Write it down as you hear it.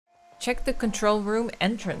Check the control room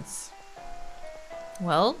entrance.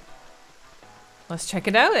 Well, let's check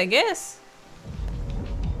it out, I guess.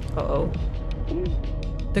 Uh-oh.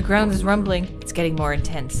 The ground is rumbling. It's getting more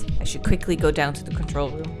intense. I should quickly go down to the control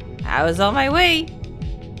room. I was on my way.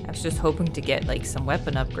 I was just hoping to get like some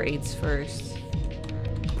weapon upgrades first.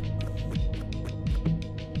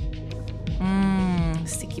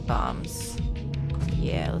 Sticky bombs.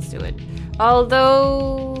 Yeah, let's do it.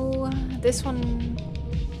 Although this one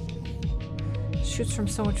shoots from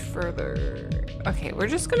so much further. Okay, we're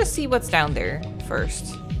just gonna see what's down there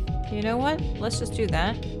first. You know what? Let's just do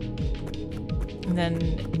that. And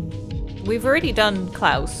then we've already done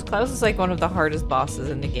Klaus. Klaus is like one of the hardest bosses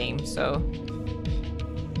in the game, so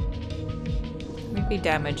maybe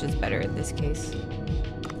damage is better in this case.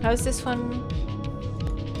 How's this one?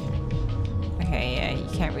 Okay, yeah, you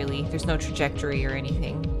can't really, there's no trajectory or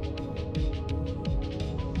anything.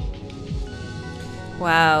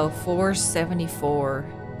 Wow, 474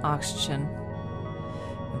 oxygen.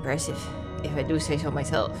 Impressive, if I do say so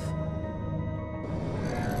myself.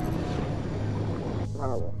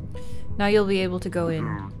 Now you'll be able to go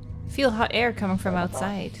in. Feel hot air coming from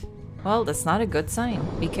outside. Well, that's not a good sign.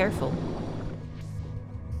 Be careful.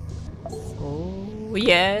 Oh,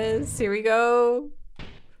 yes, here we go.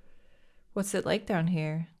 What's it like down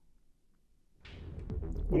here?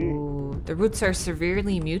 Ooh, the roots are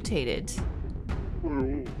severely mutated.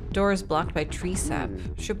 Door is blocked by tree sap.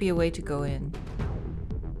 Should be a way to go in.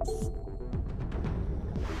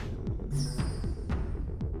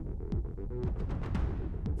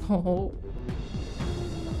 Oh.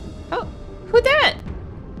 Oh, who that?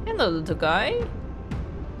 Hello, little guy.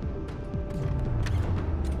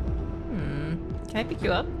 Can I pick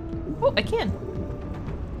you up? Oh, I can.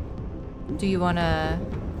 Do you want to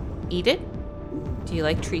eat it? Do you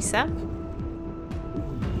like tree sap?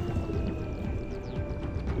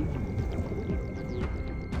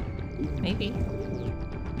 Maybe.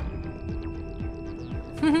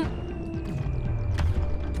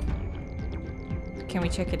 Can we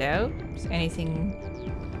check it out? Is there anything?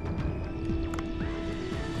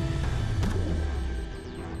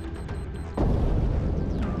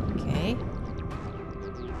 Okay.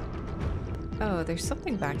 Oh, there's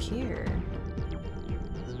something back here.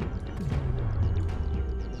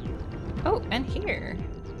 Oh, and here.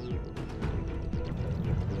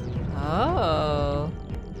 Oh.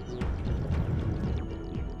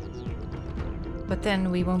 But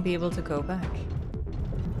then we won't be able to go back.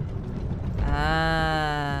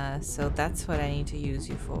 Ah, so that's what I need to use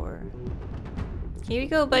you for. Here you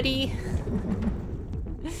go, buddy.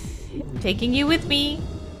 Taking you with me.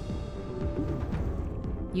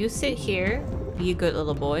 You sit here. Be a good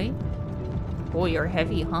little boy. Oh, you're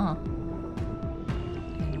heavy, huh?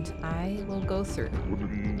 And I will go through.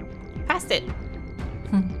 Past it.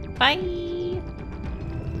 Bye.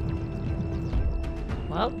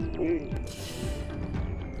 Well,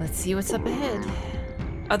 let's see what's up ahead.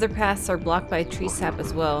 Other paths are blocked by tree sap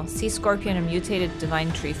as well. Sea scorpion and mutated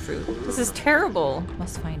divine tree fruit. This is terrible.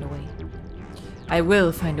 Must find a way. I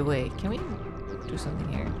will find a way. Can we do something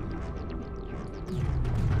here?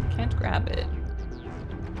 Can't grab it.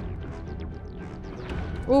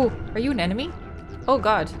 Oh, are you an enemy? Oh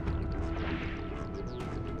god.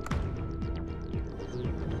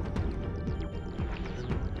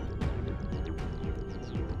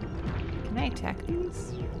 Can I attack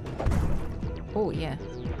these? Oh yeah.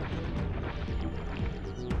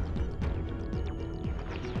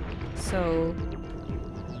 So...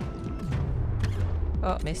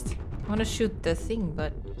 Oh, missed. I want to shoot the thing,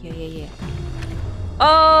 but yeah.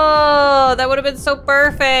 Oh, that would have been so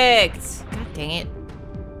perfect! God dang it.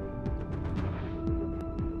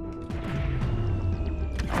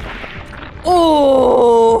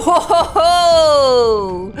 Oh! Ho, ho,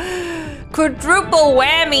 ho! Quadruple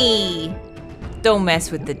whammy! Don't mess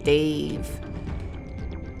with the Dave.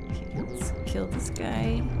 Okay, let's kill this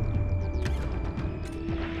guy.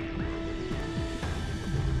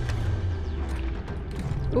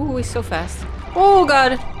 Ooh, he's so fast. Oh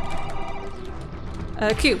god!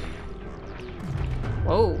 Q.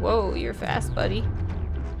 Whoa, you're fast, buddy.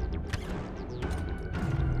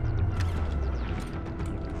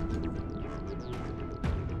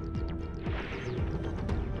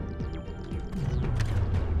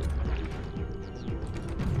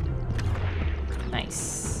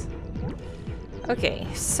 Nice. Okay,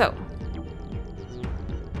 so.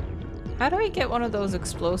 How do I get one of those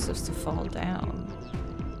explosives to fall down?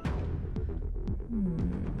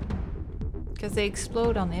 Because they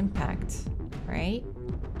explode on impact, right?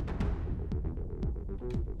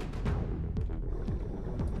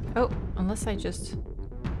 Oh, unless I just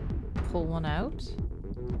pull one out.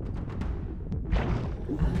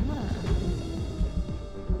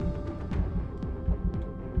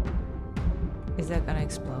 that gonna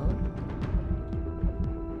explode?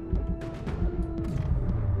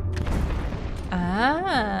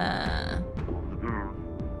 Ah!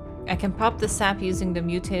 I can pop the sap using the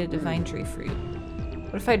mutated divine tree fruit.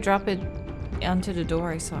 What if I drop it onto the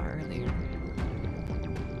door I saw earlier?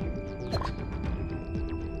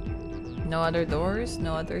 No other doors?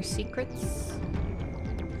 No other secrets?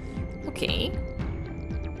 Okay.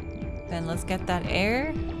 Then let's get that air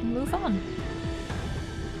and move on.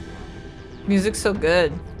 Music's so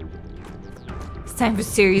good. It's time for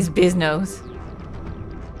serious biznos.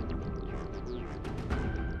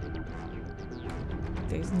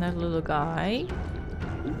 There's another little guy.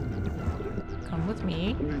 Come with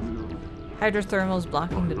me. Hydrothermal is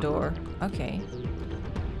blocking the door. Okay.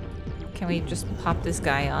 Can we just pop this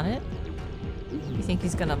guy on it? You think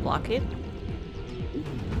he's gonna block it?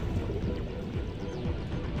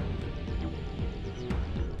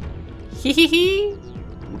 Hehehe.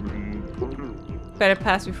 Better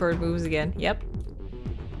pass before it moves again. Yep.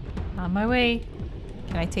 On my way.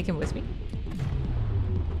 Can I take him with me?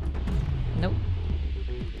 Nope.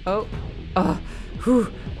 Oh. Oh.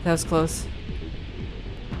 Whew. That was close.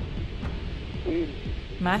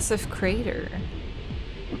 Massive crater.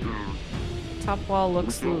 Top wall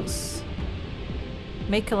looks loose.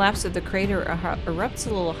 May collapse if the crater erupts a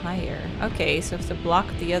little higher. Okay, so I have to block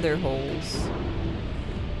the other holes.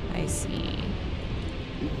 I see.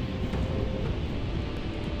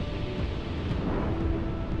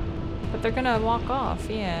 But they're gonna walk off,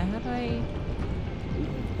 yeah. How do I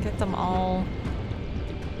get them all?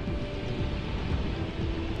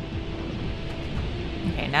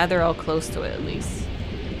 Okay, now they're all close to it at least.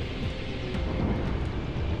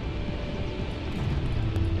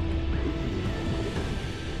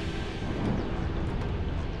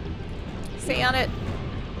 Stay on it.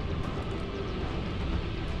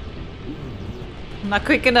 I'm not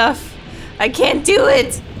quick enough. I can't do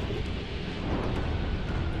it.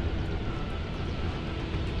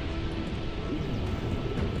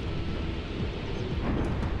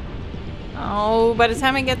 Oh, by the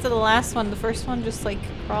time I get to the last one, the first one just like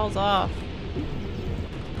crawls off.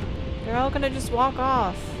 They're all gonna just walk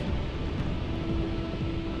off.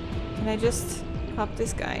 Can I just pop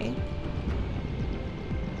this guy?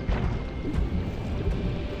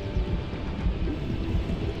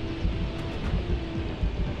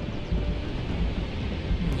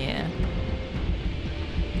 Yeah.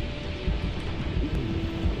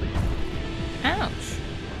 Ouch.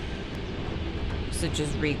 Does it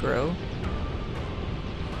just regrow?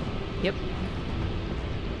 Yep.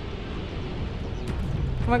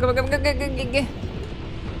 Come on, come on, come on, come on, come on, come on.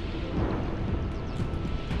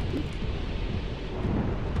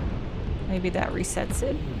 Maybe that resets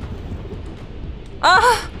it.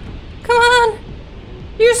 Ah! Come on!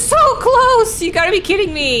 You're so close! You gotta be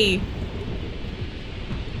kidding me!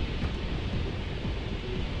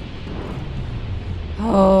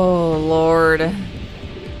 Oh, Lord.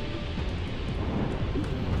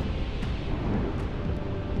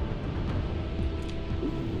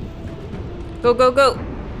 Go, go, go!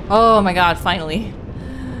 Oh my god, finally.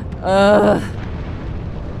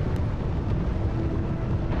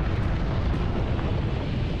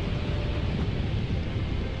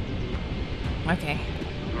 Okay.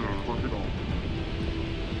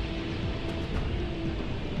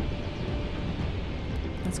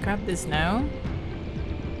 Let's grab this now.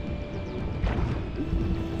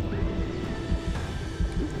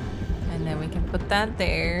 And then we can put that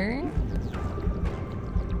there.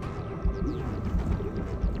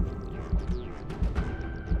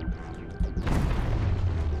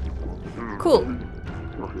 Cool.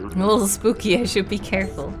 I'm a little spooky, I should be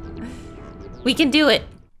careful. We can do it!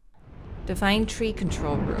 Divine Tree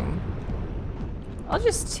Control Room. I'll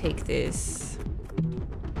just take this,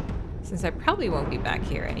 since I probably won't be back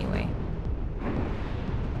here anyway.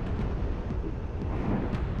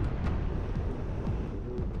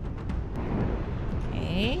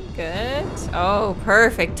 Okay, good. Oh,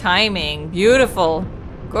 perfect timing. Beautiful.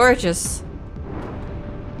 Gorgeous.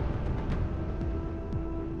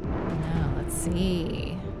 Now, let's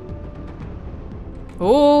see.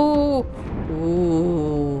 Oh!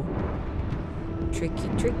 Ooh. Tricky,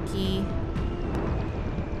 tricky.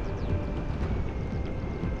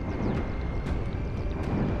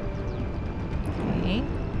 Okay.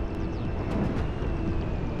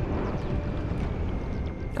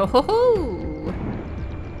 Ho ho ho!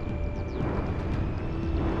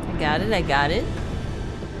 I got it, I got it.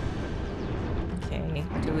 Okay,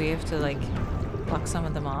 do we have to like block some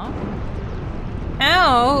of them off?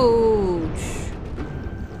 Ouch!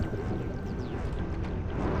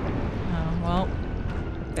 Oh, well.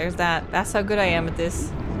 There's that. That's how good I am at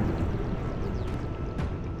this.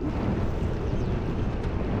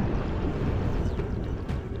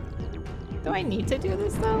 Do I need to do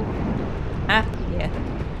this though? Ah, yeah.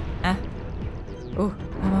 Ah. Oh,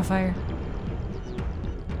 I'm on fire.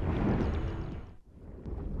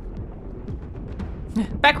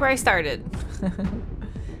 Back where I started.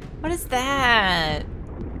 What is that?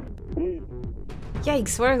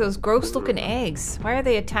 Yikes, what are those gross looking eggs? Why are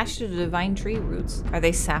they attached to the divine tree roots? Are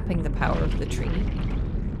they sapping the power of the tree?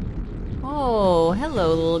 Oh, hello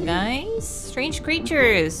little guys. Strange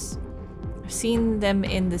creatures. I've seen them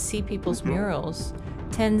in the Sea People's murals.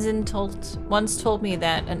 Tenzin once told me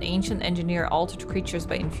that an ancient engineer altered creatures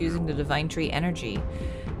by infusing the divine tree energy.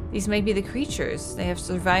 These may be the creatures. They have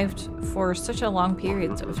survived for such a long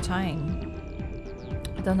period of time.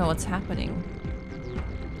 I don't know what's happening.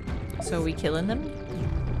 So are we killing them?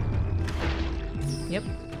 Yep.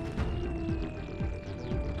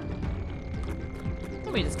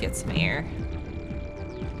 Let me just get some air.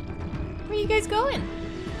 Where are you guys going?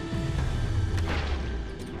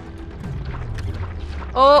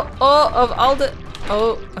 Oh, of all the...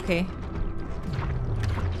 Oh, okay.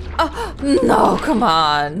 Oh, no, come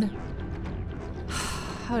on.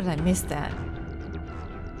 How did I miss that?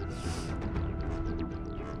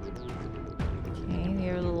 Okay, we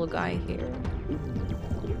have a little guy here.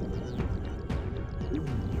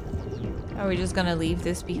 Are we just gonna leave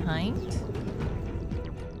this behind?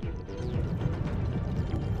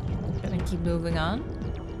 Gonna keep moving on?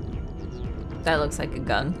 That looks like a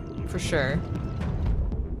gun, for sure.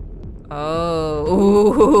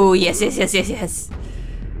 Oh, ooh, yes, yes, yes, yes, yes.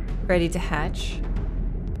 Ready to hatch.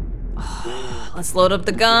 Oh, let's load up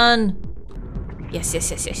the gun. Yes,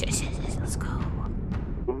 yes, yes, yes, yes, yes, yes. Let's go.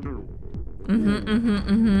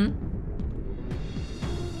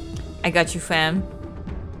 I got you, fam.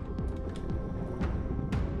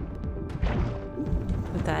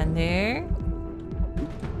 Put that in there.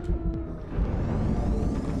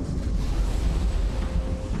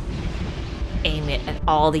 Aim it at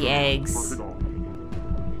all the eggs.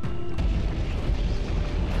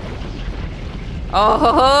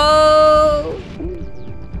 Oh!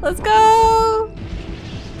 Let's go!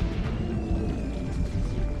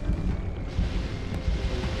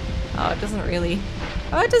 Oh, it doesn't really...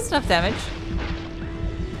 Oh, it does enough damage.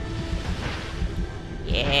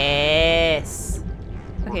 Yes!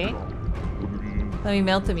 Okay. Let me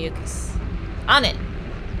melt the mucus. On it!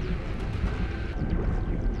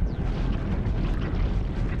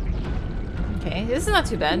 Okay, this is not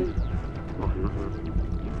too bad.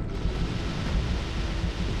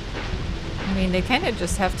 I mean, they kind of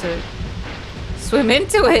just have to swim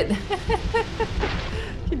into it.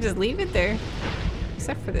 You can just leave it there.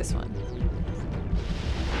 Except for this one.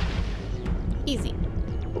 Easy.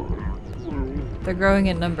 They're growing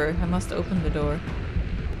in number. I must open the door.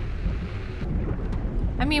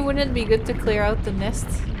 I mean, wouldn't it be good to clear out the nest?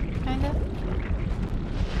 Kinda?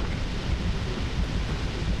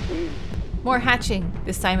 More hatching.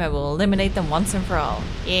 This time I will eliminate them once and for all.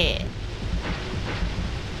 Yeah.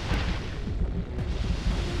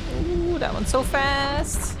 Ooh, that one's so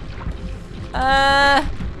fast.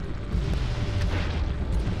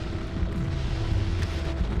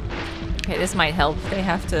 Okay, this might help. They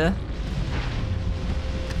have to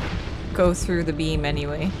go through the beam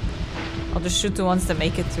anyway. I'll just shoot the ones that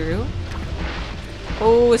make it through.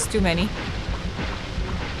 Oh, it's too many.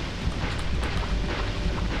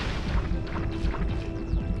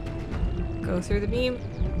 Go through the beam.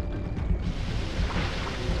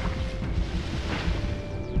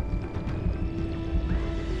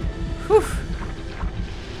 Whew.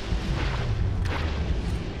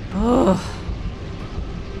 Oh.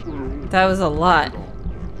 That was a lot.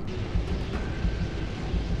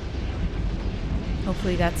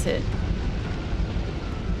 Hopefully that's it.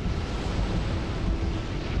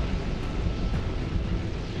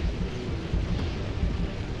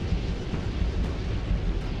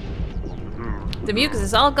 The mucus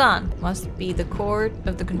is all gone. Must be the core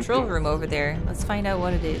of the control room over there. Let's find out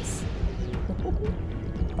what it is.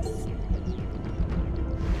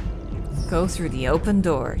 Go through the open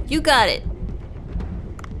door. You got it!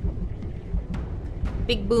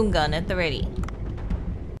 Big boom gun at the ready.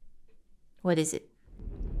 What is it?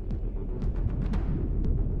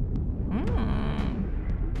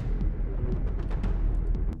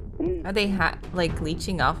 Are they like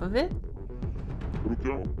leeching off of it?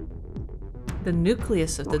 The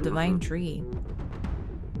nucleus of the divine tree.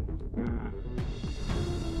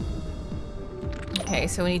 Okay,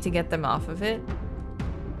 so we need to get them off of it.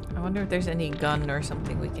 I wonder if there's any gun or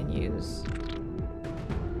something we can use.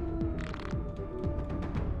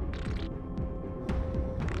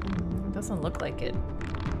 Doesn't look like it.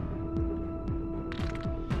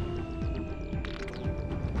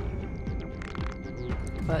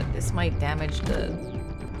 but this might damage the...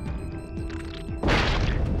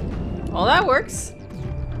 Oh, that works.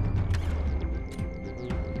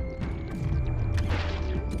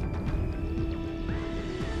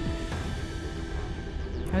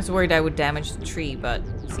 I was worried I would damage the tree, but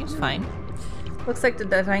it seems fine. Looks like the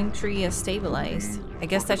divine tree has stabilized. I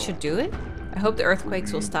guess that should do it? I hope the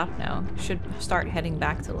earthquakes will stop now. Should start heading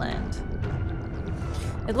back to land.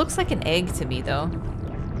 It looks like an egg to me, though.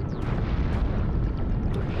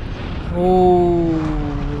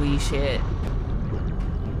 Holy shit.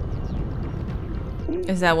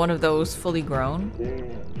 Is that one of those fully grown?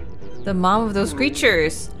 The mom of those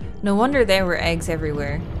creatures! No wonder there were eggs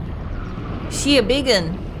everywhere. She a big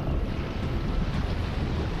un.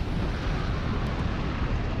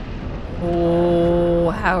 Oh,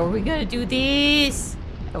 how are we gonna do this?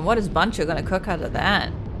 And what is Bancho gonna cook out of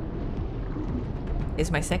that?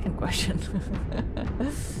 Is my second question.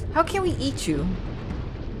 How can we eat you?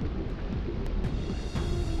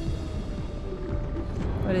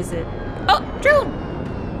 What is it? Oh, drone!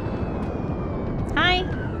 Hi!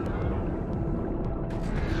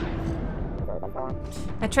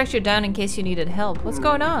 I tracked you down in case you needed help. What's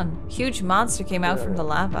going on? Huge monster came out from the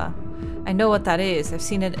lava. I know what that is. I've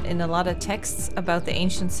seen it in a lot of texts about the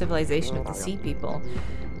ancient civilization of the sea people.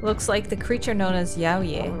 Looks like the creature known as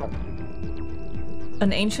Yaoye.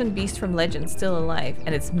 An ancient beast from legend still alive,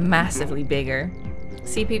 and it's massively bigger.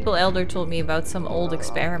 Sea People Elder told me about some old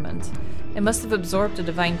experiment. It must have absorbed the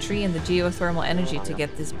divine tree and the geothermal energy to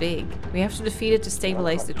get this big. We have to defeat it to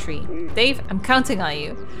stabilize the tree. Dave, I'm counting on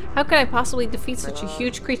you. How can I possibly defeat such a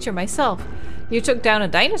huge creature myself? You took down a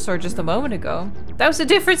dinosaur just a moment ago. That was a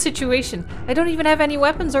different situation. I don't even have any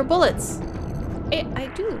weapons or bullets. I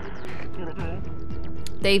do.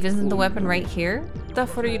 Dave, isn't the weapon right here?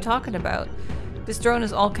 Duff, what are you talking about? This drone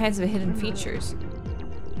has all kinds of hidden features.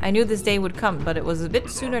 I knew this day would come, but it was a bit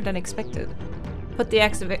sooner than expected. Put the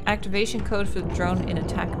activation code for the drone in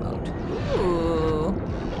attack mode. Ooh.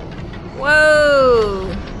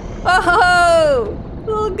 Whoa! Whoa!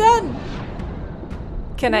 Little gun!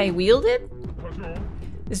 Can I wield it?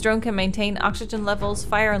 This drone can maintain oxygen levels,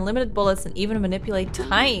 fire unlimited bullets, and even manipulate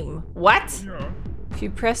time. What? If you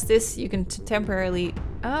press this, you can temporarily...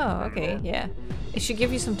 Oh, okay, yeah. It should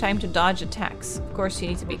give you some time to dodge attacks. Of course, you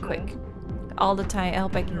need to be quick. All the time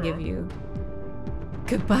help I can give you.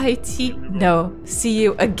 Goodbye, T. No, see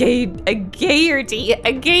you a gay eternity.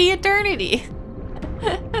 A gay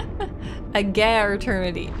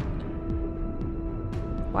eternity.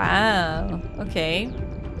 Wow. Okay.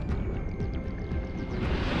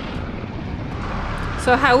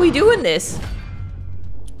 So how are we doing this?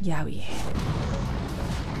 Yowie.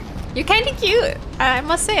 You're kind of cute. I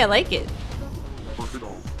must say I like it.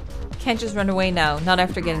 Can't just run away now. Not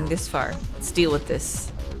after getting this far. Let's deal with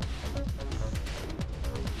this.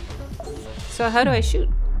 So how do I shoot?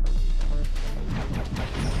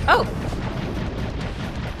 Oh!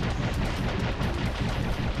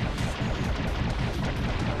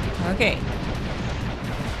 Okay.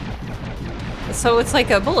 So it's like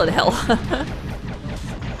a bullet hell.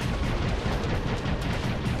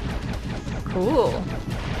 Cool.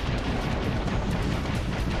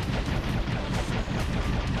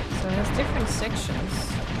 So it has different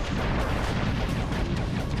sections.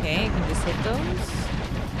 Okay, you can just hit those.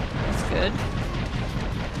 That's good.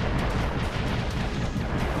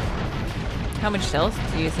 How much health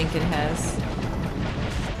do you think it has?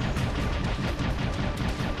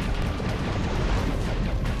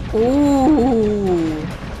 Ooh.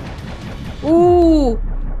 Ooh.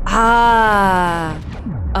 Ah.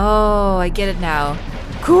 Oh, I get it now.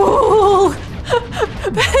 Cool.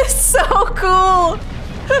 That is so cool.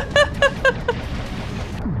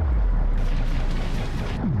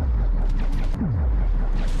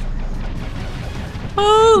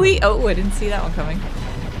 Holy. Oh, I didn't see that one coming.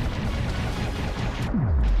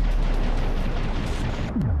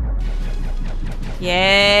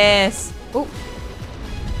 Yes. Oh.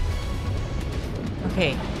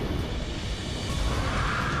 Okay.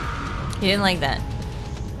 He didn't like that.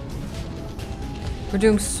 We're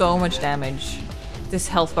doing so much damage. This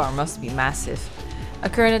health bar must be massive. A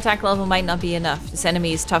current attack level might not be enough. This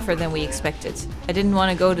enemy is tougher than we expected. I didn't want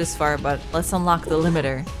to go this far, but let's unlock the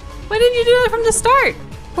limiter. Why didn't you do that from the start?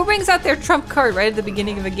 Who brings out their trump card right at the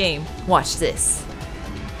beginning of a game? Watch this.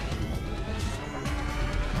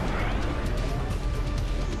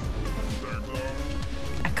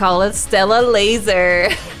 I call it Stella Laser.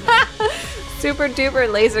 Super duper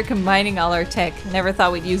laser combining all our tech. Never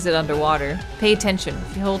thought we'd use it underwater. Pay attention.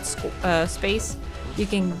 If you hold space, you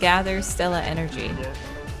can gather Stella energy.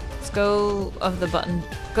 Let's go of the button.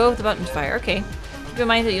 Go of the button to fire. Okay. Keep in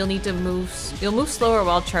mind that you'll need to move. You'll move slower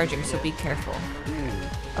while charging, so be careful.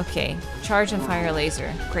 Okay, charge and fire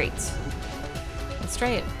laser. Great. Let's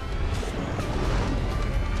try it.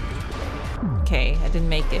 Okay, I didn't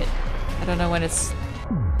make it. I don't know when it's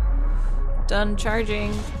done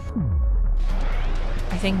charging.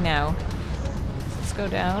 I think now. Let's go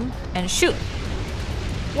down and shoot.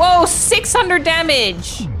 Whoa, 600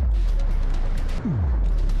 damage!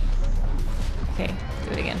 Okay,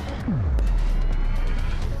 do it again.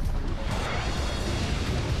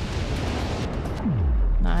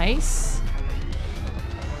 Nice.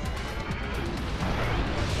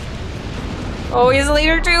 Oh, he's a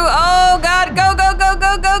leader too. Oh god, go, go, go,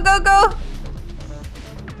 go, go, go, go.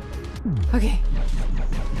 Okay.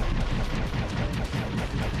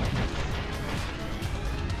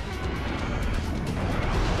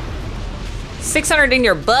 $600 in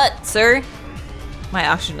your butt, sir. My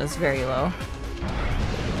oxygen is very low.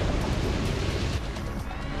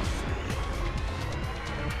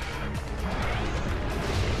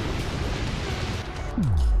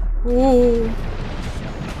 Ooh.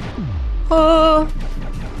 Oh.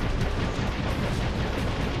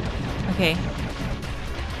 Okay.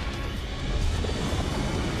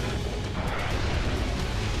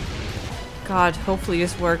 God, hopefully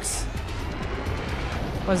this works.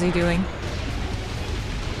 What's he doing?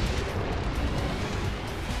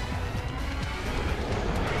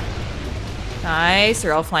 Nice,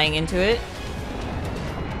 they're all flying into it.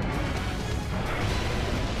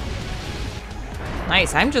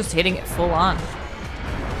 Nice, I'm just hitting it full on.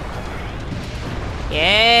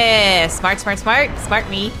 Yeah, smart, smart, smart. Smart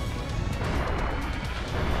me.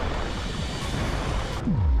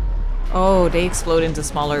 Oh, they explode into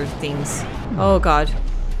smaller things. Oh god.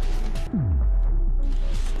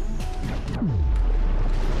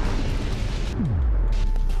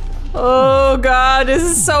 Oh god, this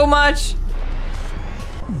is so much.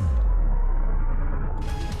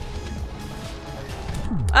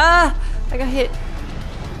 Ah, I got hit.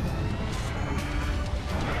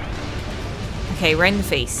 Okay, right in the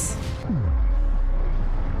face.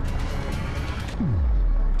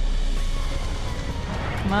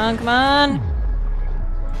 Come on, come on.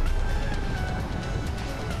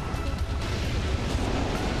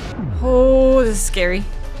 Oh, this is scary.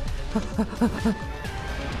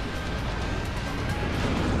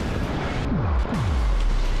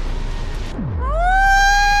 No!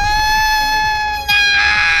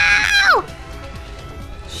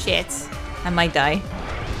 Shit. I might die.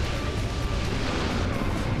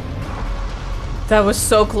 That was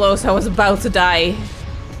so close. I was about to die.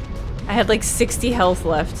 I had like 60 health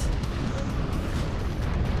left.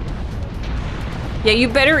 Yeah, you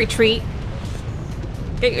better retreat.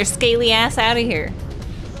 Get your scaly ass out of here.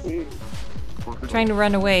 Trying to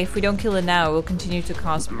run away. If we don't kill it now, it will continue to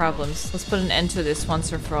cause problems. Let's put an end to this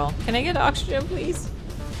once and for all. Can I get oxygen, please?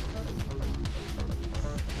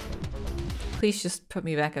 Please just put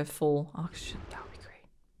me back at full oxygen. That would be great.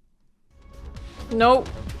 Nope.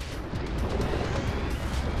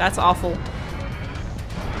 That's awful.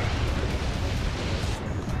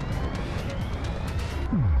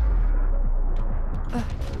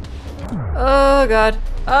 Oh god.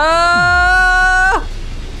 Oh!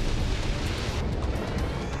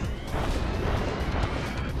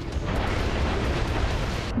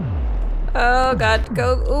 Oh god,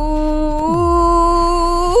 go. Ooh!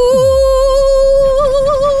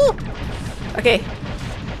 Okay.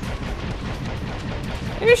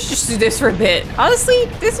 Maybe I should just do this for a bit. Honestly,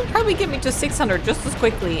 this will probably get me to 600 just as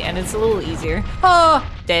quickly, and it's a little easier. Oh,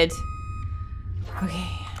 dead. Okay.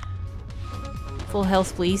 Full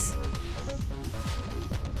health, please.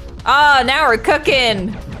 Ah, now we're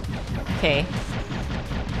cooking. Okay.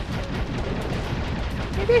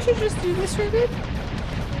 Maybe I should just do this for a bit.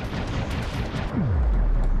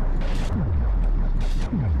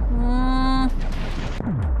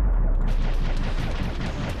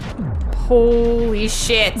 Holy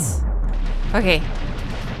shit. Okay.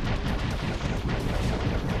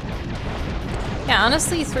 Yeah,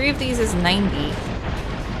 honestly, 3 of these is 90.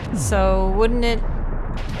 So, wouldn't it...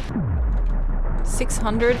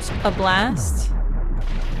 600 a blast?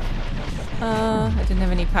 I didn't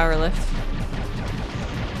have any power left.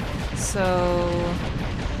 So...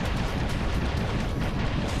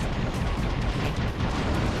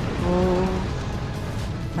 Oh.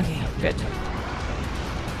 Okay, good.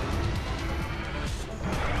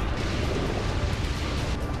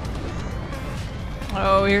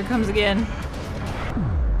 Oh, here it comes again.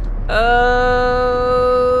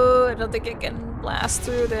 Oh, I don't think I can blast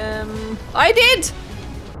through them. I did!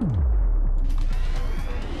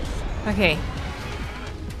 Okay.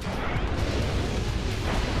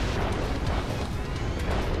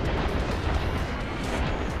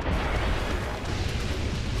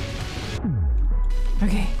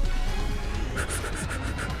 Okay.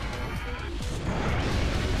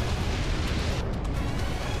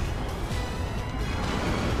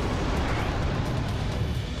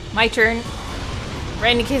 My turn.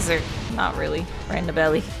 Right in the kisser. Not really. Right in the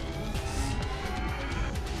belly.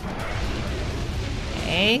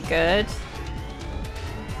 Okay, good.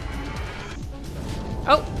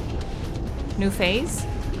 Oh! New phase.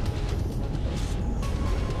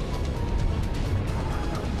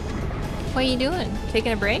 What are you doing?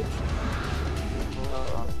 Taking a break?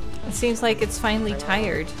 It seems like it's finally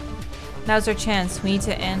tired. Now's our chance. We need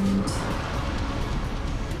to end...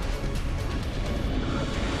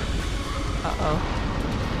 Uh-oh.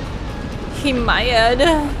 He mired.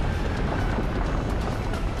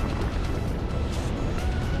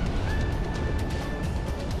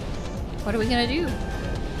 What are we gonna do?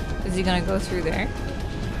 Is he gonna go through there?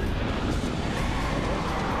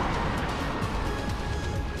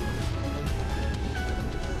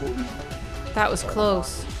 That was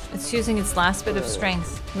close. It's using its last bit of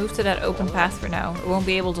strength. Move to that open path for now. It won't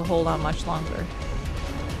be able to hold on much longer.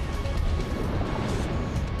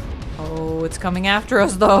 Oh, it's coming after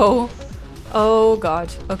us though. Oh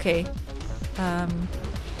god. Okay.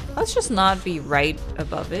 Let's just not be right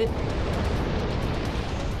above it.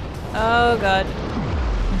 Oh god.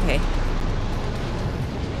 Okay.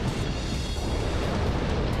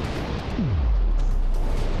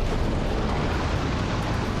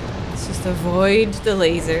 Let's just avoid the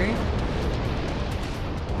laser.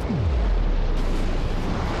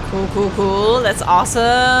 Cool, cool, cool. That's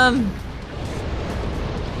awesome.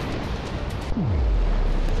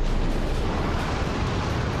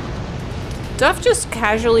 Duff just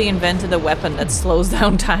casually invented a weapon that slows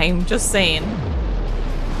down time, just saying.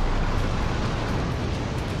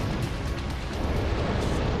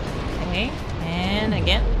 Okay, and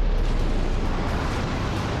again.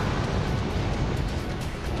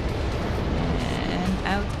 And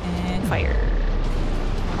out and fire.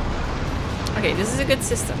 Okay, this is a good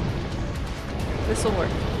system. This will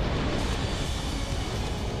work.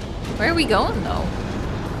 Where are we going though?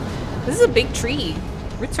 This is a big tree.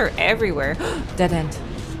 Roots are everywhere. Dead end.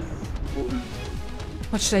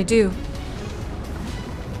 What should I do?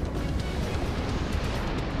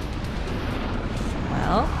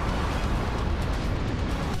 Well.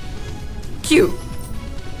 Q.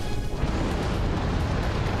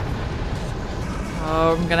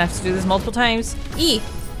 Oh, I'm gonna have to do this multiple times. E.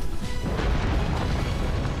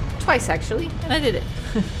 Twice actually, and I did it.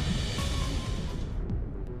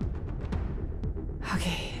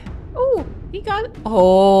 Okay. Oh, he got it.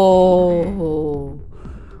 Oh.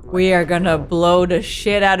 We are gonna blow the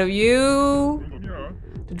shit out of you.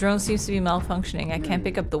 The drone seems to be malfunctioning. I can't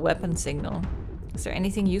pick up the weapon signal. Is there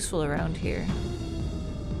anything useful around here?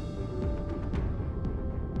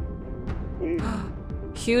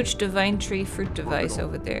 Huge divine tree fruit device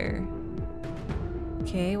over there.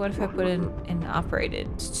 Okay, what if I put in operated?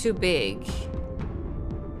 It's too big.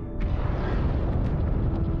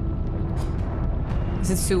 Is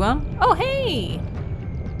it Suam? Oh, hey!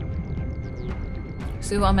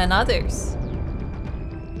 Suam and others.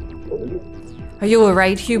 Are you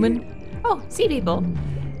alright, human? Oh, sea people.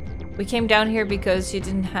 We came down here because you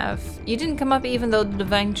didn't come up even though the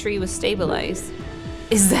divine tree was stabilized.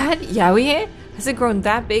 Is that Yaoye? Has it grown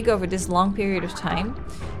that big over this long period of time?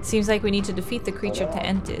 Seems like we need to defeat the creature to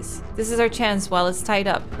end this. This is our chance while it's tied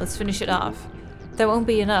up. Let's finish it off. That won't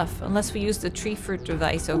be enough unless we use the tree fruit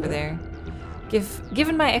device over there.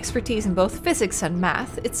 Given my expertise in both physics and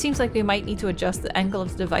math, it seems like we might need to adjust the angle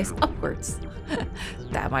of the device upwards.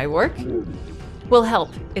 That might work. We'll help.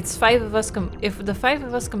 It's five of us. If the five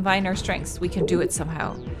of us combine our strengths, we can do it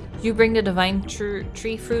somehow. You bring the divine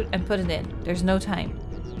tree fruit and put it in. There's no time.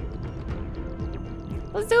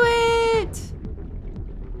 Let's do it!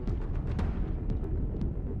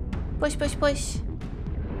 Push, push, push.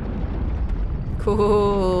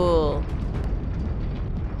 Cool.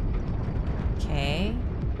 Okay.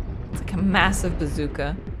 It's like a massive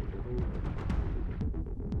bazooka.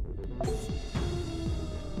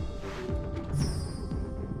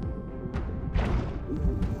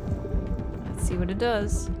 Let's see what it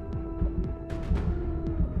does.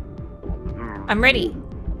 I'm ready.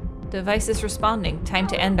 The device is responding. Time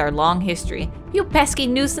to end our long history. You pesky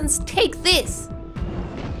nuisance, take this!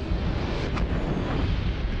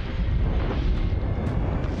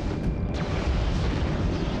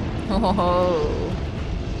 Oh.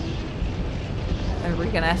 Are we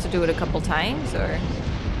gonna have to do it a couple times, or?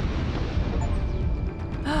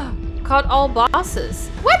 Caught all bosses.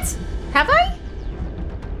 What? Have I?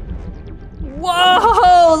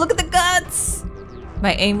 Whoa! Look at the guts!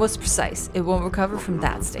 My aim was precise. It won't recover from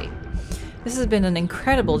that state. This has been an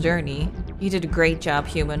incredible journey. You did a great job,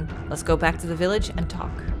 human. Let's go back to the village and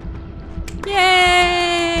talk.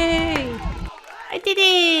 Yay! I did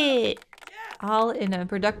it! All in a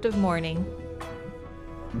productive morning.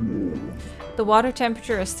 The water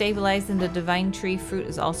temperature is stabilized and the divine tree fruit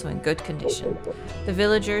is also in good condition. The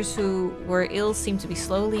villagers who were ill seem to be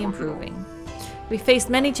slowly improving. We faced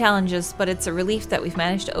many challenges, but it's a relief that we've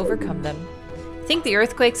managed to overcome them. I think the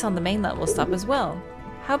earthquakes on the mainland will stop as well.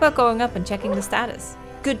 How about going up and checking the status?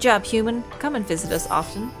 Good job, human. Come and visit us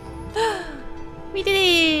often. We did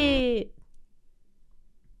it!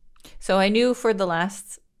 So I knew for the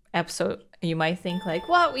last episode, you might think like,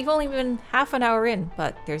 what? We've only been half an hour in,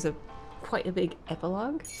 but there's quite a big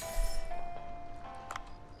epilogue.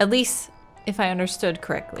 At least if I understood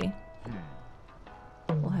correctly.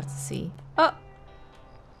 We'll have to see. Oh!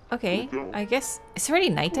 Okay, I guess it's already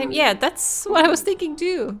nighttime. Yeah, that's what I was thinking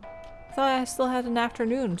too. I thought I still had an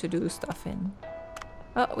afternoon to do stuff in.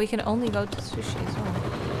 Oh, we can only go to sushi as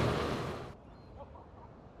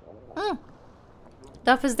well.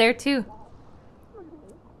 Duff is there too.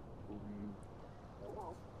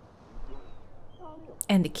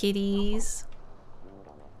 And the kitties.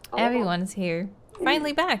 Everyone's here.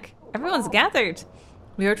 Finally back. Everyone's gathered.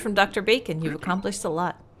 We heard from Dr. Bacon. You've accomplished a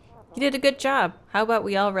lot. You did a good job. How about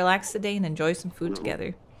we all relax today and enjoy some food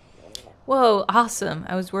together? Whoa, awesome.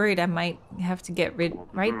 I was worried I might have to get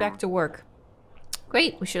right back to work.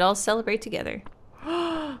 Great, we should all celebrate together.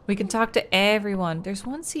 We can talk to everyone. There's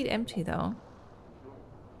one seat empty though.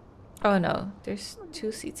 Oh no, there's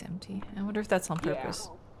 2 seats empty. I wonder if that's on purpose.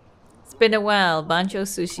 It's been a while, Bancho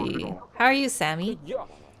Sushi. How are you, Sammy?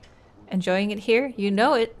 Enjoying it here? You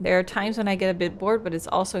know it. There are times when I get a bit bored, but it's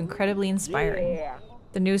also incredibly inspiring.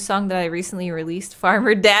 The new song that I recently released,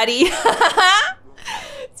 Farmer Daddy.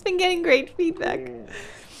 It's been getting great feedback.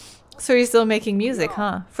 So you're still making music,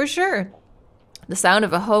 huh? For sure. The sound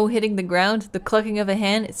of a hoe hitting the ground, the clucking of a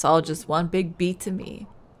hen, it's all just one big beat to me.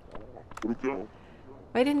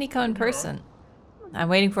 Why didn't he come in person? I'm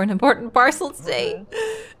waiting for an important parcel today.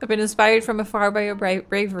 I've been inspired from afar by your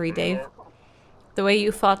bravery, Dave. The way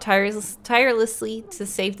you fought tirelessly to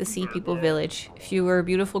save the Sea People village. If you were a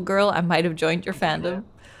beautiful girl, I might have joined your fandom.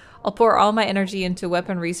 I'll pour all my energy into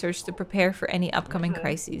weapon research to prepare for any upcoming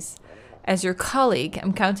crises. As your colleague,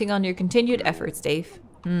 I'm counting on your continued efforts, Dave.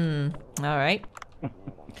 Alright.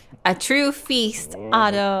 A true feast,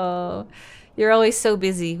 Otto. You're always so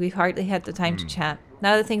busy, we've hardly had the time to chat.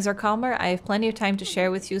 Now that things are calmer, I have plenty of time to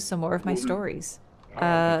share with you some more of my stories.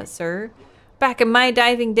 Sir? Back in my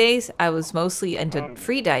diving days, I was mostly into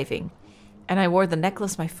free diving. And I wore the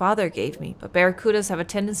necklace my father gave me, but barracudas have a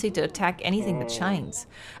tendency to attack anything that shines.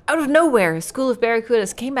 Out of nowhere, a school of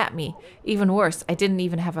barracudas came at me. Even worse, I didn't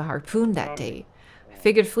even have a harpoon that day. I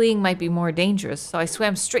figured fleeing might be more dangerous, so I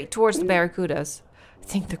swam straight towards the barracudas. I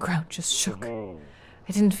think the ground just shook.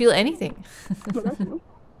 I didn't feel anything.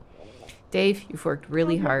 Dave, you've worked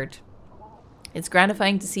really hard. It's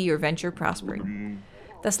gratifying to see your venture prospering.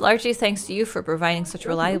 That's largely thanks to you for providing such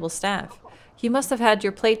reliable staff. You must have had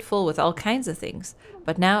your plate full with all kinds of things,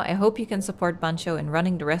 but now I hope you can support Bancho in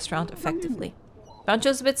running the restaurant effectively.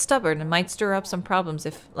 Bancho's a bit stubborn and might stir up some problems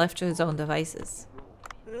if left to his own devices.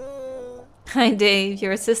 Hi Dave,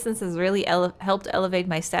 your assistance has really helped elevate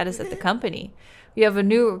my status at the company. We have a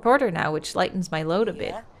new reporter now, which lightens my load a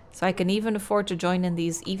bit, so I can even afford to join in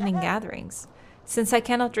these evening gatherings. Since I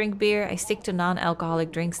cannot drink beer, I stick to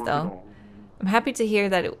non-alcoholic drinks though. I'm happy to hear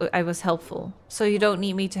that I was helpful. So you don't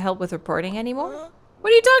need me to help with reporting anymore?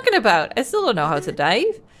 What are you talking about? I still don't know how to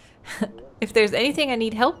dive. If there's anything I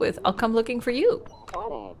need help with, I'll come looking for you.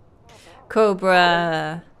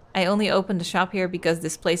 Cobra. I only opened the shop here because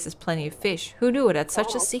this place has plenty of fish. Who knew it had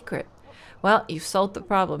such a secret? Well, you've solved the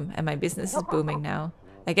problem, and my business is booming now.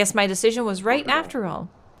 I guess my decision was right after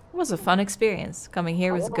all. It was a fun experience. Coming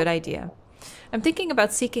here was a good idea. I'm thinking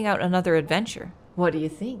about seeking out another adventure. What do you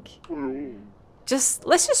think?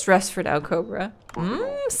 Let's just rest for now, Cobra.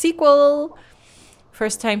 Sequel!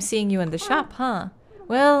 First time seeing you in the shop, huh?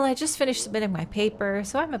 Well, I just finished submitting my paper,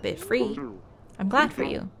 so I'm a bit free. I'm glad for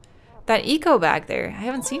you. That eco bag there, I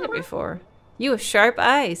haven't seen it before. You have sharp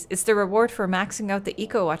eyes. It's the reward for maxing out the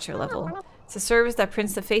Eco Watcher level. It's a service that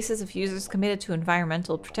prints the faces of users committed to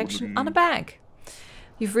environmental protection on a bag.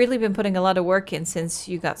 You've really been putting a lot of work in since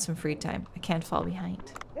you got some free time. I can't fall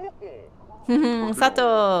behind.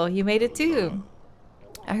 Sato, you made it too.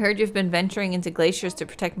 I heard you've been venturing into glaciers to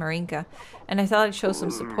protect Marinka, and I thought I'd show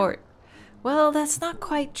some support. Well, that's not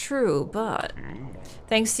quite true, but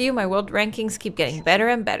thanks to you, my world rankings keep getting better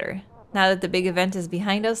and better. Now that the big event is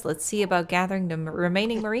behind us, let's see about gathering the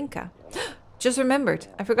remaining Marinka. Just remembered,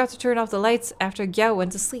 I forgot to turn off the lights after Gyao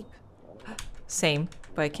went to sleep. Same,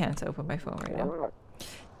 but I can't open my phone right now.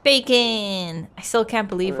 Bacon! I still can't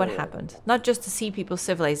believe what happened. Not just the Sea People's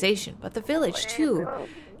civilization, but the village too.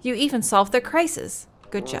 You even solved their crisis.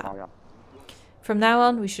 Good job. From now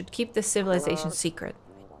on, we should keep this civilization secret.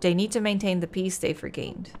 They need to maintain the peace they've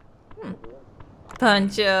regained.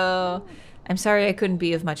 Pancho! I'm sorry I couldn't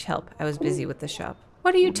be of much help. I was busy with the shop.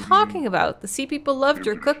 What are you talking about? The Sea People loved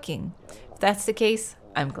your cooking. If that's the case,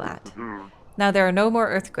 I'm glad. Now there are no more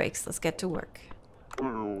earthquakes. Let's get to work.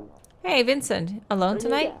 Hey, Vincent. Alone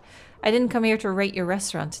tonight? I didn't come here to rate your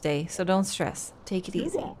restaurant today, so don't stress. Take it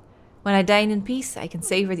easy. When I dine in peace, I can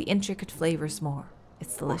savor the intricate flavors more.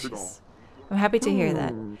 It's delicious. I'm happy to hear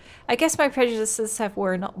that. I guess my prejudices have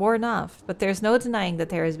worn off, but there's no denying that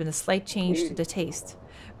there has been a slight change to the taste.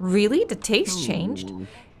 Really? The taste changed?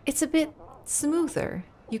 It's a bit smoother.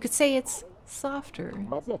 You could say it's softer.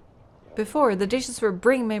 Before, the dishes were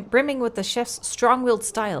brimming with the chef's strong-willed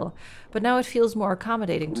style, but now it feels more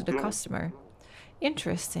accommodating to the customer.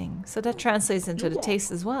 Interesting. So that translates into the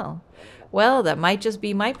taste as well. Well, that might just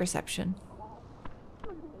be my perception.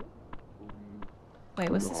 Wait,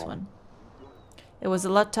 what's this one? It was a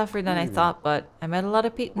lot tougher than I thought, but I met a lot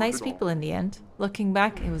of nice people in the end. Looking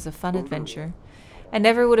back, it was a fun adventure. I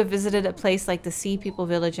never would have visited a place like the Sea People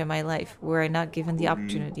Village in my life, were I not given the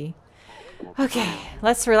opportunity. Okay,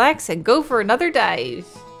 let's relax and go for another dive.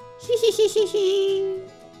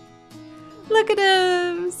 Look at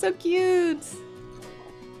him, so cute.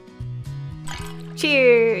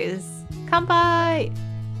 Cheers. Kanpai.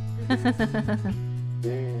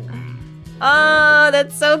 Oh,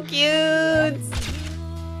 that's so cute.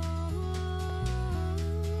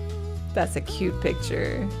 That's a cute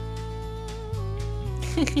picture.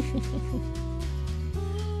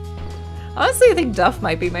 Honestly, I think Duff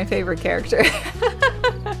might be my favorite character.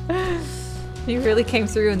 He really came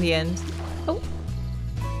through in the end. Oh.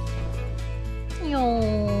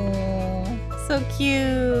 Oh, so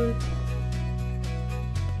cute.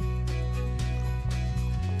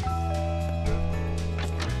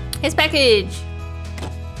 His package.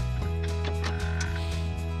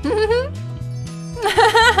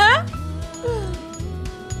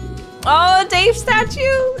 Oh, Dave statue.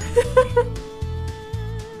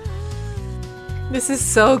 This is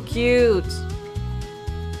so cute.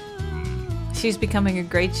 She's becoming a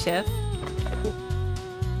great chef.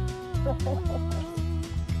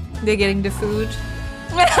 They're getting the food.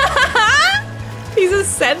 He's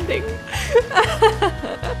ascending.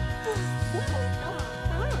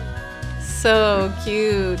 So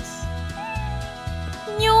cute.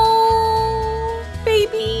 No,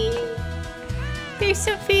 baby. There's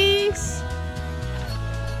some fish.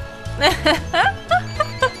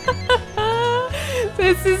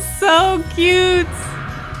 This is so cute.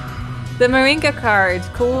 The Marinka card,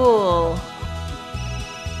 cool.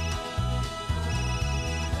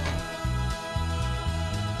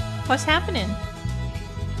 What's happening?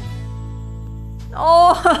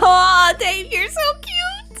 Oh, Dave, you're so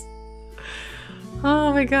cute.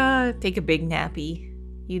 Oh my god. Take a big nappy.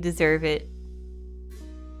 You deserve it.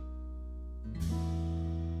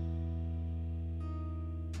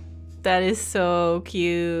 That is so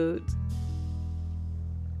cute.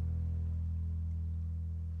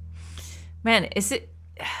 Man, is it...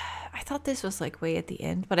 I thought this was like way at the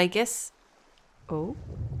end, but I guess... Oh?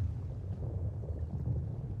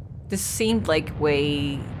 This seemed like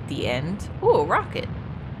way the end. Oh, a rocket.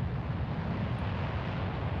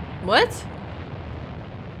 What?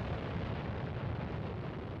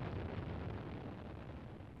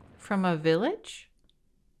 From a village?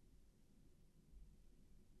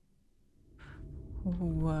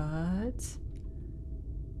 What?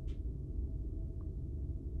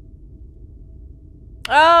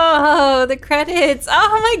 Oh, the credits.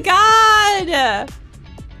 Oh my god.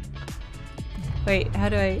 Wait, how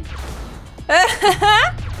do I...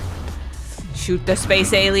 Shoot the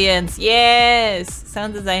space aliens. Yes.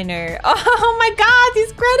 Sound designer. Oh my god,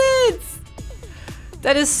 these credits.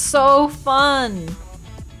 That is so fun.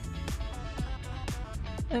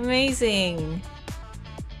 Amazing.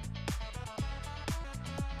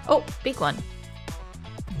 Oh, big one.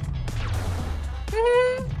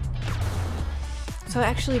 So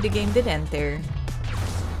actually the game did end there.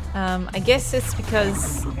 I guess it's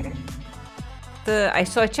because I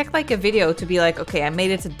checked like a video to be like, okay, I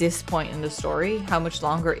made it to this point in the story. How much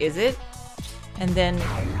longer is it? And then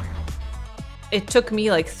it took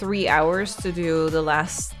me like 3 hours to do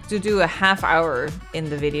a half hour in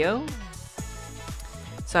the video.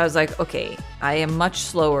 So I was like, okay, I am much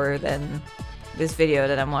slower than this video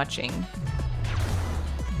that I'm watching.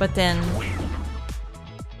 But then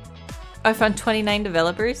I found 29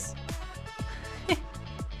 developers.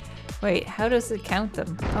 Wait, how does it count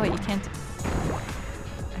them? Oh, you can't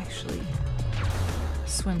actually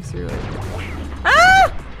swim through it.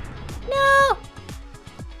 Ah! No!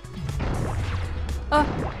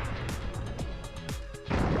 Oh.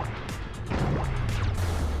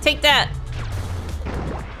 Take that!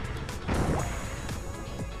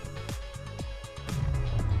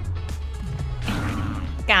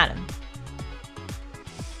 Got him.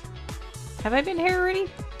 Have I been here already?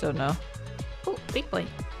 Don't know. Oh, big boy.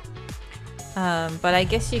 But I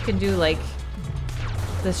guess you can do like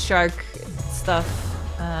the shark stuff.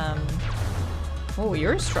 Oh,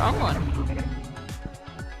 you're a strong one.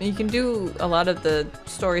 You can do a lot of the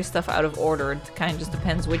story stuff out of order. It kind of just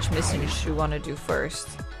depends which missions you want to do first.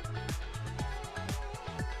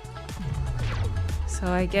 So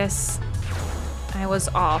I guess I was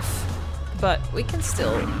off, but we can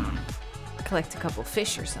still collect a couple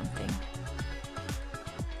fish or something.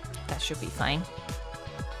 That should be fine.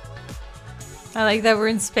 I like that we're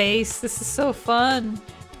in space. This is so fun.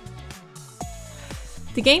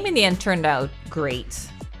 The game in the end turned out great.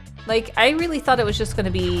 Like, I really thought it was just going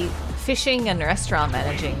to be fishing and restaurant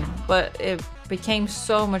managing, but it became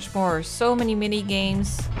so much more. So many mini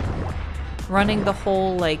games, running the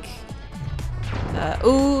whole, like,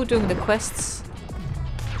 doing the quests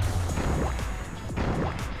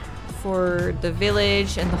for the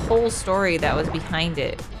village and the whole story that was behind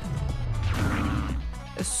it.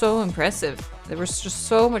 It was so impressive. There was just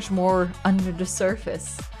so much more under the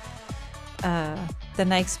surface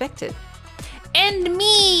than I expected. And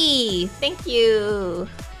me! Thank you!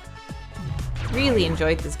 Really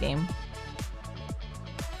enjoyed this game.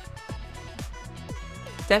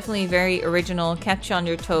 Definitely very original, catch you on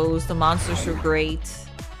your toes, the monsters were great.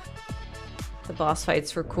 The boss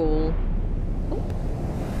fights were cool.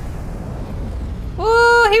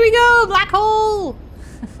 Whoa, here we go! Black hole!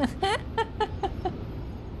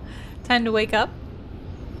 Time to wake up.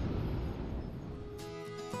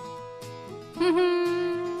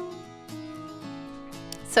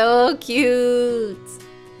 So cute!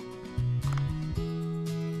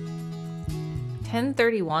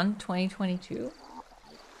 10/31/2022.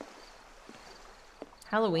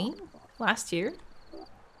 Halloween? Last year?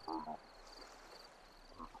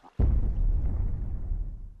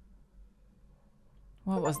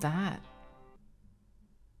 What was that?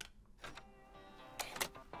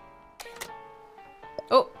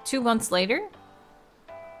 Oh, 2 months later?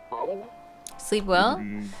 Sleep well?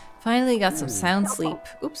 Finally got some sound sleep.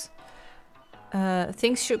 Oops.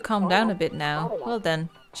 Things should calm down a bit now. Well then,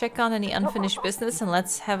 check on any unfinished business and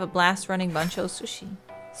let's have a blast running Bancho Sushi.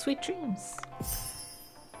 Sweet dreams.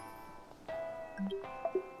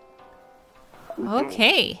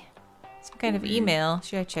 Okay. Some kind of email.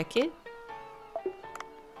 Should I check it?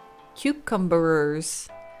 Cucumberers.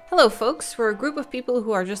 Hello folks, we're a group of people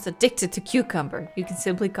who are just addicted to cucumber. You can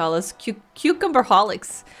simply call us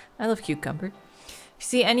cucumberholics. I love cucumber. If you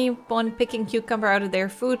see anyone picking cucumber out of their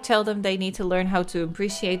food, tell them they need to learn how to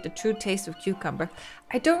appreciate the true taste of cucumber.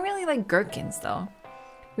 I don't really like gherkins though.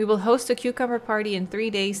 We will host a cucumber party in 3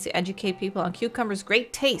 days to educate people on cucumber's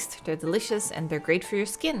great taste. They're delicious and they're great for your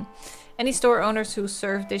skin. Any store owners who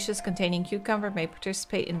serve dishes containing cucumber may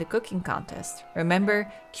participate in the cooking contest.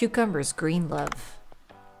 Remember, cucumber's green love.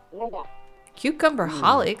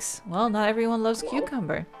 Cucumberholics? Well, not everyone loves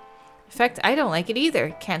cucumber. In fact, I don't like it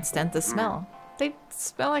either. Can't stand the smell. They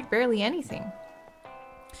smell like barely anything.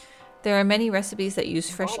 There are many recipes that use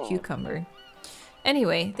fresh cucumber.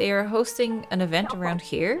 Anyway, they are hosting an event around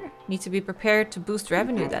here. Need to be prepared to boost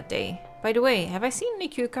revenue that day. By the way, have I seen any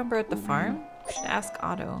cucumber at the farm? Should ask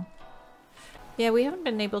Otto. Yeah, we haven't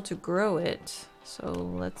been able to grow it. So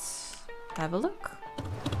let's have a look.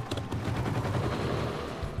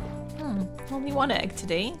 Only 1 egg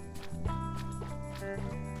today.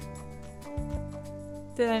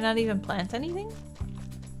 Did I not even plant anything?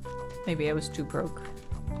 Maybe I was too broke.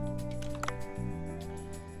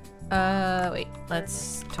 Wait,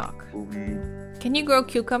 let's talk. Can you grow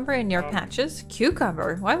cucumber in your patches?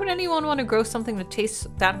 Cucumber? Why would anyone want to grow something that tastes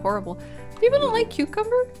that horrible? People don't like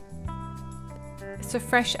cucumber? It has a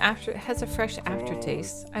fresh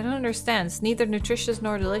aftertaste. I don't understand. It's neither nutritious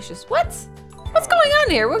nor delicious. What? What's going on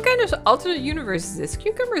here? What kind of alternate universe is this?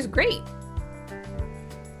 Cucumber is great.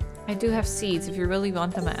 I do have seeds. If you really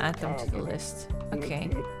want them, I add them to the list. Okay.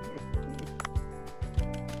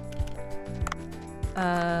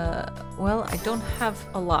 Well, I don't have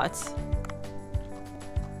a lot.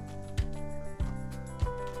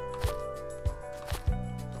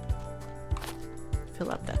 Fill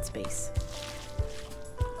up that space.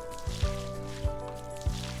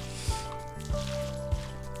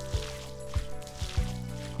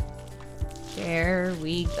 There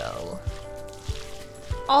we go.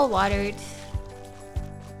 All watered.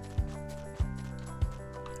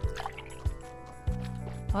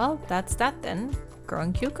 Well, that's that then.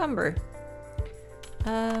 Growing cucumber.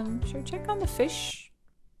 Should we check on the fish?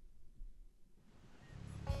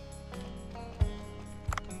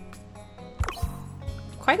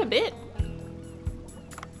 Quite a bit.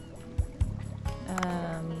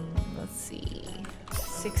 Let's see.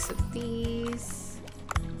 6 of these.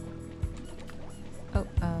 Oh,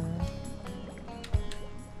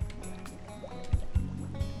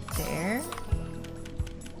 there.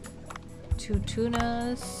 2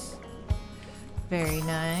 tunas. Very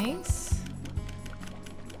nice.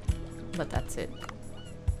 But that's it.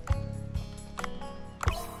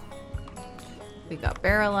 We got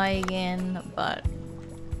barrel eye again, but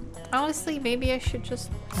honestly, maybe I should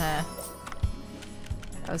just... I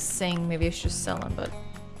was saying maybe I should just sell them, but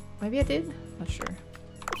maybe I did? Not sure.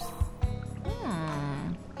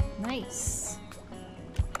 Nice.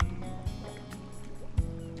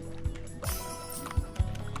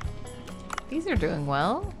 These are doing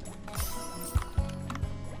well.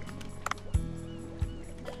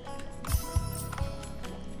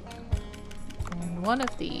 And one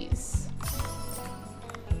of these.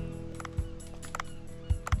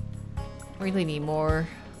 Really need more.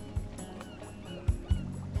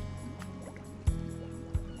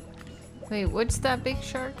 Wait, what's that big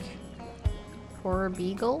shark? Poor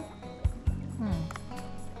beagle?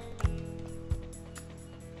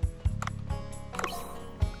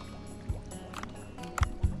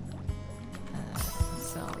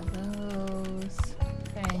 Sell those.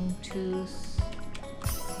 Fangtooth.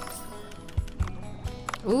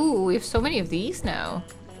 Ooh, we have so many of these now.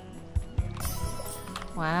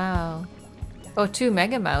 Wow. Oh, 2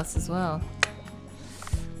 mega mouths as well.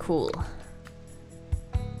 Cool.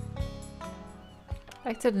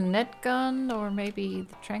 Back to the net gun, or maybe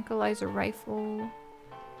the tranquilizer rifle.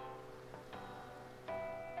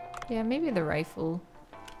 Yeah, maybe the rifle.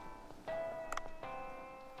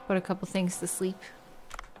 Put a couple things to sleep.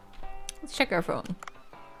 Let's check our phone.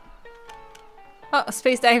 Oh, a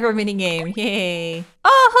space diver minigame. Yay.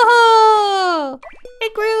 Oh!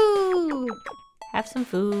 It grew! Have some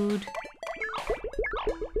food.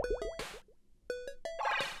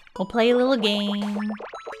 We'll play a little game.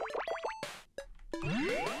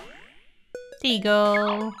 There you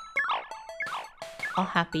go. All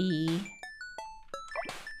happy.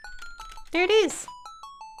 There it is.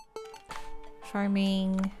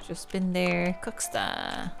 Farming. Just been there.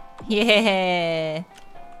 Cooksta. Yeah.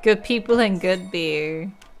 Good people and good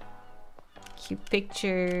beer. Cute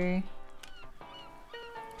picture.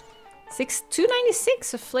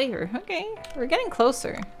 296 of flavor. Okay, we're getting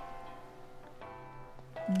closer.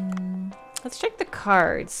 Let's check the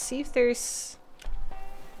cards. See if there's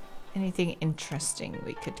anything interesting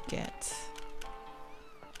we could get.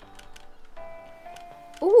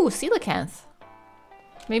 Ooh, coelacanth.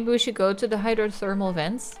 Maybe we should go to the hydrothermal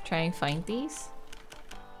vents, try and find these.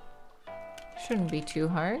 Shouldn't be too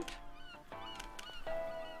hard.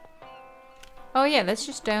 Oh yeah, that's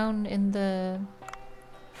just down in the...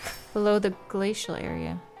 below the glacial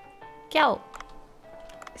area. Kelp!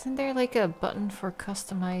 Isn't there like a button for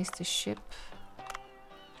customize the ship?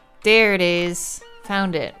 There it is!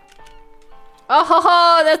 Found it.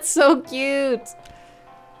 Oh, that's so cute!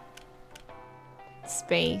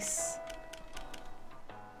 Space.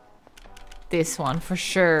 This one for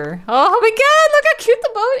sure. Oh my god, look how cute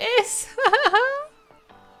the boat is!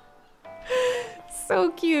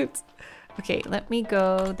 So cute. Okay, let me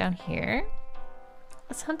go down here.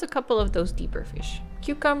 Let's hunt a couple of those deeper fish.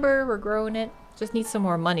 Cucumber, we're growing it. Just need some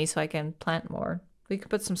more money so I can plant more. We could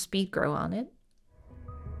put some speed grow on it.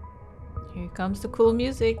 Here comes the cool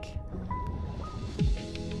music.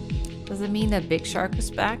 Does it mean that Big Shark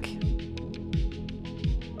is back?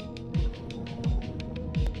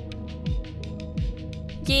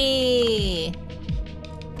 Yay!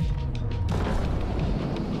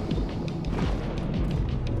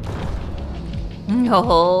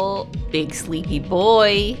 Oh, big sleepy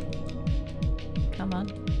boy. Come on.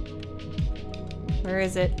 Where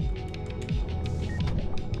is it?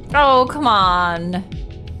 Oh, come on.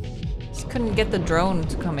 Just couldn't get the drone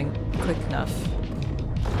to come in quick enough.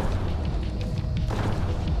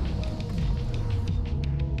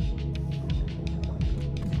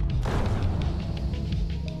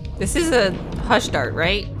 This is a hush dart,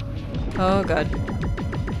 right? Oh god.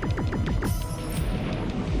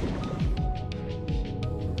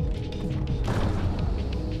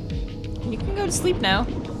 You can go to sleep now.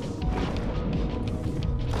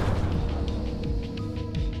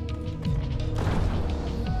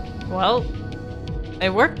 Well,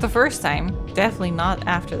 It worked the first time. Definitely not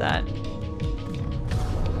after that.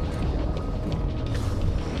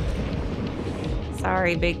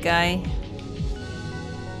 Sorry, big guy.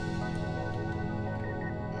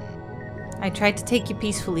 I tried to take you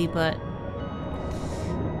peacefully, but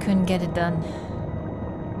couldn't get it done.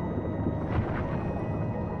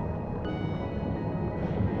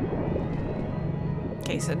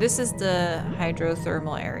 Okay, so this is the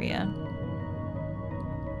hydrothermal area.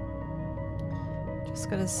 Just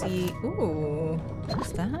gotta see. Ooh,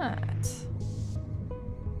 what's that?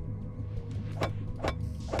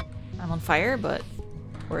 I'm on fire, but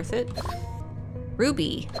worth it.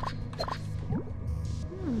 Ruby.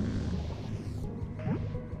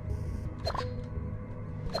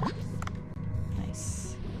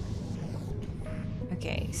 Nice.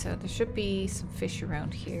 Okay, so there should be some fish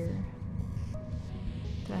around here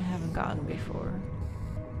that I haven't gotten before.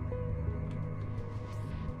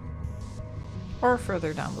 Or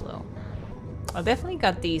further down below. I definitely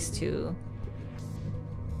got these two.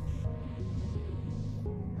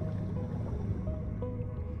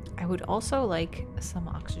 I would also like some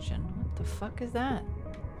oxygen. What the fuck is that?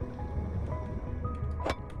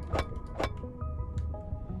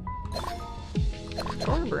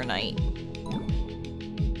 Orbernite.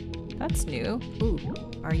 That's new. Ooh,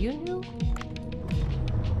 are you new?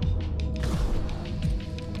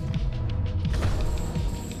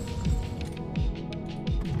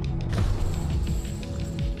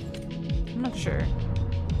 I'm not sure.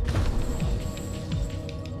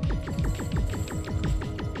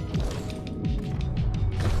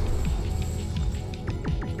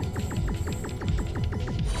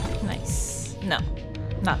 Nice. No,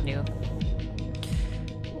 not new.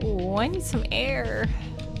 Ooh, I need some air.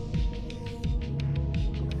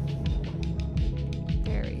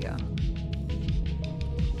 There we go.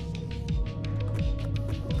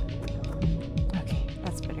 Okay,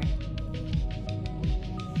 that's better.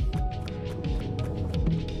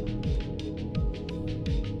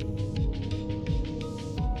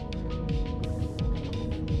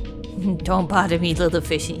 Don't bother me, little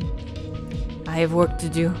fishy. I have work to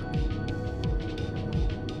do.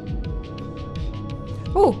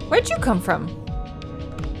 Oh, where'd you come from?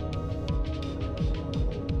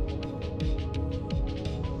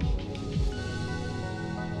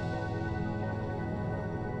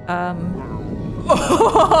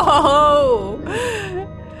 Oh!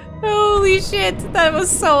 Holy shit, that was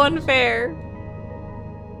so unfair.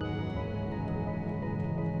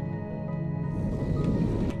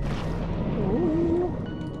 Ooh.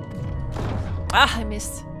 Ah, I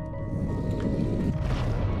missed.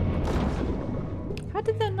 How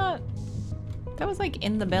did that not? That was like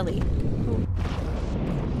in the belly. Ooh.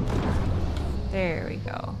 There we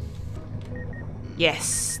go.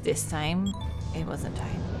 Yes, this time it wasn't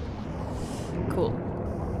time. Cool.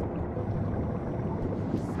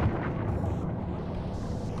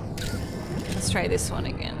 Let's try this one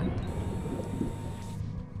again.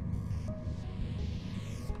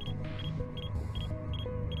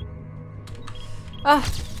 Ah.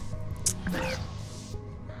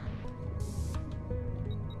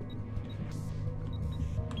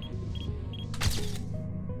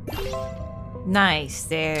 Nice,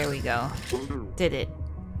 there we go. Did it.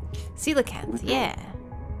 Coelacanth, yeah.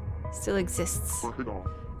 Still exists.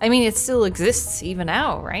 I mean, it still exists even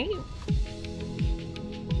now, right?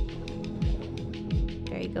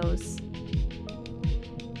 There he goes.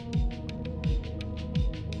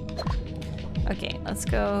 Okay, let's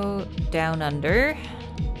go down under.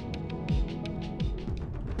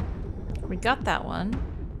 We got that one.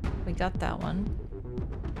 We got that one.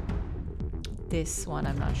 This one,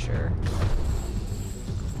 I'm not sure.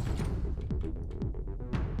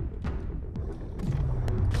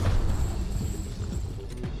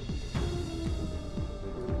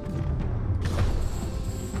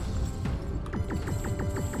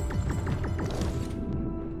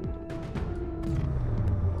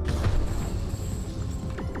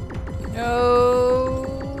 No.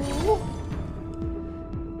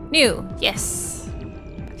 New, yes.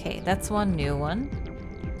 Okay, that's one new one.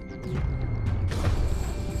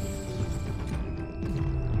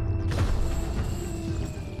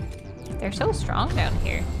 They're so strong down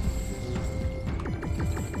here.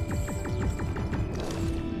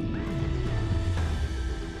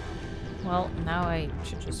 Well, now I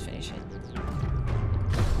should just finish it.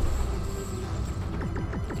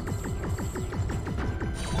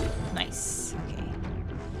 Nice, okay.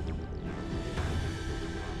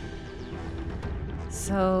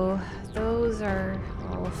 So, those are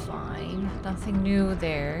all fine. Nothing new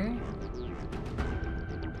there.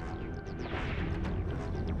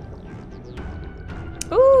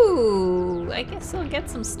 Ooh, I I guess I'll get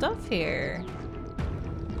some stuff here.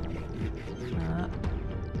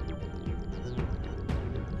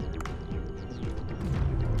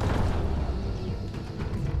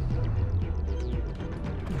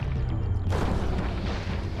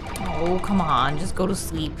 Oh, come on, just go to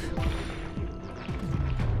sleep.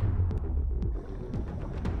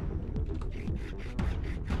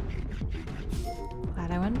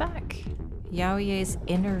 Glad I went back. Yaoye's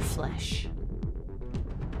inner flesh.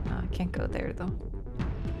 Oh, I can't go there though.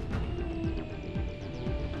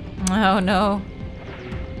 Oh no.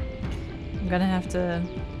 I'm gonna have to...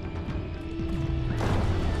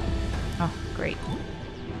 Oh, great.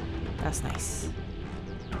 That's nice.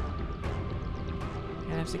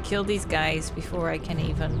 I have to kill these guys before I can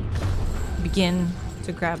even begin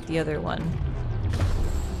to grab the other one.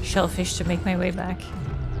 Shellfish to make my way back.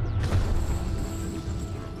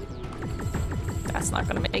 That's not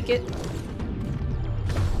gonna make it.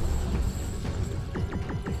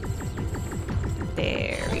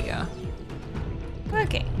 There we go.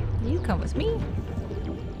 Okay, you come with me.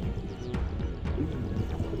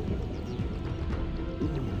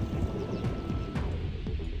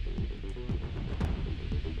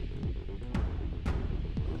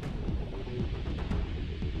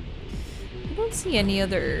 I don't see any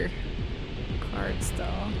other cards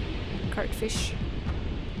though. Cardfish.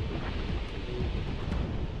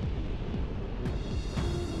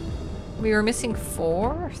 We were missing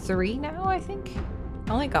 3 now, I think?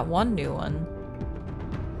 I only got 1 new one.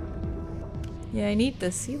 Yeah, I need the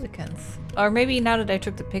coelacanth. Or maybe now that I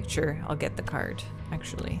took the picture, I'll get the card,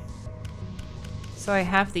 actually. So I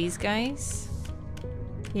have these guys.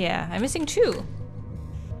 Yeah, I'm missing 2.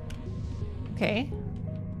 Okay.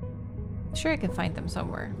 Sure, I can find them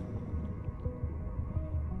somewhere.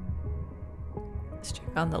 Let's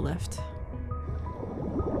check on the left.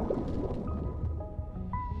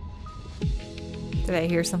 Did I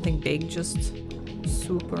hear something big just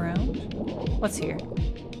swoop around? What's here?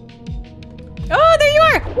 Oh, there you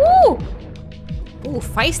are! Woo! Ooh,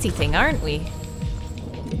 feisty thing, aren't we?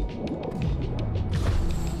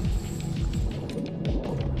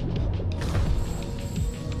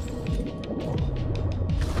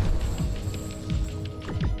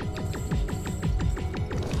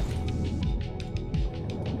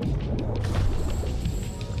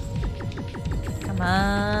 Come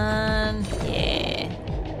on. Yeah.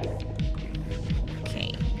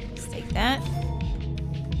 Okay, let's take that.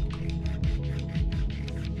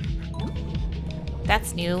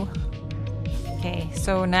 That's new. Okay,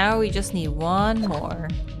 so now we just need 1 more.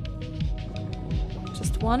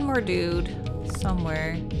 Just 1 more dude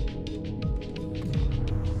somewhere.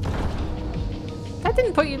 That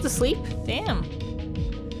didn't put you to sleep? Damn.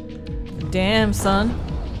 Damn, son.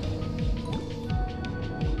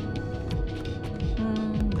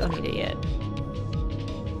 Don't need it yet.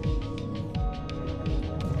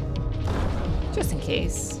 Just in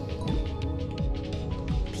case.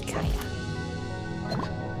 Pikaya.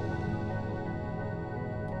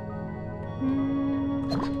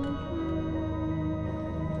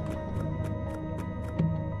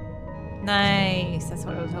 Nice, that's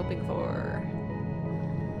what I was hoping for.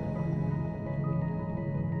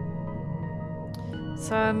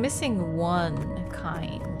 So I'm missing 1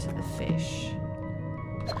 kind of fish.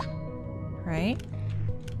 Right?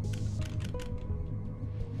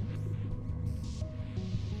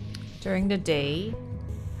 During the day,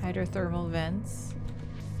 hydrothermal vents.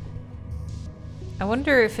 I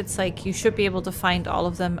wonder if it's like you should be able to find all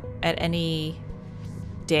of them at any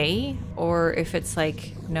day, or if it's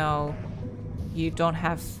like, no, you don't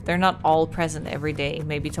have, they're not all present every day.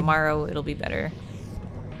 Maybe tomorrow it'll be better.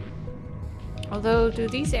 Although, do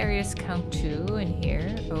these areas count too in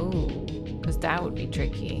here? Oh, because that would be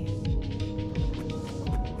tricky.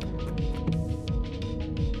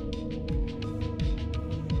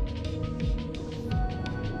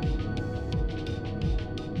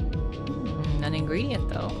 An ingredient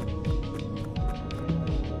though.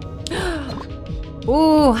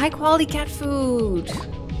 Ooh, high quality cat food.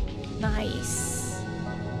 Nice.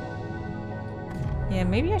 Yeah,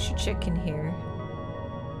 maybe I should check in here.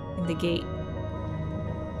 In the gate.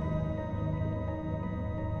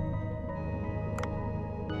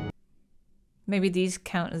 Maybe these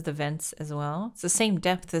count as the vents as well. It's the same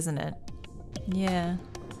depth, isn't it? Yeah.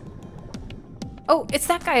 Oh, it's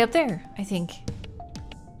that guy up there, I think.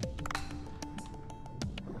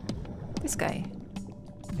 This guy.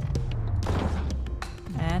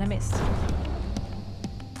 And I missed.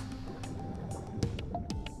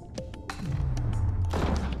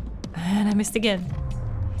 And I missed again.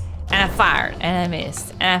 And I fired, and I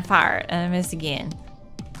missed. And I fired, and I missed again.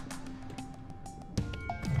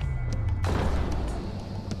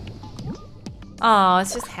 Oh,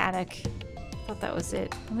 it's just haddock. Thought that was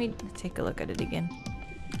it. Let me take a look at it again.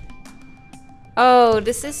 Oh,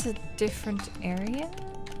 this is a different area?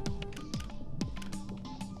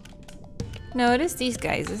 No, it is these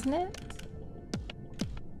guys, isn't it?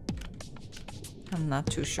 I'm not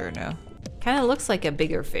too sure now. Kind of looks like a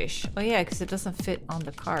bigger fish. Oh yeah, because it doesn't fit on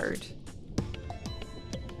the card.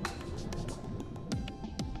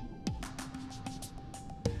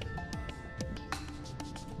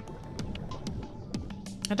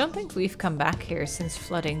 I don't think we've come back here since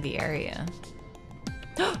flooding the area.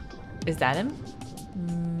 Is that him?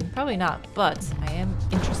 Probably not, but I am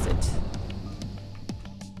interested.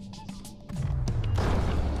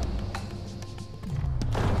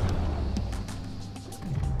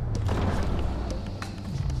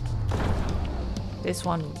 This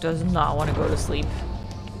one does not want to go to sleep.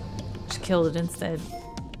 Just killed it instead.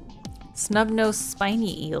 Snub-nosed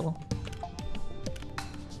spiny eel.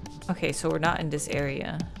 Okay, so we're not in this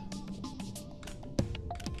area.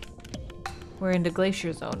 We're in the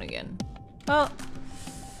glacier zone again. Well,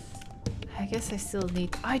 I guess I still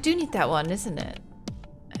need... Oh, I do need that one, isn't it?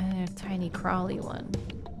 And a tiny crawly one.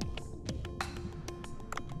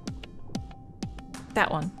 That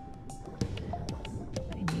one.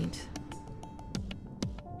 I need...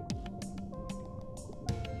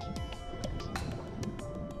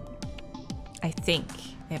 I think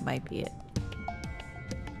it might be it.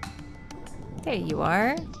 There you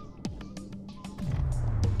are.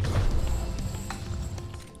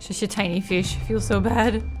 Just a tiny fish. I feel so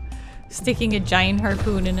bad. Sticking a giant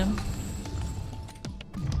harpoon in him.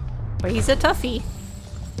 But he's a toughie.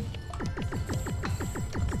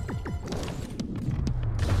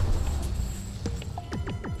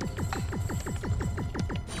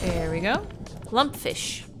 There we go.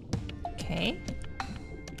 Lumpfish. Okay.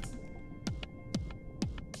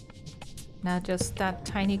 Now just that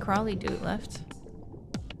tiny crawly dude left.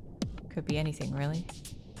 Could be anything, really.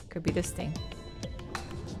 Could be this thing.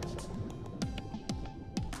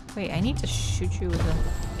 Wait, I need to shoot you with a...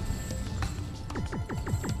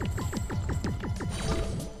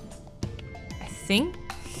 I think...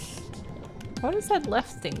 What is that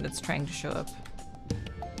left thing that's trying to show up?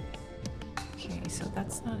 Okay, so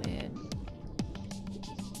that's not it.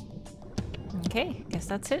 Okay, guess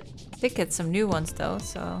that's it. Did get some new ones though,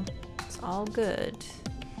 so... all good.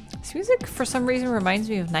 This music for some reason reminds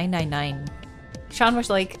me of 999. Sean was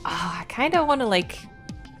like, I kind of want to like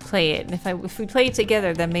play it, and if we play it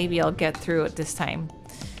together, then maybe I'll get through it this time.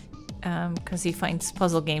 Because he finds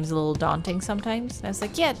puzzle games a little daunting sometimes. And I was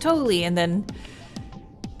like, yeah, totally. And then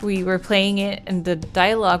we were playing it, and the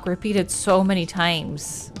dialogue repeated so many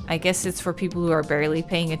times. I guess it's for people who are barely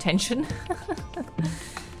paying attention.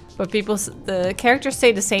 But the characters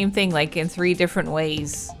say the same thing like in 3 different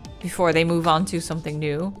ways before they move on to something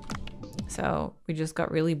new. So we just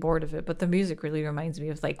got really bored of it. But the music really reminds me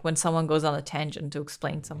of like when someone goes on a tangent to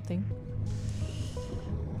explain something.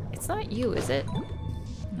 It's not you, is it?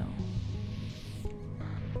 No.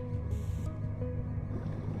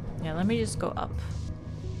 Yeah, let me just go up.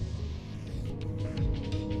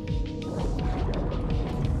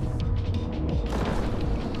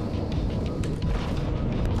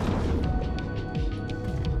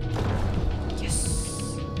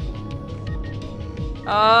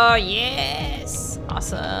 Oh, yes!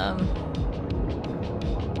 Awesome.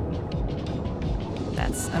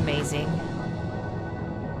 That's amazing.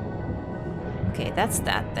 Okay, that's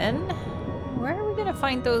that then. Where are we gonna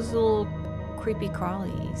find those little creepy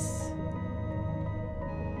crawlies?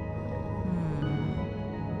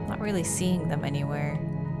 Not really seeing them anywhere.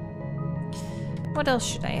 What else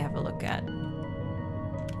should I have a look at?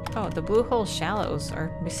 Oh, the Blue Hole Shallows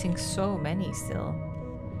are missing so many still.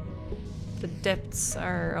 The depths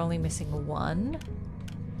are only missing 1.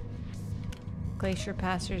 Glacier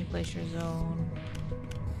Passage, Glacier Zone.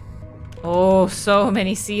 Oh, so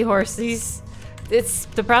many seahorses. It's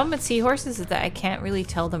the problem with seahorses is that I can't really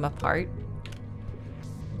tell them apart.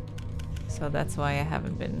 So that's why I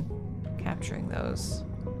haven't been capturing those.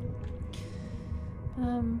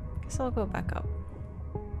 Guess I'll go back up.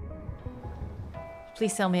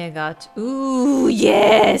 Please tell me I got... Ooh,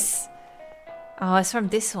 yes! Oh, it's from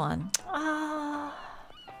this one. Ah.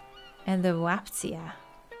 And the Waptia.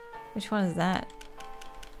 Which one is that?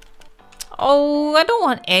 Oh, I don't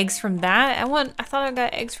want eggs from that. I thought I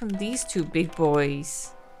got eggs from these 2 big boys.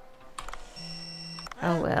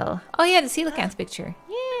 Oh well. Oh yeah, the coelacanth picture.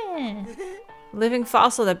 Yeah. Living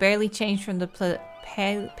fossil that barely changed from the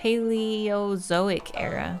Paleozoic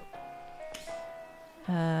era.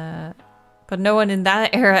 But no one in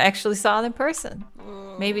that era actually saw it in person.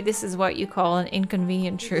 Maybe this is what you call an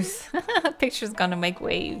inconvenient truth. Picture's gonna make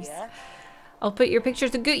waves. I'll put your picture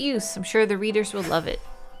to good use. I'm sure the readers will love it.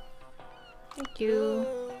 Thank you.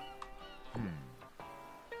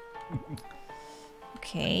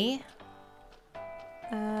 Okay.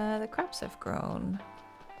 The crops have grown.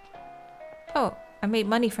 Oh, I made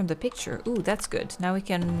money from the picture. Ooh, that's good. Now we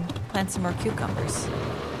can plant some more cucumbers.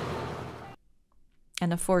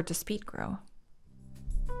 And afford to speed grow.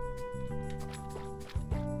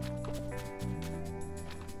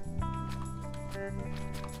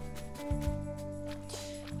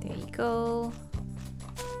 There you go.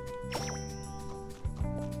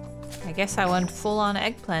 I guess I went full on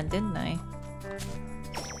eggplant, didn't I?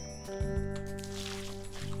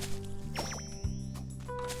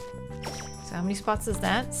 So how many spots is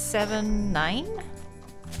that? 7, 9?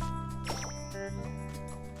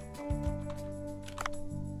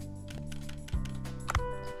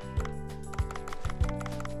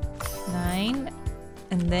 9.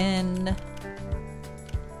 And then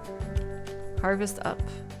harvest up.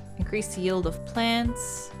 Increase the yield of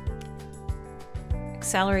plants.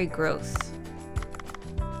 Accelerate growth.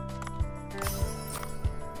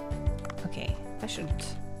 Okay, I should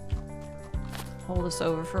hold this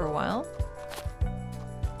over for a while.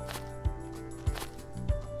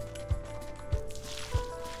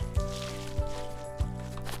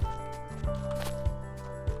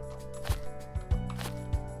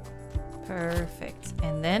 Perfect.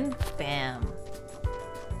 And then, bam.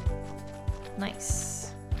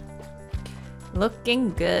 Nice.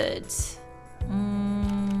 Looking good.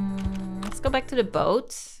 Let's go back to the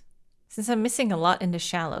boat. Since I'm missing a lot in the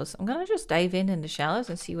shallows, I'm gonna just dive in the shallows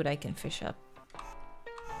and see what I can fish up.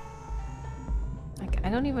 Like, I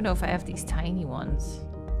don't even know if I have these tiny ones.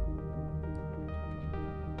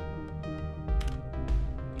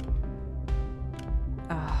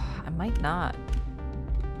 I might not.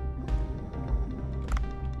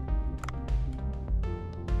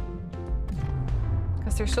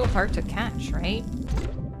 Because they're so hard to catch, right?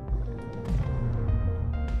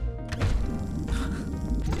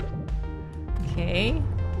 Okay.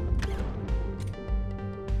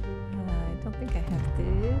 I don't think I have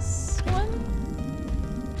this one.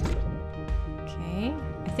 Okay,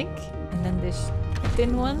 I think. And then this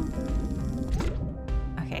thin one.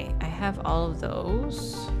 Okay, I have all of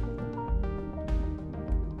those.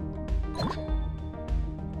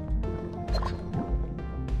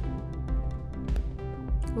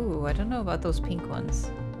 Ooh, I don't know about those pink ones.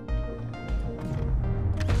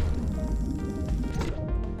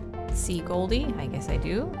 Sea Goldie? I guess I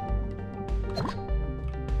do.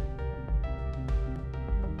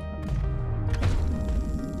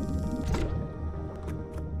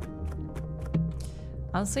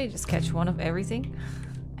 Honestly, just catch one of everything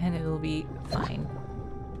and it'll be fine.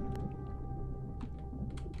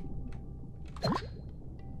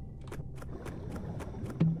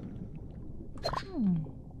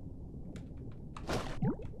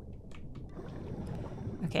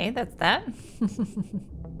 Okay, that's that.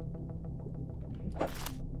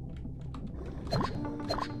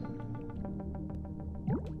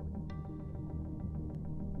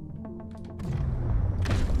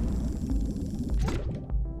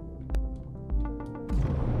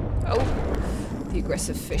 Oh, the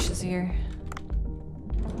aggressive fish is here.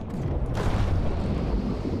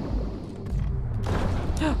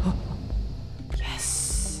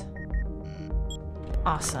 Yes.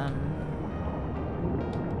 Awesome.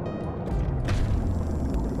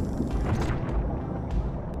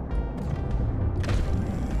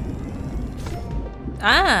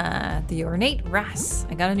 Ah, the ornate wrasse.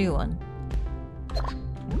 I got a new one.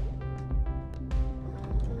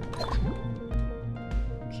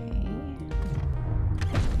 Okay.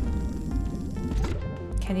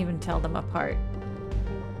 Can't even tell them apart.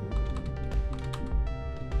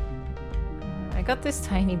 I got this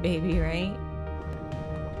tiny baby, right?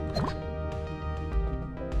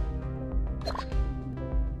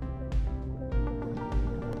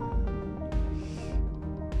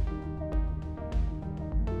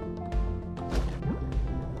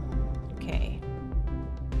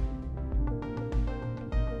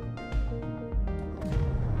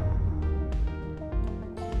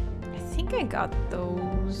 I got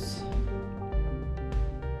those.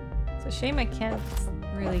 It's a shame I can't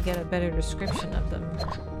really get a better description of them.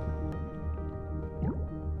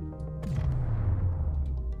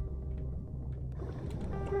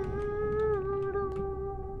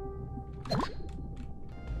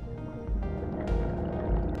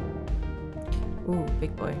 Ooh,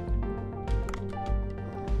 big boy.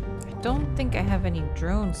 I don't think I have any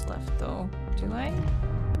drones left though, do I?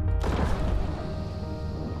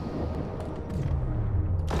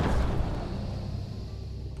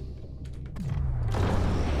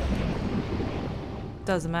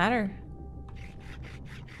 Doesn't matter.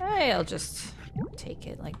 I'll just take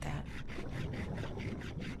it like that.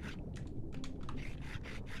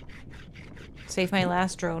 Save my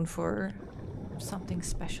last drone for something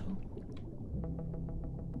special.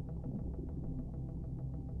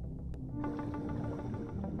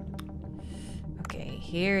 Okay,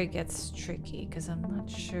 here it gets tricky because I'm not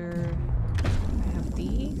sure. I have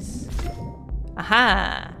these.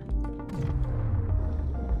 Aha!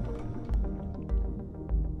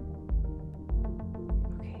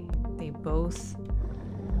 Okay, they both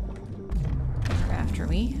are after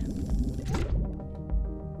me.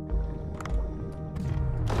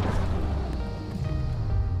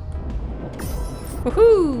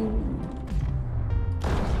 Woohoo!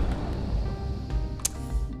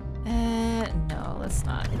 No, let's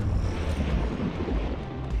not.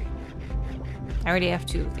 I already have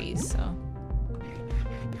 2 of these, so.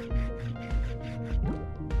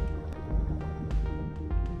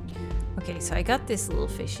 Okay, so I got this little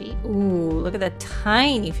fishy. Ooh, look at that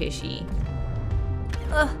tiny fishy.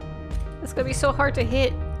 Ugh, that's gonna be so hard to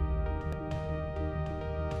hit.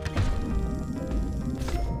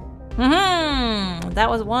 That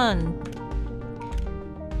was one.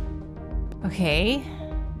 Okay.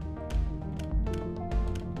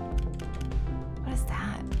 What is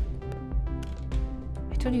that?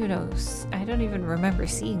 I don't even know. I don't even remember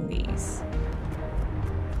seeing these.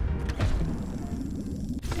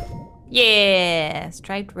 Yeah!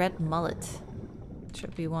 Striped red mullet.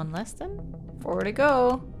 Should be one less than. 4 to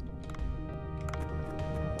go.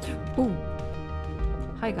 Ooh.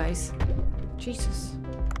 Hi, guys. Jesus.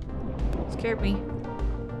 Scared me.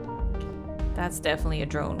 That's definitely a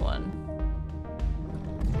drone one.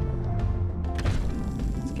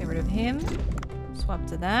 Let's get rid of him. Swap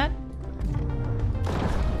to that.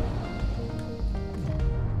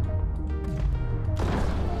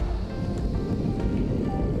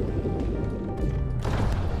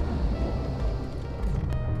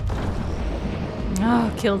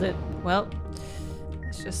 Oh, killed it. Well,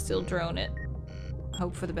 let's just still drone it.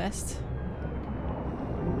 Hope for the best.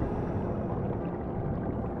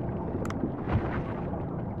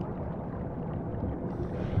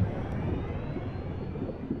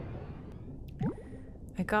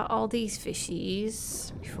 I got all these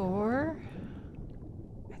fishies before,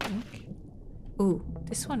 I think. Ooh,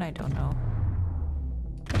 this one I don't know.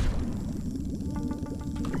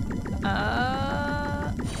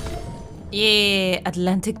 Yeah,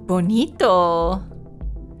 Atlantic Bonito.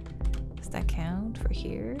 Does that count for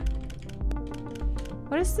here?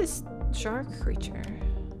 What is this shark creature?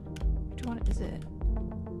 Which one is it?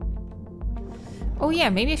 Oh yeah,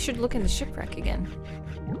 maybe I should look in the shipwreck again.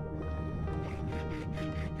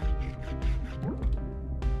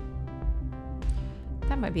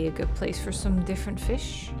 That might be a good place for some different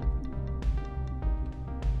fish.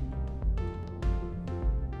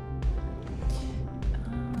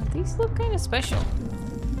 These look kind of special.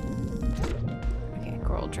 Okay,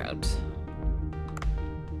 coral trout.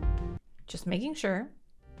 Just making sure.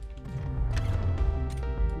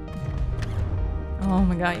 Oh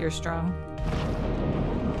my god, you're strong.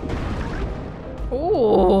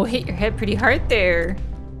 Oh, hit your head pretty hard there.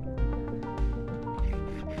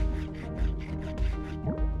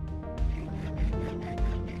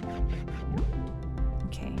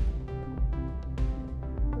 Okay.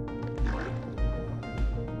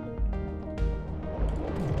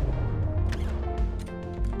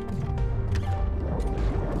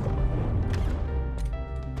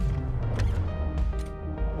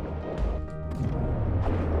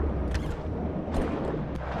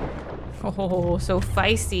 Oh, so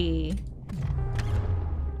feisty.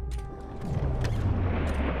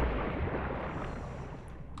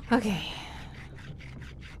 Okay.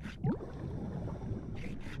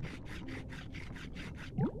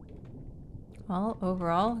 Well,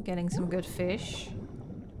 overall, getting some good fish.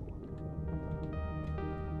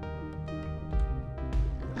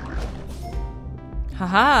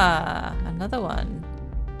 Haha, another one.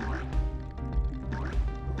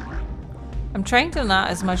 I'm trying to not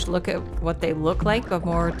as much look at what they look like, but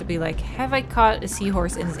more to be like, have I caught a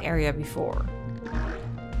seahorse in this area before?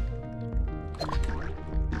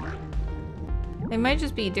 They might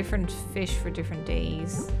just be different fish for different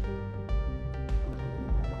days.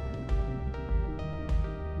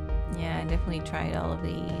 Yeah, I definitely tried all of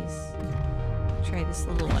these. Try this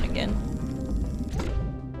little one again.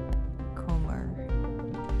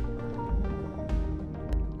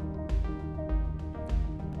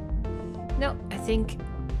 No, I think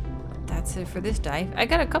that's it for this dive. I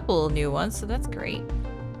got a couple new ones, so that's great.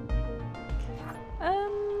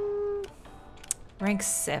 Rank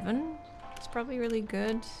 7 is probably really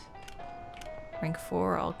good. Rank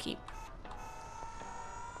 4, I'll keep.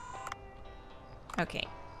 Okay.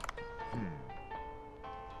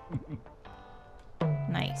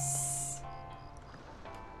 Nice.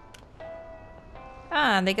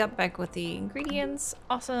 Ah, they got back with the ingredients.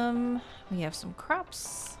 Awesome. We have some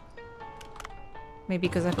crops. Maybe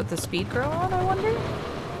because I put the speed girl on, I wonder?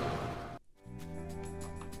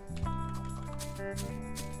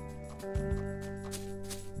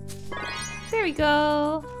 There we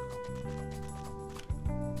go.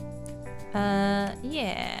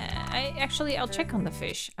 Yeah. I'll check on the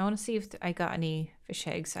fish. I want to see if I got any fish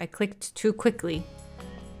eggs. I clicked too quickly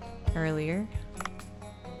earlier.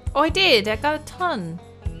 Oh, I did! I got a ton!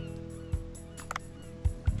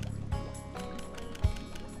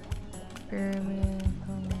 I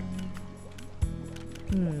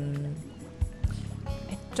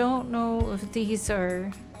don't know if these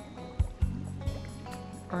are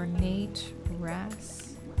ornate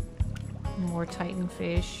wrasse. More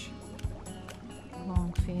titanfish.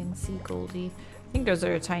 Longfin, sea goldie. I think those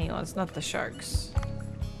are the tiny ones, not the sharks.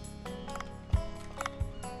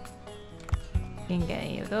 Didn't get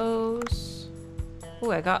any of those.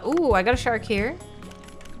 Ooh, I got a shark here.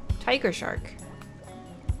 Tiger shark.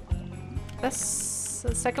 That's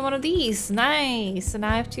the second one of these. Nice. And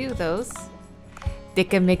I have 2 of those. They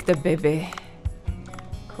can make the baby.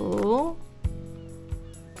 Cool.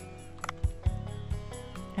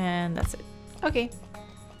 And that's it. Okay.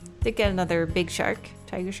 Did get another big shark.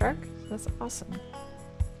 Tiger shark. That's awesome.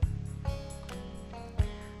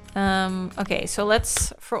 Okay, so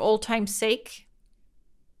let's, for old time's sake,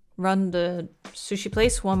 run the sushi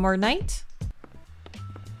place one more night.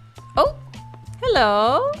 Oh,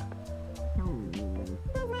 hello.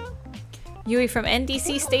 Yui from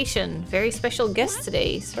NDC Station. Very special guest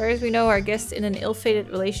today. As far as we know, our guest in an ill-fated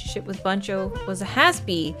relationship with Bancho was a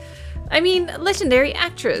has-be. I mean, legendary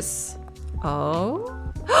actress. Oh?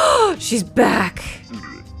 She's back.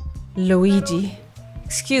 Luigi.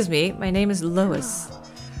 Excuse me, my name is Lois.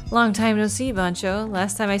 Long time no see, Bancho.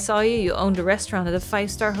 Last time I saw you, you owned a restaurant at a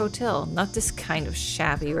 5-star hotel. Not this kind of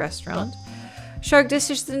shabby restaurant. Shark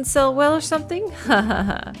dishes didn't sell well or something?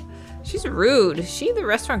 Hahaha. She's rude. Is she the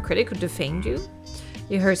restaurant critic who defamed you?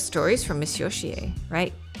 You heard stories from Miss Yoshie.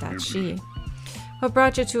 Right, that's she. What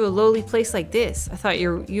brought you to a lowly place like this? I thought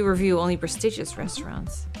you review only prestigious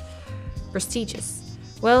restaurants. Prestigious.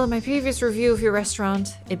 Well, in my previous review of your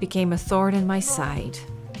restaurant, it became a thorn in my side.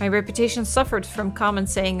 My reputation suffered from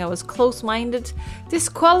comments saying I was close-minded,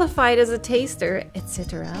 disqualified as a taster,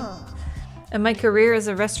 etc. And my career as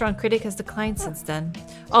a restaurant critic has declined since then.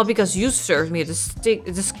 All because you served me a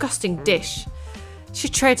disgusting dish. She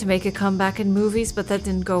tried to make a comeback in movies, but that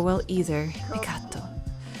didn't go well either. Peccato.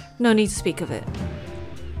 No need to speak of it.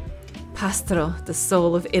 Pastro, the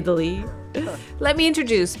soul of Italy. Let me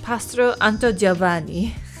introduce Pastro Anto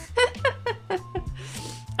Giovanni.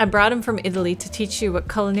 I brought him from Italy to teach you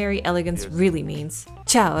what culinary elegance really means.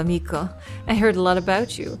 Ciao, amico. I heard a lot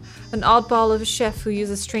about you. An oddball of a chef who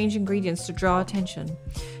uses strange ingredients to draw attention.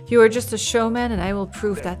 You are just a showman, and I will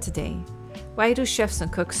prove that today. Why do chefs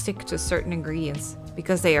and cooks stick to certain ingredients?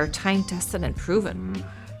 Because they are time-tested and proven.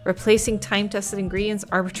 Replacing time-tested ingredients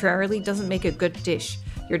arbitrarily doesn't make a good dish.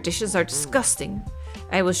 Your dishes are disgusting.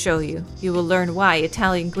 I will show you. You will learn why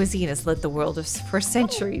Italian cuisine has led the world for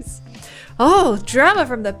centuries. Oh, drama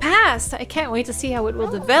from the past! I can't wait to see how it will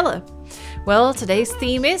develop. Well, today's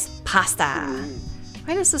theme is pasta.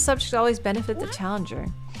 Why does the subject always benefit the challenger?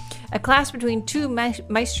 A clash between 2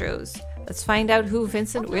 maestros. Let's find out who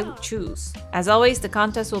Vincent will choose. As always, the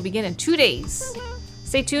contest will begin in 2 days.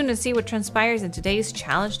 Stay tuned and see what transpires in today's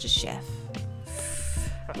challenge to chef.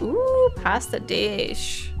 Ooh, pasta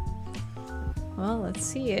dish. Well, let's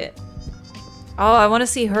see it. Oh, I want to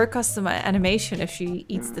see her custom animation if she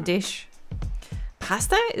eats the dish.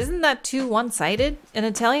 Pasta? Isn't that too one-sided? An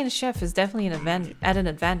Italian chef is definitely at an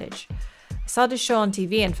advantage. I saw this show on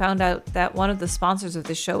TV and found out that one of the sponsors of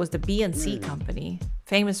this show was the B&C company.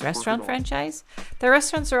 Famous restaurant franchise? Their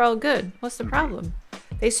restaurants are all good. What's the problem?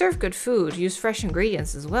 They serve good food, use fresh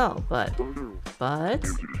ingredients as well, but...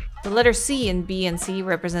 The letter C in B&C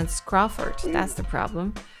represents Crawford. That's the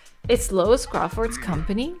problem. It's Lois Crawford's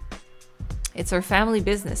company? It's her family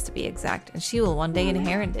business, to be exact, and she will one day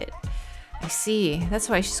inherit it. I see. That's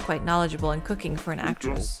why she's quite knowledgeable in cooking for an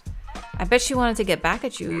actress. I bet she wanted to get back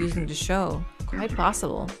at you using the show. Quite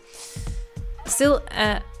possible. Still,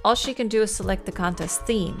 all she can do is select the contest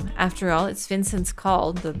theme. After all, it's Vincent's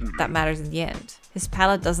call that matters in the end. His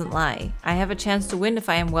palate doesn't lie. I have a chance to win if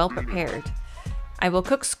I am well prepared. I will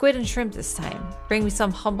cook squid and shrimp this time. Bring me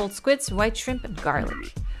some Humboldt squids, white shrimp, and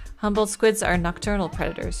garlic. Humboldt squids are nocturnal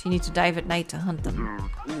predators. You need to dive at night to hunt them.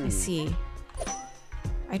 I see.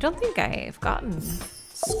 I don't think I've gotten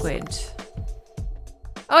squid.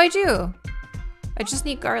 Oh, I do. I just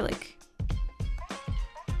need garlic.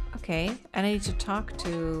 Okay, and I need to talk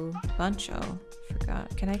to Buncho.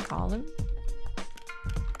 Forgot. Can I call him?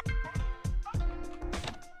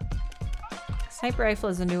 Sniper rifle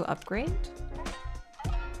is a new upgrade.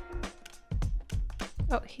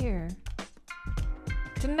 Oh, here.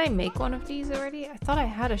 Didn't I make one of these already? I thought I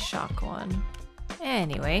had a shock one.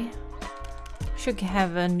 Anyway. Should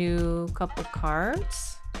have a new couple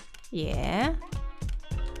cards. Yeah.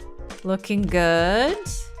 Looking good.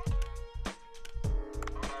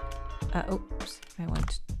 Oops. I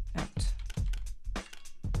went out.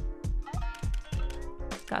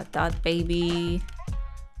 Got that, baby.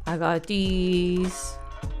 I got these.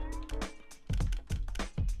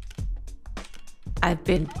 I've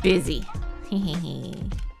been busy.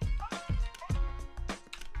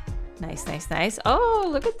 Nice, nice, nice. Oh,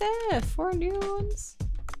 look at that. 4 new ones.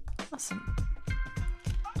 Awesome.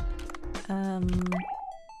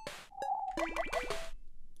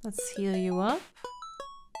 Let's heal you up.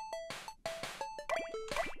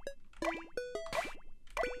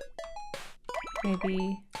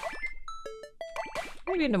 Maybe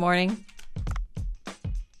in the morning.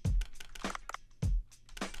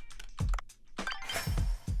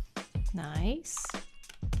 Nice.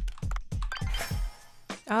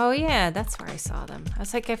 Oh yeah, that's where I saw them. I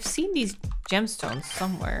was like, I've seen these gemstones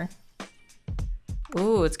somewhere.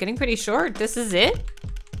 Ooh, it's getting pretty short. This is it?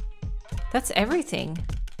 That's everything.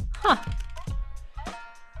 Huh.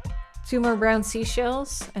 2 more brown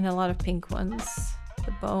seashells and a lot of pink ones.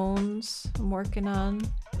 The bones I'm working on.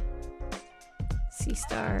 Sea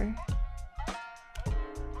star.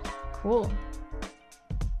 Cool.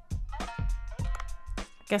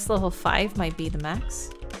 Guess level 5 might be the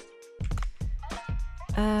max.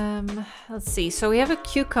 Let's see. So we have a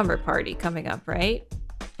cucumber party coming up, right?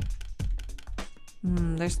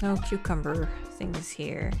 There's no cucumber things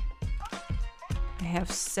here. I have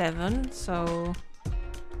 7, so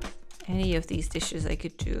any of these dishes I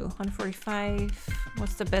could do. 145.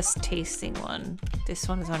 What's the best tasting one? This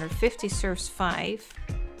one is 150, serves 5.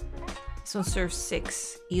 This one serves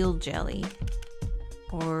 6. Eel jelly.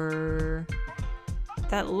 Or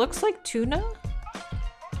that looks like tuna.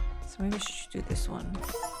 So maybe I should do this one.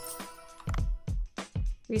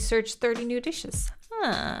 Research 30 new dishes.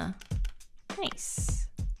 Huh. Nice.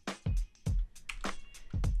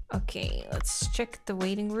 Okay, let's check the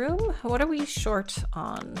waiting room. What are we short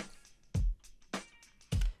on?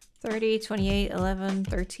 30, 28, 11,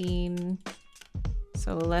 13.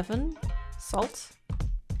 So 11. Salt.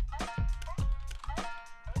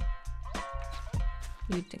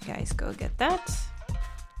 You guys go get that.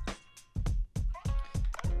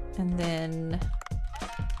 And then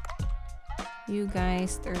you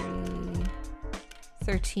guys 30,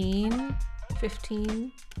 13,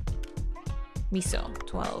 15. Miso,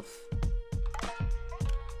 12.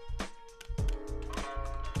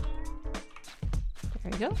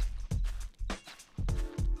 There we go.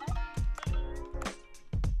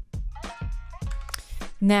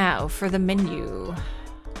 Now for the menu.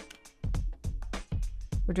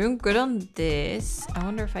 We're doing good on this. I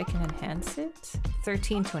wonder if I can enhance it.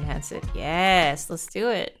 13 to enhance it. Yes, let's do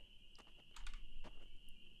it.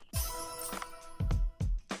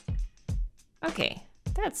 Okay,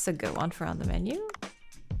 that's a good one for on the menu.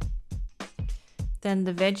 Then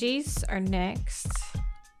the veggies are next.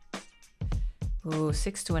 Ooh,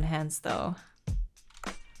 6 to enhance though.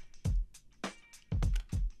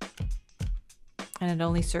 And it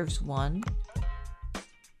only serves 1.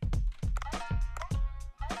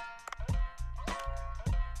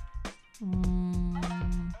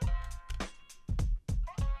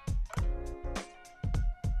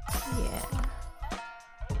 Yeah.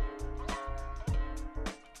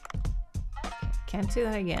 Can't do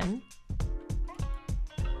that again.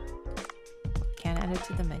 Can't add it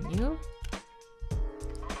to the menu.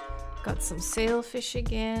 Got some sailfish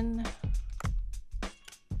again.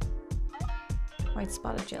 White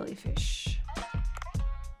spotted jellyfish.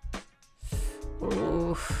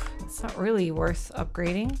 Oof, it's not really worth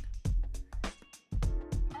upgrading.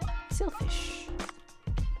 Sailfish.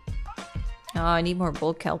 Oh, I need more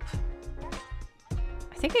bull kelp.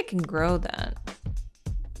 I think I can grow that.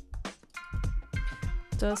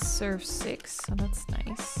 Does serve 6, so that's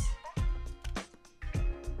nice.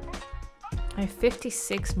 I have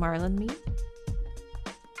 56 marlin meat.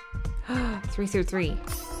 3 through 3.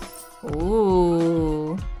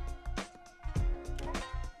 Ooh.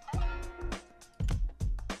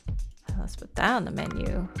 Let's put that on the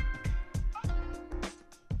menu.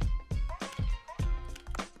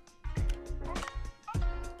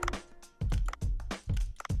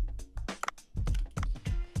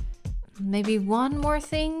 Maybe one more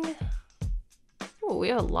thing. Oh, we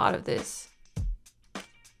have a lot of this.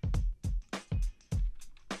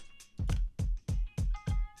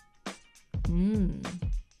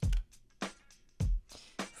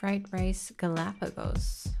 Fried rice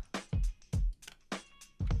Galapagos.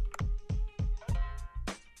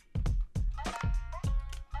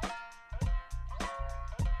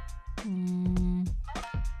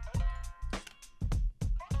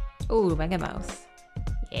 Oh, Mega Mouth.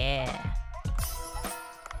 Yeah.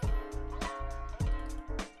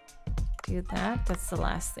 Do that. That's the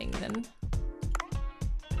last thing then.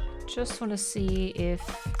 Just want to see if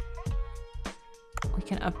we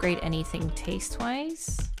can upgrade anything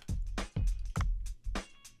taste-wise.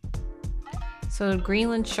 So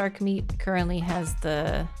Greenland shark meat currently has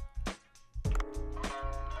the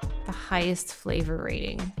highest flavor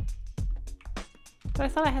rating. But I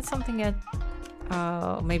thought I had something at...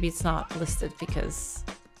 Oh, maybe it's not listed because...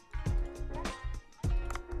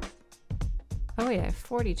 Oh yeah, I have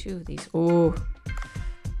 42 of these. Oh,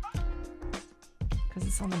 because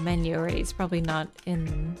it's on the menu already. It's probably not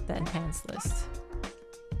in the enhanced list.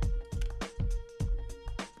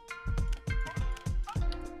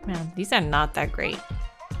 Man, these are not that great.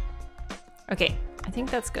 Okay, I think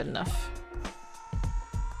that's good enough.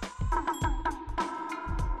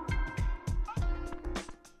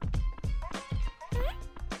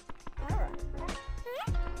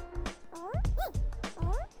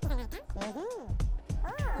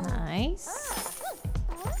 Nice.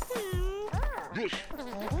 There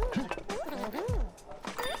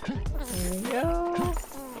we go.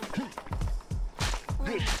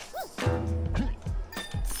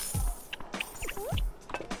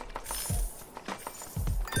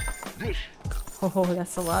 Oh,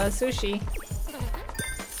 that's a lot of sushi.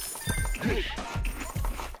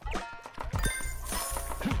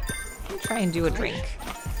 Try and do a drink.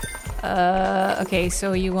 Okay,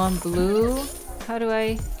 so you want blue? How do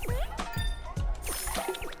I...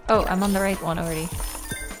 Oh, I'm on the right one already.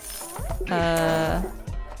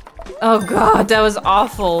 Oh god, that was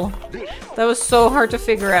awful. That was so hard to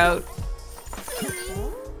figure out.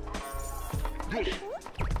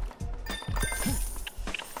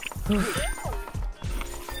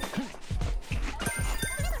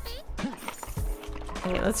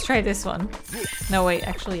 Okay, let's try this one. No, wait,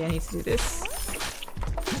 actually I need to do this.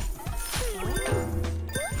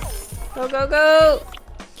 Go, go, go!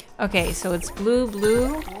 Okay, so it's blue,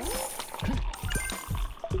 blue.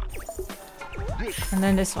 And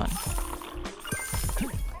then this one.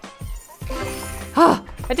 Oh,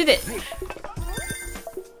 I did it!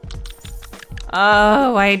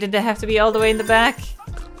 Oh, why did it have to be all the way in the back?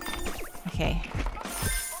 Okay.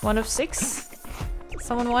 1 of 6.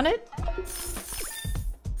 Someone want it?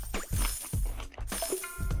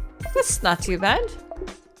 That's not too bad.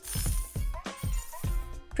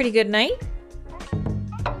 Pretty good night.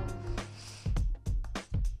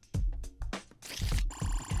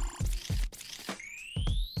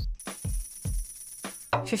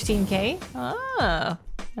 $15K? Oh,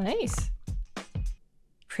 nice.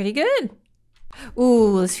 Pretty good.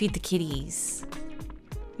 Ooh, let's feed the kitties.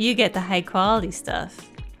 You get the high quality stuff.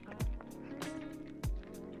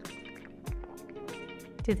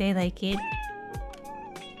 Do they like it?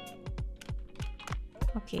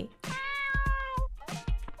 Okay.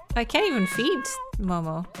 I can't even feed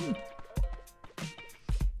Momo.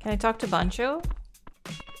 Can I talk to Bancho?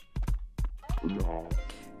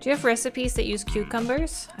 Do you have recipes that use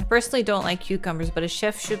cucumbers? I personally don't like cucumbers, but a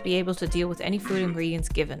chef should be able to deal with any food ingredients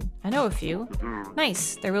given. I know a few.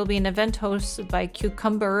 Nice. There will be an event hosted by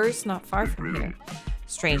cucumberers not far from here.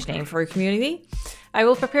 Strange name for a community. I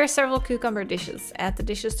will prepare several cucumber dishes. Add the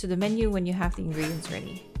dishes to the menu when you have the ingredients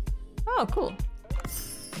ready. Oh, cool.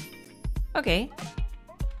 Okay.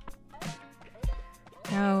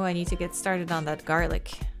 Now I need to get started on that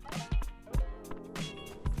garlic.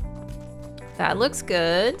 That looks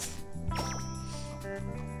good.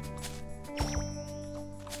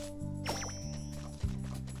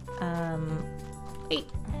 Wait.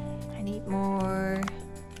 I need more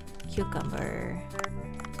cucumber.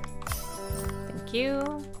 Thank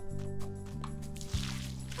you.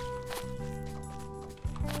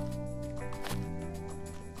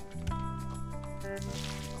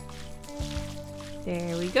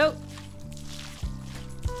 There we go.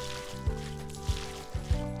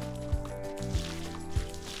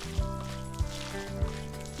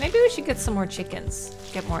 Maybe we should get some more chickens.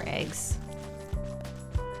 Get more eggs.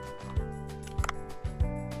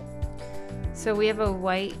 So we have a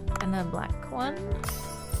white and a black one.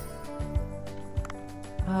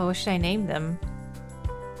 Oh, what should I name them?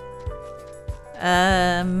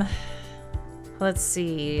 Let's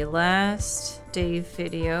see. Last Dave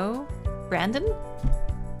video. Brandon?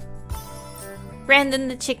 Brandon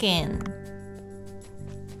the chicken.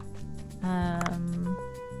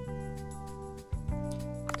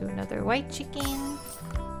 Do another white chicken.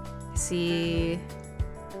 I see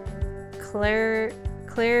Claire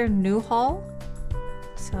Newhall.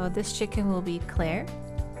 So this chicken will be Claire.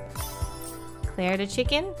 Claire the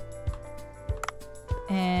chicken.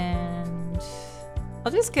 And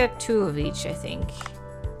I'll just get 2 of each, I think.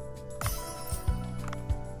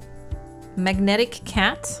 Magnetic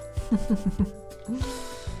cat.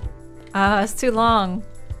 It's too long.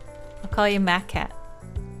 I'll call you Mac Cat.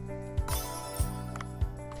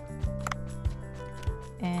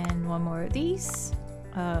 And 1 more of these.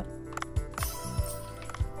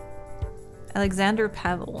 Alexander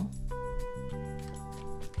Pavel.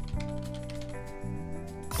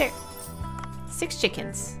 There. 6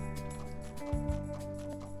 chickens.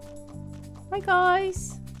 Hi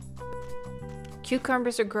guys.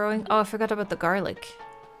 Cucumbers are growing. Oh, I forgot about the garlic.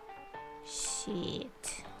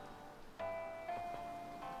 Shit.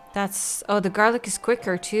 That's... Oh, the garlic is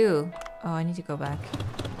quicker too. Oh, I need to go back.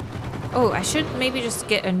 Oh, I should maybe just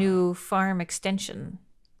get a new farm extension.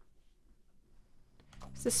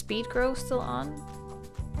 Is the speed grow still on?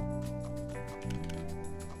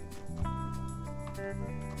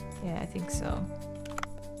 Yeah, I think so.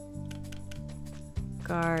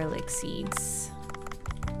 Garlic seeds.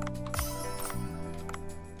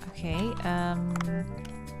 Okay,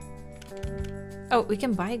 oh, we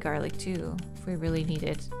can buy garlic too, if we really need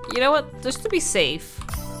it. You know what? Just to be safe,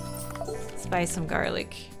 let's buy some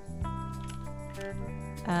garlic.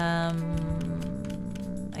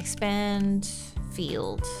 Expand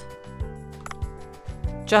field.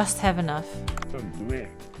 Just have enough.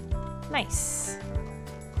 Nice.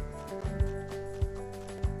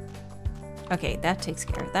 Okay, that takes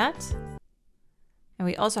care of that. And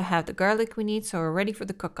we also have the garlic we need, so we're ready for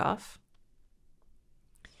the cook-off.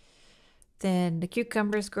 Then the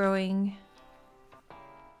cucumber's growing.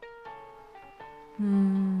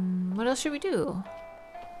 What else should we do?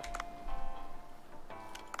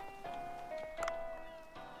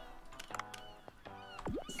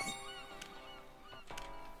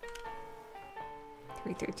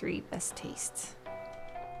 $333 best taste.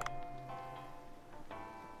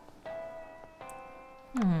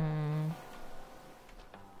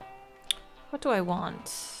 What do I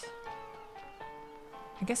want?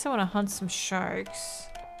 I guess I want to hunt some sharks.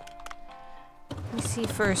 Let me see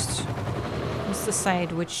first. Let's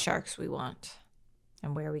decide which sharks we want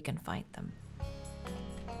and where we can find them.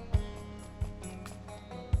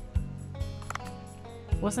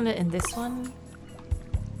 Wasn't it in this one?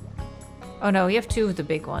 Oh no, we have 2 of the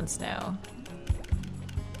big ones now.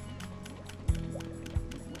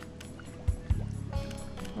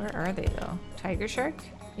 Where are they though? Tiger shark?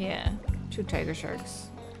 Yeah, 2 tiger sharks.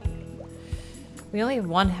 We only have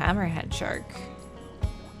 1 hammerhead shark.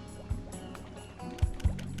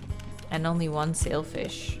 And only 1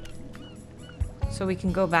 sailfish. So we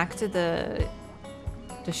can go back to the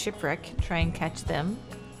shipwreck, try and catch them.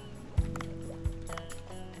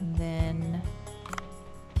 And then...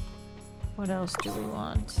 what else do we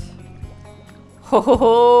want? Ho ho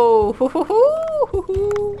ho! Ho ho ho! Ho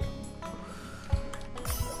ho!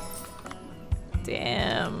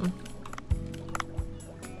 Damn.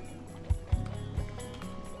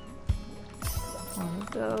 One of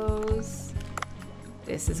those.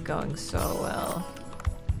 This is going so well.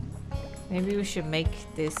 Maybe we should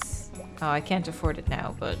make this... Oh, I can't afford it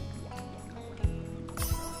now, but...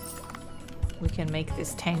 we can make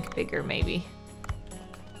this tank bigger, maybe.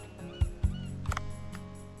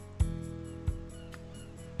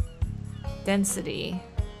 Density.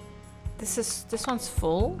 This one's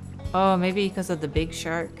full? Oh, maybe because of the big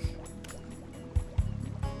shark.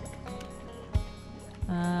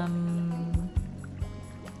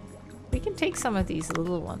 We can take some of these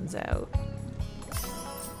little ones out.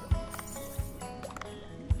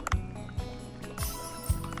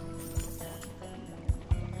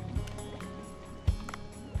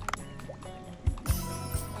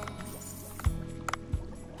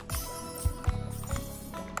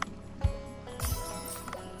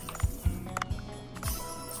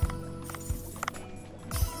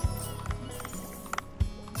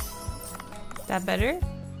 That better?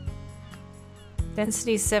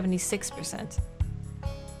 Density is 76%.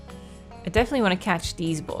 I definitely want to catch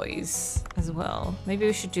these boys as well. Maybe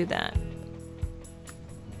we should do that.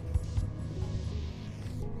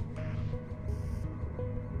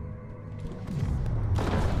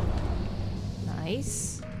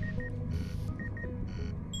 Nice.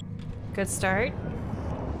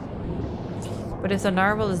 But if the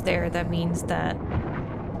narwhal is there, that means that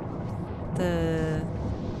the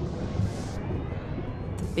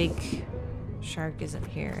big shark isn't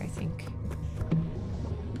here, I think.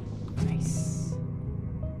 Nice.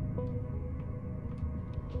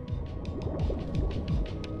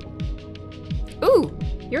 Ooh,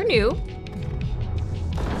 you're new.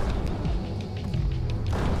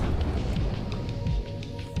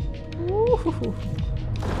 Ooh.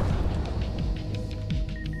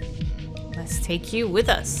 Let's take you with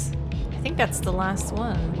us. I think that's the last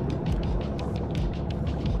one.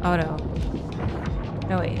 Oh no.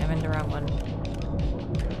 No wait, I'm in the wrong one.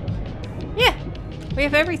 Yeah, we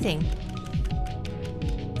have everything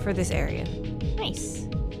for this area. Nice.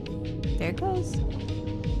 There it goes.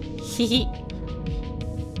 Hee.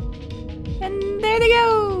 And there they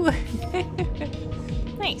go!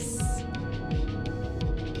 Nice.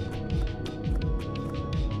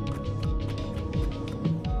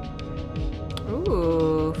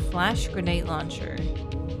 Ooh, flash grenade launcher.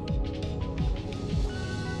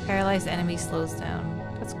 Paralyzed enemy slows down.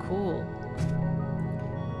 That's cool.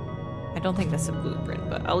 I don't think that's a blueprint,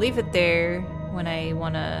 but I'll leave it there when I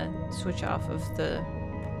want to switch off of the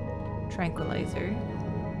tranquilizer.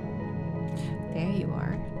 There you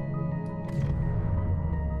are.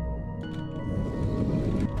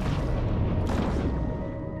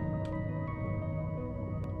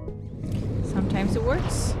 Sometimes it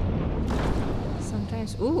works.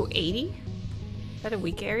 Sometimes... Ooh, 80? Is that a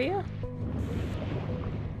weak area?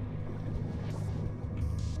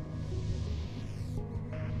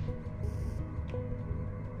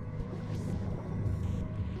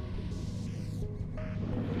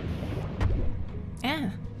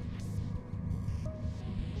 Yeah.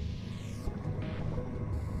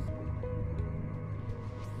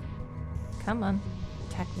 Come on.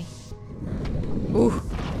 Attack me. Ooh.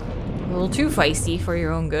 A little too feisty for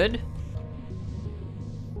your own good.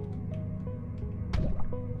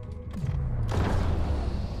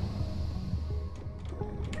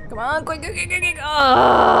 Come on, quick, quick, quick, quick, quick.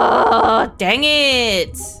 Oh, dang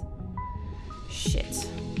it. Shit.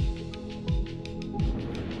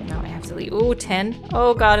 Now I have to leave. Ooh, 10.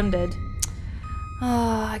 Oh god, I'm dead.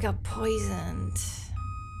 Oh, I got poisoned.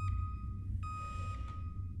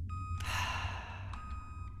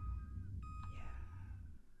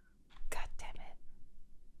 God damn it.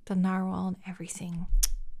 The narwhal and everything.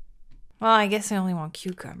 Well, I guess I only want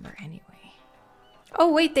cucumber anyway.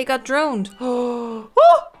 Oh wait, they got droned. Oh,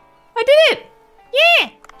 I did it! Yeah!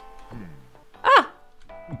 Ah!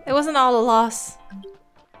 It wasn't all a loss.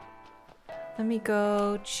 Let me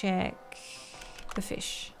go check the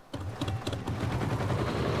fish.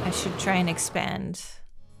 I should try and expand.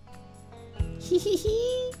 Hee hee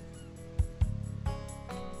hee.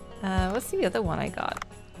 What's the other one I got?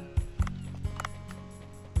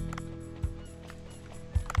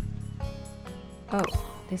 Oh,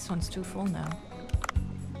 this one's too full now.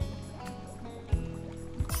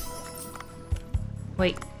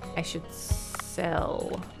 Wait, I should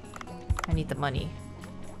sell. I need the money.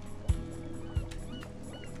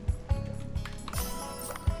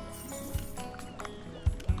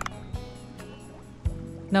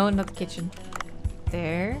 No, not the kitchen.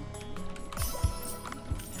 There.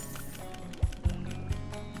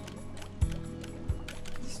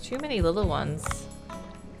 There's too many little ones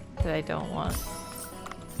that I don't want.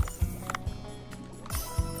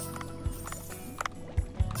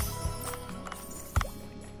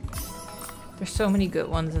 There's so many good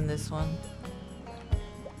ones in this one.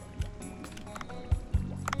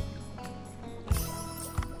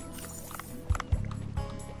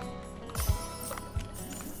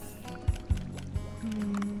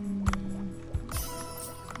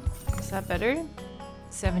 Is that better?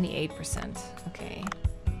 78%. Okay.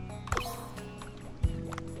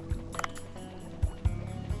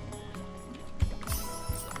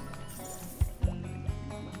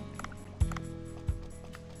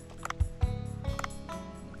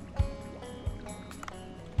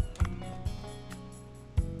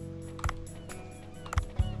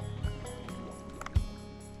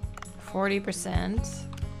 %.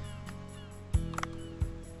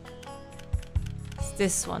 It's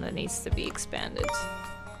this one that needs to be expanded.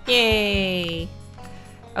 Yay!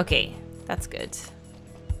 Okay, that's good.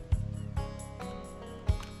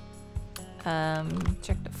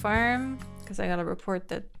 Check the farm, because I got a report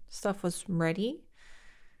that stuff was ready.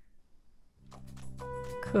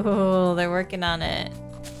 Cool, they're working on it.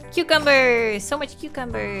 Cucumber! So much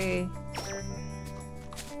cucumber!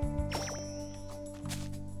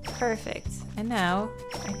 Perfect. And now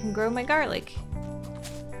I can grow my garlic.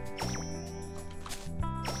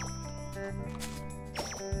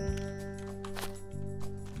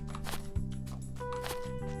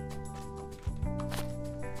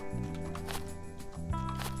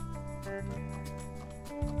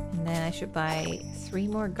 And I should buy 3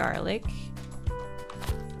 more garlic.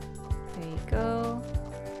 There you go.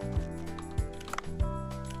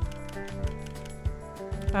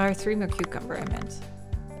 Or 3 more cucumber, I meant.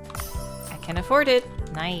 I can afford it.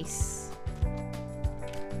 Nice.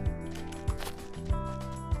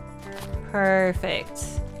 Perfect.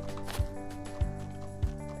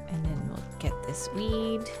 And then we'll get this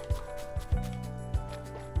weed.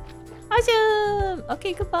 Awesome!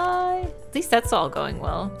 Okay, goodbye. At least that's all going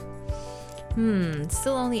well. It's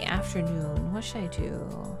still only afternoon. What should I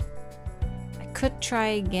do? I could try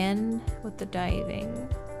again with the diving.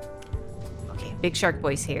 Okay, big shark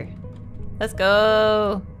boy's here. Let's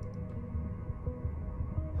go!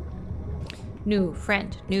 New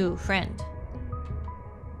friend, new friend.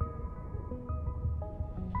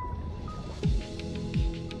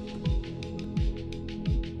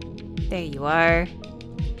 There you are.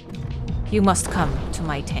 You must come to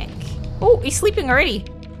my tank. Oh, he's sleeping already.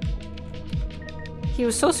 He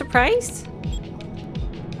was so surprised.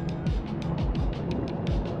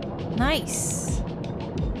 Nice.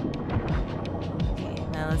 Okay,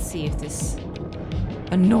 now let's see if this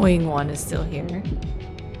annoying one is still here.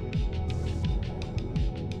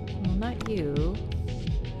 Well, not you.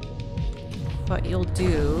 But you'll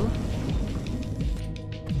do.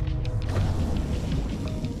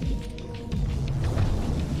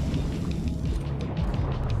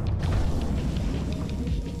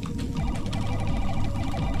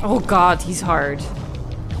 Oh god, he's hard. Come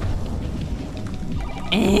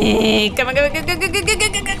on, come on, come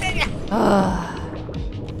on.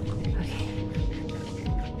 Okay.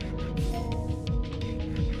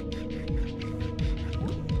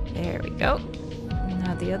 There we go.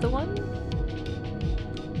 Now the other one.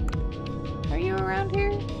 Are you around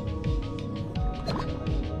here?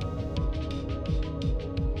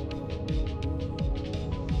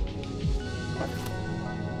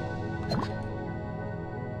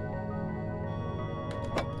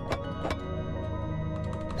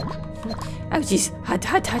 Oh jeez, hot,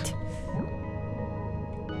 hot, hot.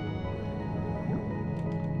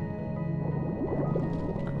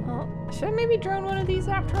 Oh, should I maybe drone one of these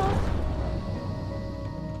after all?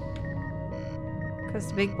 Because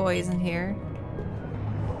the big boy isn't here.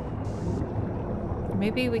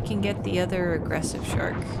 Maybe we can get the other aggressive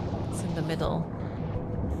shark. It's in the middle.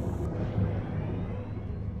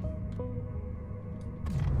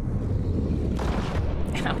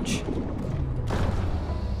 Ouch.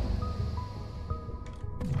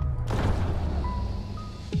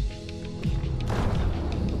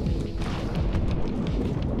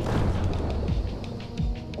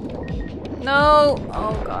 No!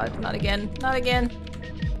 Oh god, not again. Not again.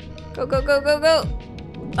 Go, go, go, go, go!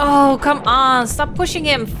 Oh, come on! Stop pushing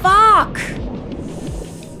him! Fuck!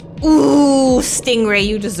 Ooh, Stingray,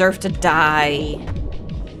 you deserve to die.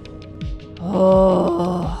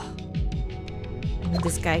 Oh. And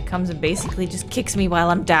this guy comes and basically just kicks me while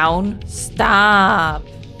I'm down. Stop!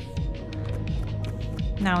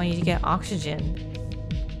 Now I need to get oxygen.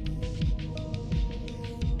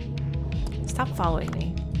 Stop following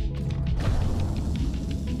me.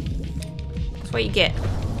 That's what you get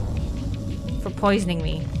for poisoning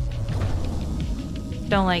me.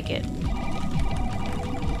 Don't like it.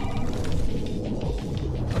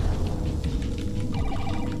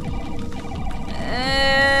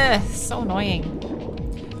 So annoying.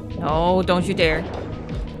 No, don't you dare.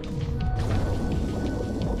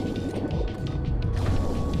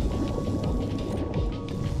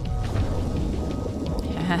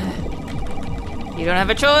 You don't have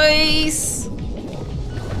a choice.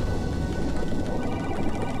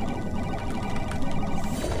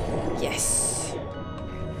 Yes.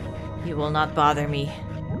 You will not bother me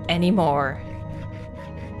anymore.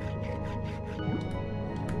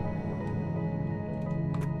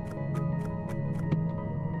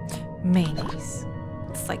 Mayonnaise.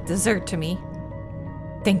 It's like dessert to me.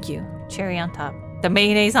 Thank you. Cherry on top. The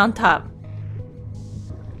mayonnaise on top.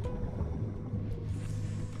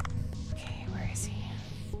 Okay, where is he?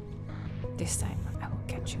 This time I will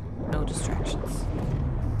catch you. No distractions.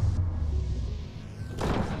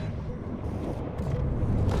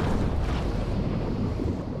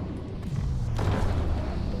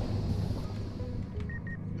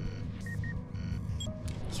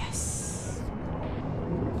 Yes.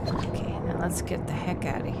 Okay, now let's get the heck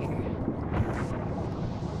out of here.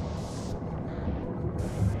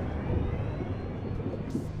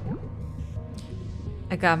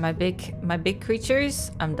 I got my big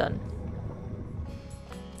creatures. I'm done.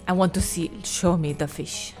 I want to see. Show me the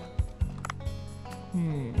fish.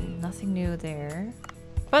 Nothing new there.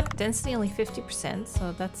 But density only 50%,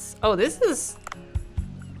 so that's. Oh, this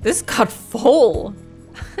got full.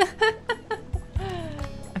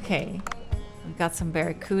 Okay, we got some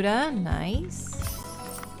barracuda. Nice.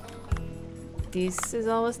 This is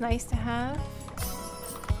always nice to have.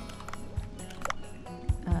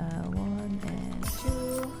 1 and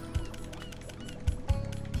 2.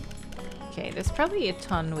 Okay, there's probably a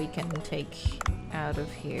ton we can take out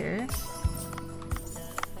of here.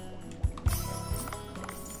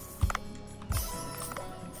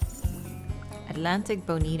 Atlantic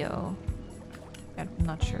Bonito. I'm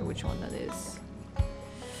not sure which one that is.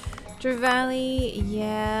 Valley,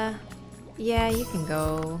 yeah. Yeah, you can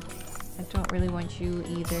go. I don't really want you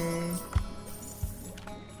either.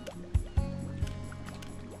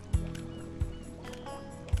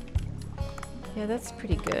 Yeah, that's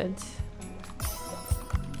pretty good.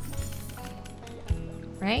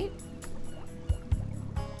 Right?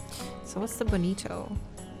 So what's the Bonito?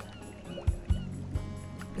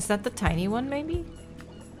 Is that the tiny one, maybe?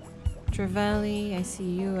 Trevally, I see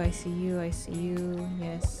you, I see you, I see you.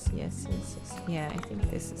 Yes, yes, yes, yes. Yeah, I think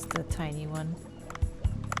this is the tiny one.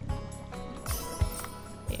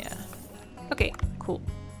 Yeah. Okay, cool.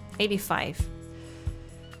 85.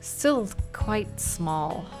 Still quite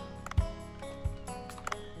small.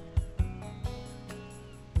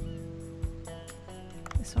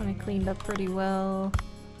 This one I cleaned up pretty well.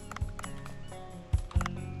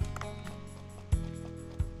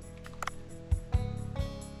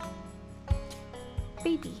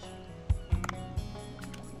 Baby.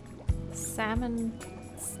 Salmon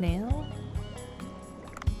snail?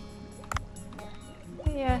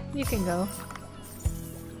 Yeah, you can go.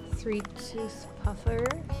 3-tooth puffer.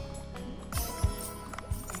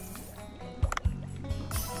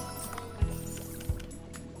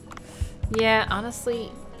 Yeah,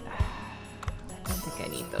 honestly, I don't think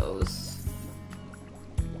I need those.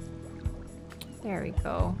 There we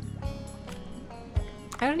go.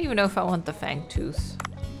 I don't even know if I want the fang tooth.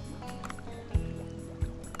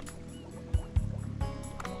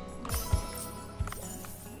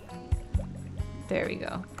 There we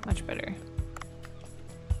go. Much better.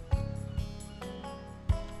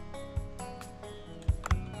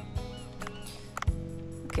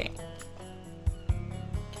 Okay.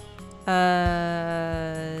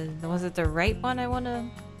 Was it the right one I wanna...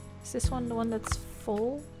 Is this one the one that's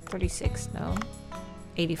full? 36, no.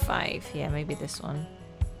 85, yeah, maybe this one.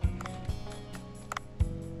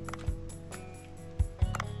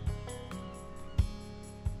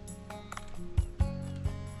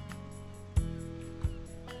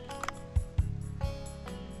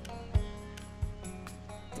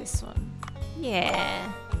 This one.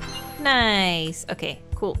 Yeah. Nice. Okay,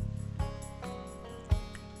 cool.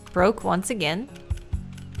 Broke once again.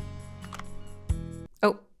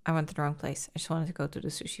 Oh, I went to the wrong place. I just wanted to go to the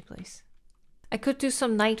sushi place. I could do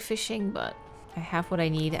some night fishing, but I have what I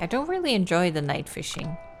need. I don't really enjoy the night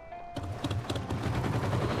fishing.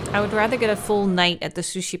 I would rather get a full night at the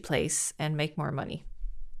sushi place and make more money.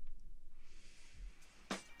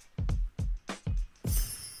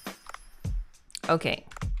 Okay.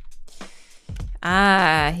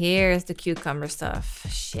 Ah, here's the cucumber stuff.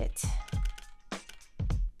 Shit.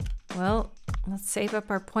 Well, let's save up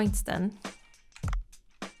our points then.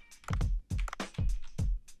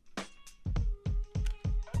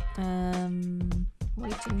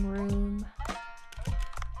 Waiting room.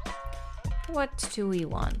 What do we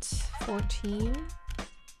want? 14?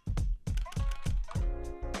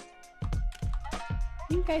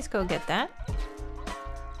 You guys go get that.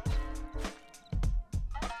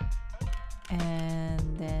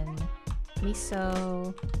 And then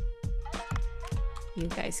miso. You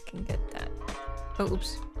guys can get that. Oh,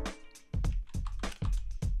 oops.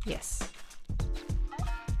 Yes.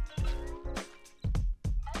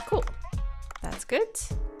 Cool. That's good.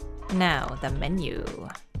 Now, the menu.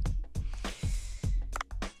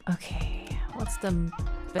 Okay, what's the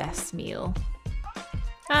best meal?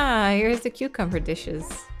 Ah, here's the cucumber dishes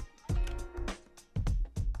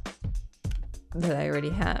that I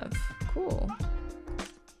already have. Cool.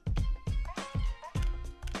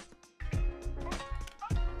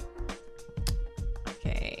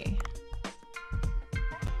 Okay.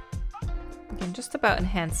 I can just about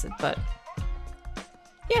enhance it, but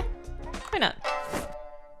yeah, why not?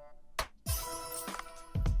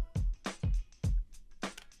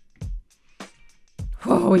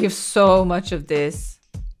 Oh, we have so much of this.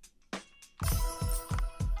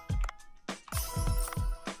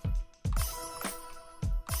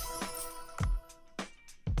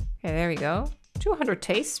 Okay, there we go. 200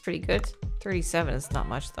 tastes, pretty good. 37 is not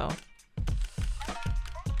much though.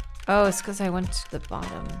 Oh, it's because I went to the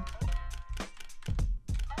bottom.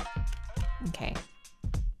 Okay.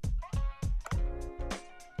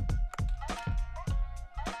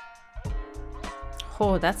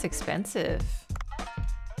 Oh, that's expensive.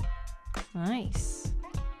 Nice.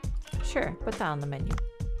 Sure, put that on the menu.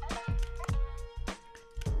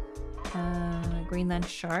 Greenland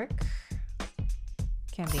shark.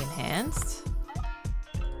 Can be enhanced.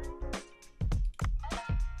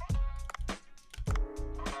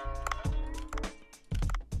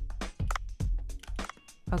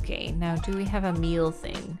 Okay, now do we have a meal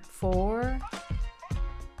thing? 4,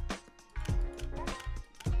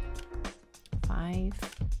 5,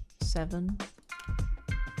 7.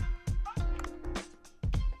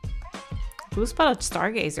 Blue spotted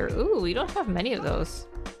stargazer. Ooh, we don't have many of those.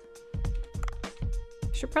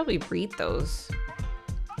 Should probably breed those.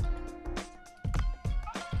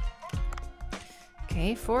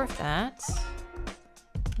 Okay, 4 of that.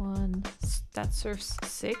 1, that serves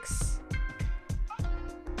 6.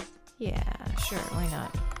 Yeah, sure, why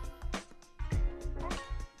not?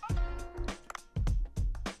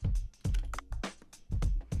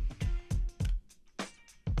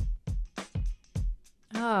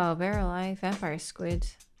 Oh, barrel eye, vampire squid,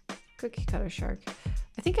 cookie cutter shark.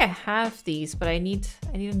 I think I have these, but I need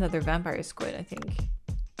another vampire squid, I think.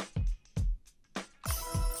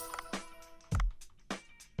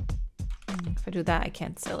 If I do that, I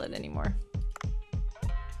can't sell it anymore.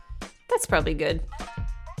 That's probably good.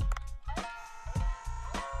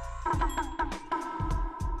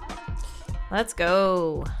 Let's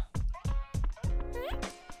go.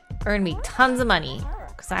 Earn me tons of money,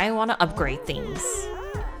 because I want to upgrade things.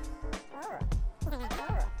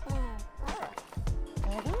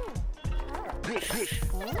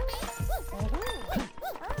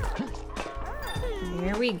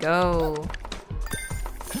 Here we go.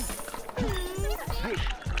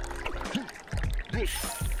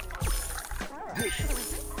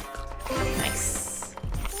 Nice.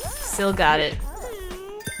 Still got it.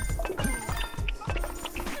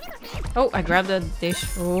 Oh, I grabbed a dish.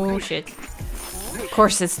 Oh, shit. Of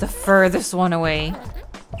course, it's the furthest one away.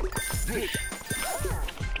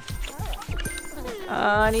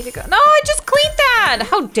 I need to go. No, I just cleaned that!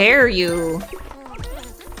 How dare you?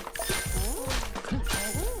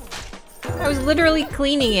 I was literally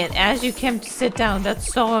cleaning it as you came to sit down.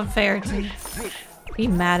 That's so unfair to be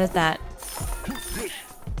mad at that.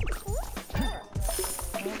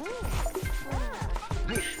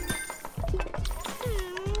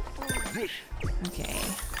 Okay.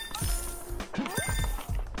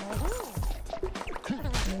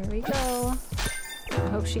 There we go. I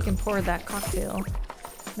hope she can pour that cocktail.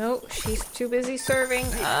 No, she's too busy serving.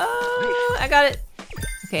 Oh, I got it.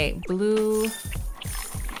 Okay, blue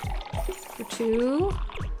for 2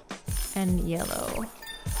 and yellow.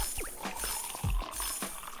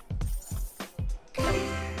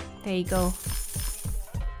 There you go.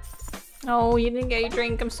 Oh, you didn't get your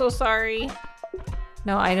drink. I'm so sorry.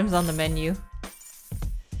 No items on the menu.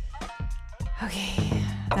 Okay,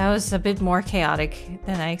 that was a bit more chaotic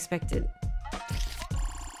than I expected.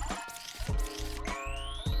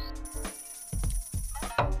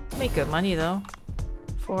 Make good money though.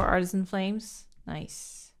 4 artisan flames.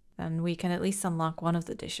 Nice. Then we can at least unlock one of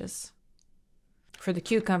the dishes. For the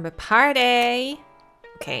cucumber party!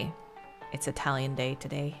 Okay, it's Italian day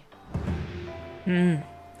today.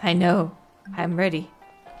 I know. I'm ready.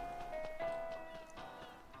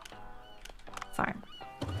 Farm.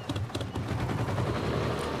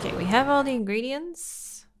 Okay, we have all the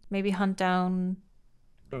ingredients. Maybe hunt down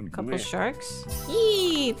a couple sharks.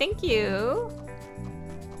 Yee! Thank you!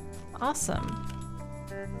 Awesome.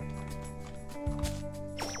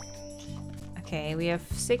 Okay, we have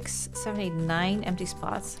 6, 7, 8, 9 empty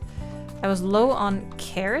spots. I was low on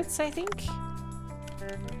carrots, I think.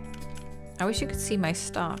 I wish you could see my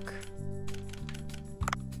stock.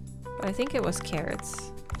 But I think it was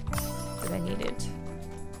carrots that I needed.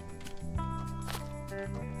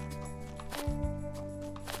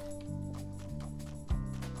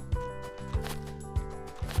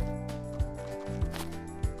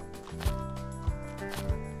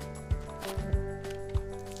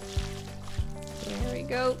 There we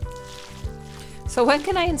go. So when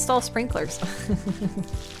can I install sprinklers?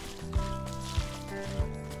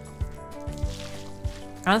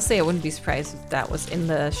 Honestly, I wouldn't be surprised if that was in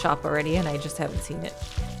the shop already and I just haven't seen it.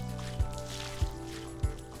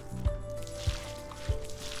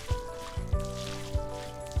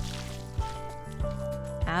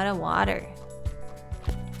 Out of water.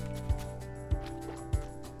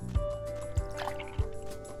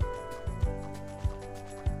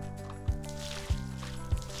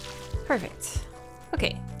 Perfect.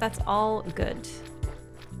 Okay, that's all good.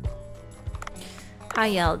 How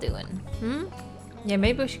y'all doing? Yeah,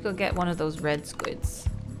 maybe we should go get one of those red squids.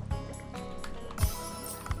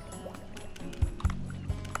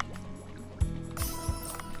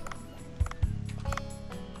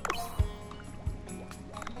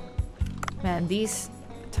 Man, these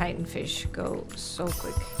titanfish go so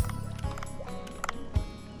quick.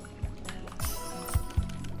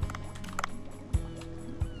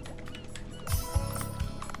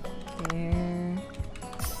 There.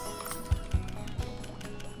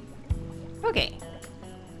 Okay.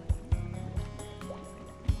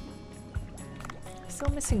 Still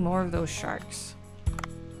missing more of those sharks.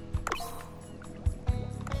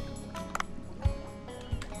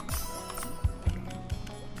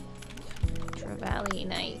 Trevally,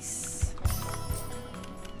 nice.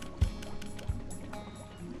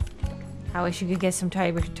 I wish you could get some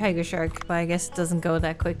tiger shark, but I guess it doesn't go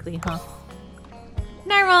that quickly, huh?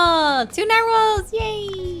 Narwhal! 2 narwhals!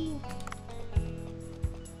 Yay!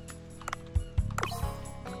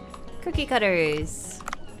 Cookie cutters.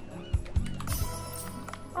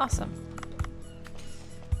 Awesome.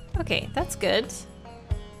 Okay, that's good.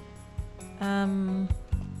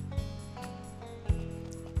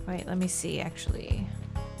 Wait, let me see actually.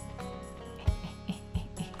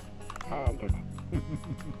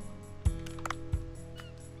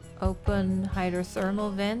 Open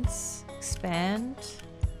hydrothermal vents. Expand.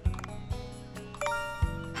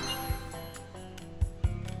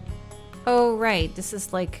 Oh, right. This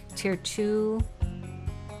is like tier 2.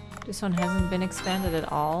 This one hasn't been expanded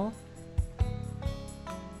at all.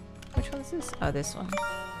 Which one is this? Oh, this one.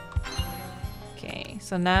 Okay,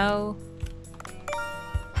 so now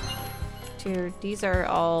these are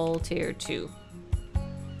all tier 2.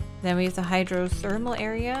 Then we have the hydrothermal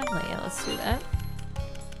area. Yeah, let's do that.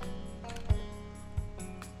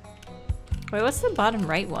 Wait, what's the bottom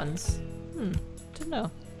right ones? Don't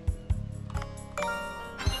know.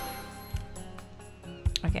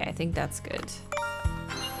 Okay, I think that's good.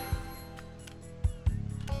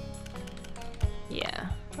 Yeah,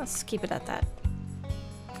 let's keep it at that.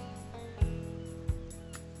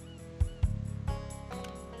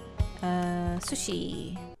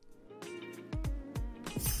 Sushi.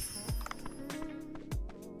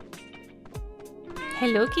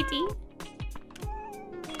 Hello, kitty.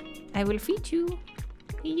 I will feed you.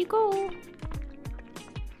 Here you go.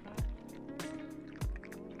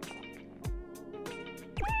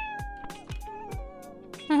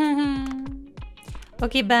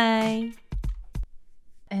 Okay, bye.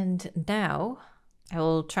 And now I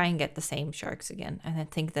will try and get the same sharks again. And I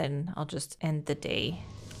think then I'll just end the day.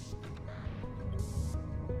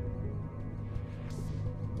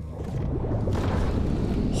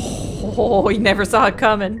 Oh, he never saw it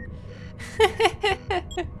coming.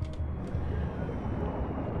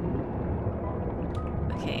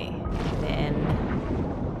 Okay, then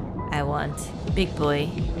I want big boy.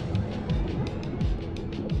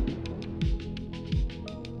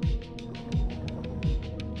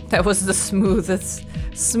 That was the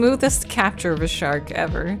smoothest capture of a shark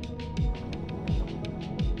ever.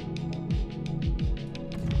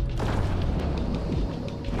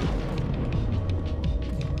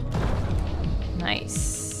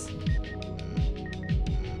 Nice.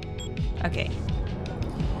 Okay.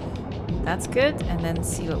 That's good. And then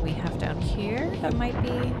see what we have down here. That might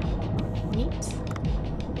be neat.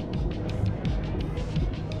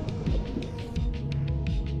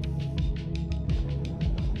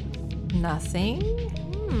 Nothing?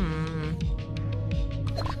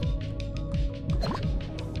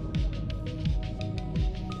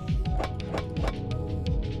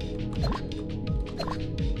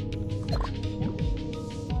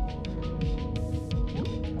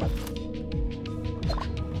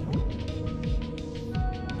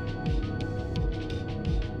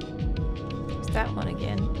 There's that one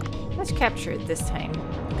again. Let's capture it this time.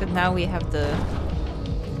 Because now we have the...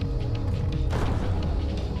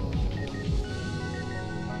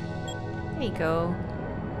 There you go.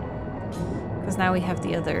 Because now we have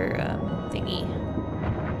the other thingy.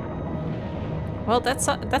 Well, that's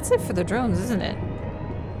it for the drones, isn't it?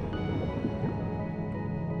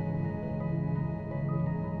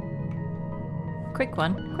 Quick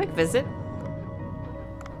one. Quick visit.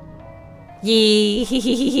 Yee!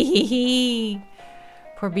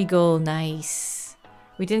 Poor Beagle, nice.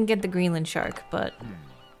 We didn't get the Greenland shark, but...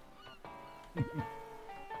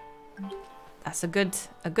 That's a good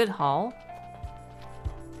haul.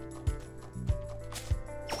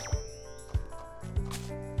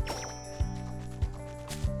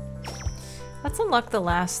 Let's unlock the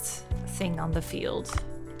last thing on the field.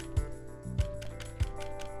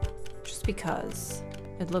 Just because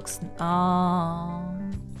it looks... I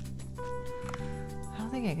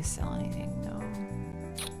don't think I can sell anything, no.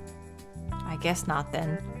 I guess not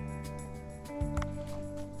then.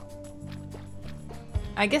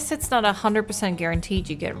 I guess it's not 100% guaranteed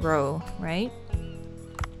you get roe, right?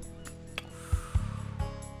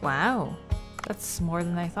 Wow. That's more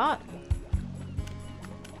than I thought.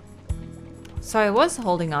 So I was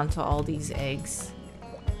holding on to all these eggs.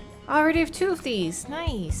 I already have 2 of these.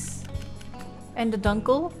 Nice. And a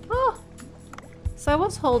dunkel. Oh. So I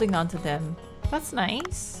was holding on to them. That's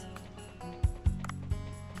nice.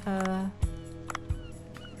 Poor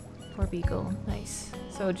beagle. Nice.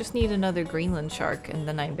 So just need another Greenland shark and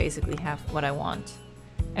then I basically have what I want.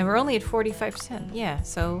 And we're only at 45%. Yeah,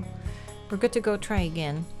 so we're good to go try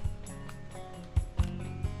again.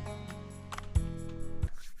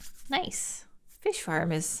 Nice. Fish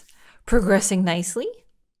farm is progressing nicely.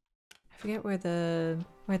 I forget where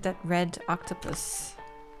that red octopus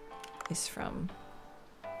is from.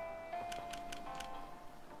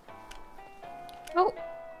 Oh!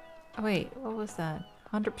 Oh wait, what was that?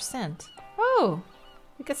 100%. Oh!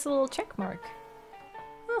 It gets a little check mark.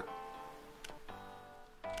 Huh.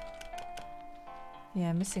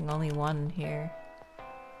 Yeah, I'm missing only 1 here.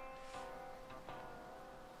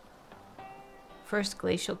 First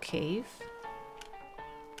glacial cave.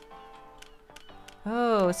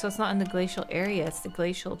 Oh, so it's not in the glacial area, it's the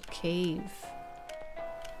glacial cave.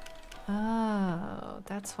 Oh,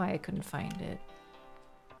 that's why I couldn't find it.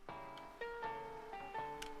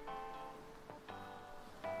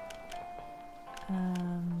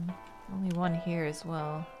 Only 1 here as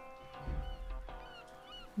well.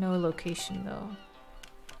 No location though.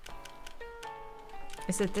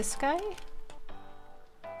 Is it this guy?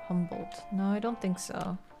 Humboldt. No, I don't think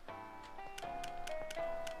so.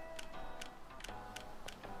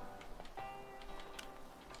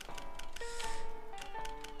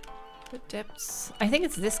 The depths. I think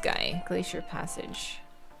it's this guy. Glacier Passage.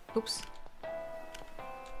 Oops.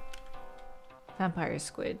 Vampire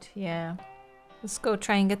squid. Yeah. Let's go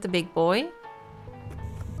try and get the big boy.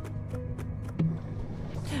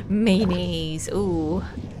 Mayonnaise. Ooh.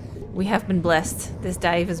 We have been blessed. This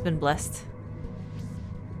dive has been blessed.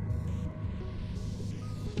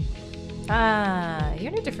 Ah,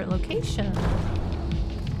 you're in a different location.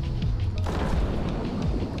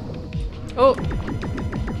 Oh!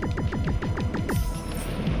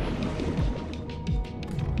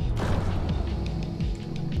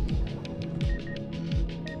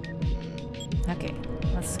 Okay,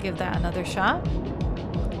 let's give that another shot.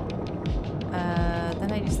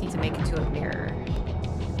 Then I just need to make it to a mirror.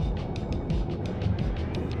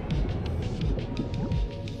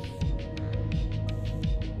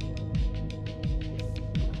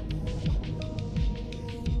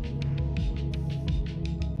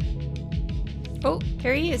 Oh,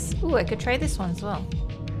 here he is. Ooh, I could try this one as well.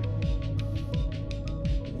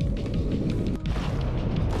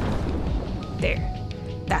 There.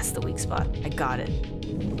 That's the weak spot. I got it.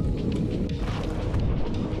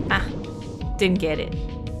 Ah, didn't get it.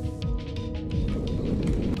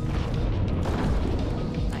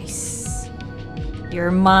 Nice. You're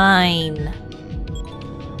mine.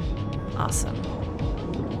 Awesome.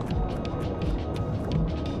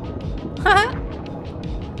 Haha.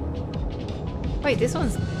 Wait, this one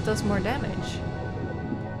does more damage.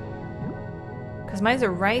 Because mine's a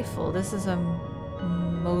rifle. This is a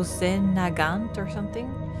Mosin Nagant or something.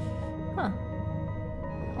 Huh.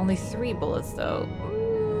 Only 3 bullets though.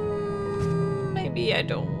 Maybe I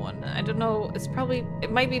don't want to. I don't know. It's probably...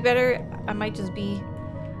 It might be better. I might just be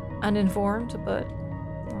uninformed, but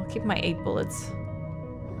I'll keep my 8 bullets.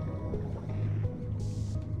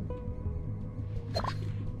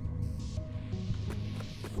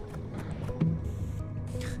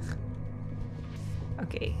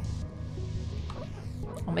 Okay.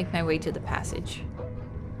 I'll make my way to the passage.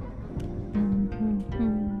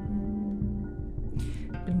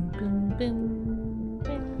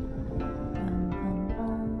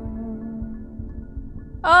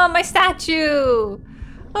 Oh, my statue!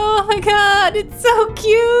 Oh my god, it's so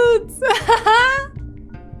cute!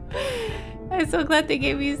 I'm so glad they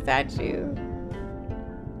gave me a statue.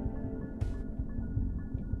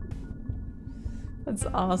 That's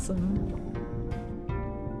awesome.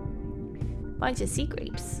 Bunch of sea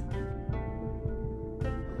grapes.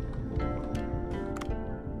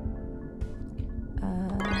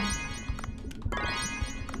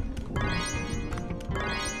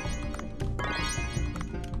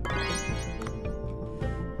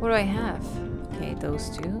 What do I have? Okay, those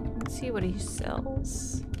 2. Let's see what he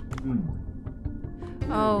sells.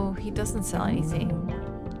 Oh, he doesn't sell anything.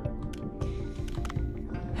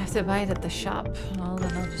 I have to buy it at the shop. Well,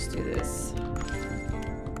 then I'll just do this.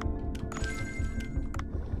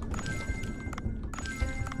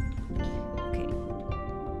 Okay.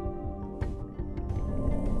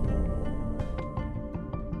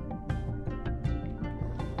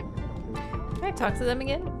 Can I talk to them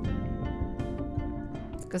again?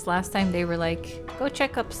 Because last time they were like, go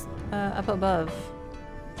check up above.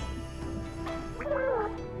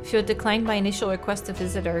 If you had declined my initial request to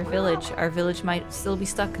visit our village might still be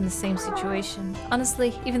stuck in the same situation.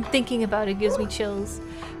 Honestly, even thinking about it gives me chills.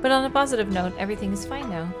 But on a positive note, everything is fine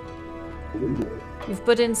now. You've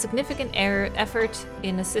put in significant effort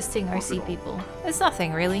in assisting our sea people. It's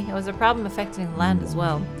nothing, really. It was a problem affecting the land as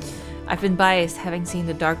well. I've been biased, having seen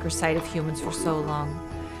the darker side of humans for so long.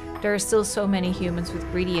 There are still so many humans with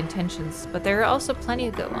greedy intentions, but there are also plenty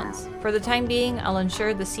of good ones. For the time being, I'll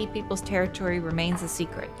ensure the Sea People's territory remains a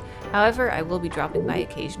secret. However, I will be dropping by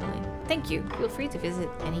occasionally. Thank you. Feel free to visit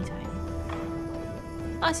anytime.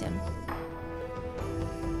 Awesome.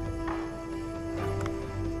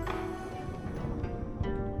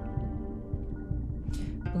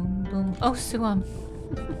 Boom, boom. Oh, Suam.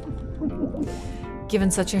 Given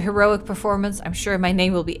such a heroic performance, I'm sure my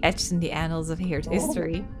name will be etched in the annals of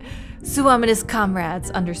history. Suam and his comrades,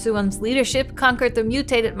 under Suam's leadership, conquered the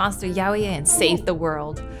mutated monster Yaoye and saved the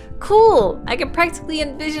world. Cool! I can practically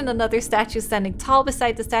envision another statue standing tall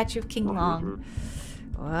beside the statue of King Long.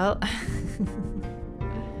 Well...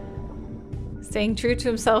 staying true to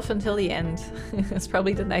himself until the end. That's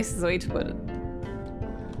probably the nicest way to put it.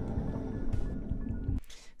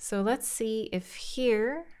 So let's see if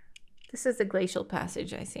here... This is the glacial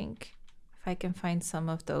passage, I think. If I can find some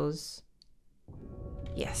of those...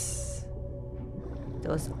 Yes.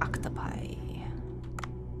 Those octopi.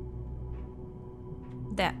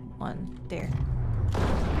 That one. There.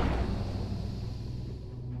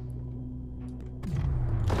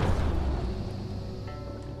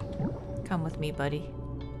 Come with me, buddy.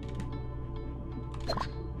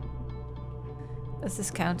 Does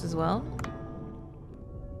this count as well?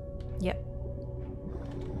 Yep.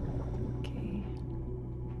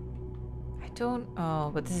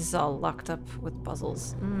 Oh, but this is all locked up with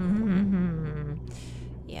puzzles.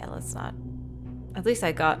 Yeah, let's not. At least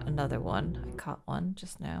I got another one. I caught one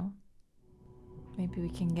just now. Maybe we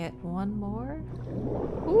can get one more?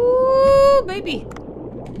 Ooh, baby!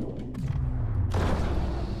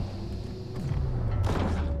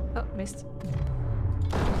 Oh, missed.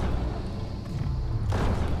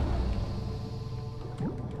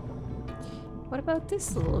 What about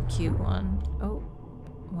this little cute one? Oh,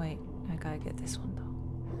 wait. I gotta get this one though.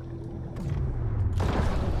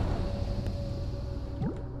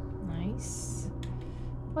 Nice.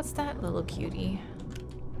 What's that little cutie?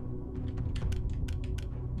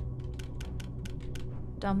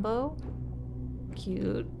 Dumbo?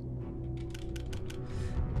 Cute.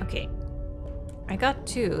 Okay. I got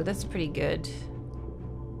two. That's pretty good.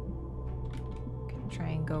 Can try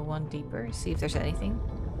and go one deeper. See if there's anything.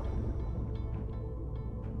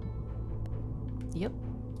 Yep.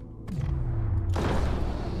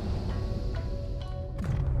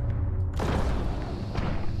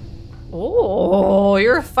 Oh,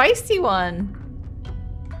 you're a feisty one.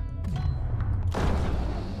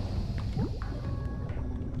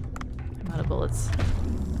 I'm out of bullets.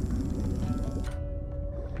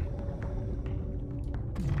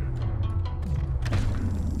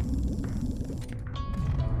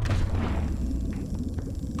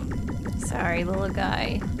 Sorry, little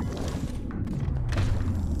guy.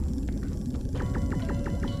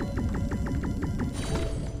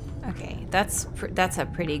 That's a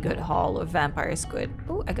pretty good haul of vampire squid.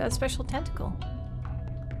 Oh, I got a special tentacle.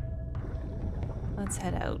 Let's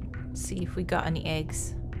head out. See if we got any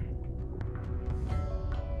eggs.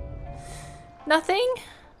 Nothing?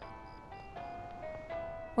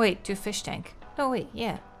 Wait, to a fish tank. No, wait,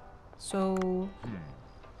 yeah. So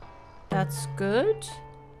that's good.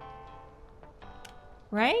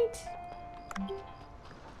 Right?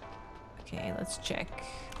 Okay, let's check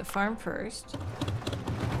the farm first.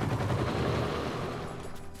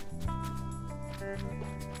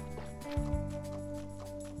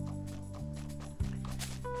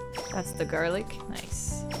 That's the garlic.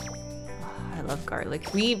 Nice. Oh, I love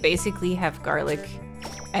garlic. We basically have garlic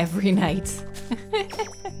every night.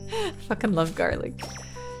 Fucking love garlic.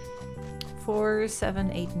 4,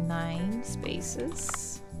 7, 8, 9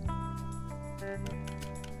 spaces.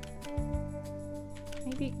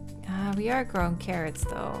 Maybe... we are growing carrots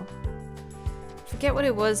though. Forget what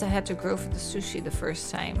it was I had to grow for the sushi the first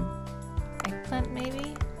time. Eggplant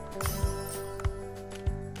maybe?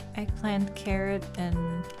 Eggplant, carrot,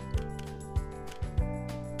 and...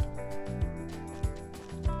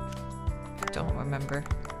 don't remember.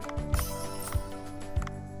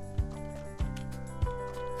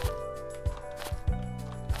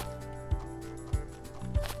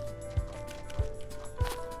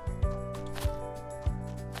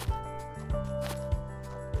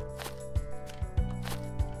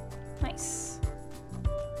 Nice.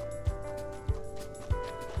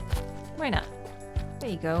 Why not?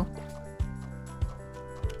 There you go.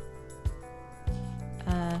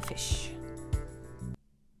 Fish.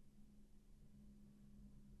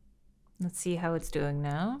 Let's see how it's doing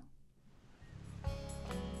now.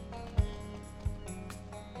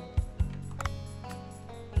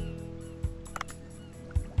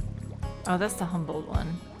 Oh, that's the Humboldt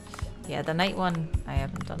one. Yeah, the night one I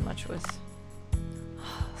haven't done much with.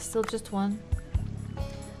 Still just one.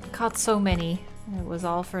 Caught so many. It was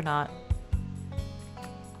all for naught.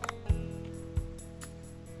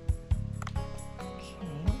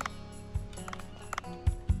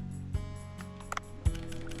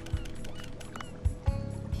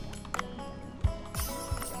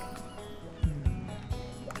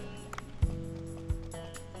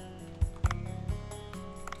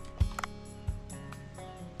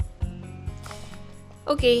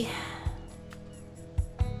 Okay.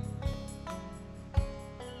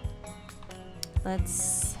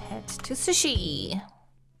 Let's head to sushi.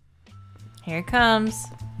 Here it comes.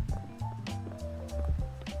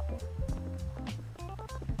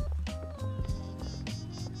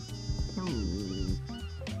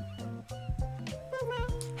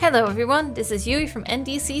 Hello everyone, this is Yui from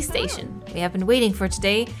NDC Station. We have been waiting for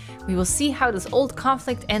today. We will see how this old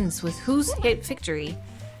conflict ends with whose victory.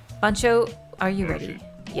 Bancho, are you ready?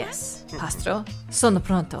 Yes. Pastro, sono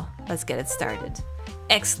pronto. Let's get it started.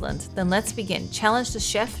 Excellent. Then let's begin. Challenge the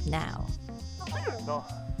chef now.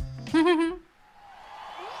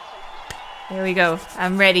 Here we go.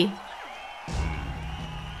 I'm ready.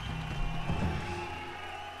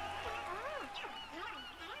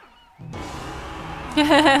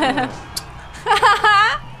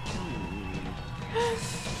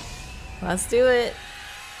 Let's do it.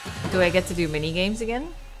 Do I get to do mini games again?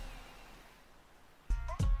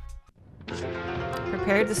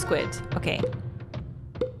 Prepare the squid. Okay.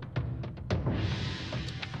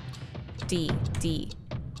 D.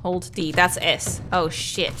 Hold D. That's S. Oh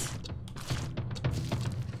shit.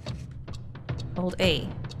 Hold A.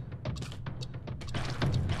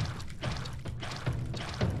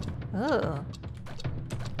 Oh.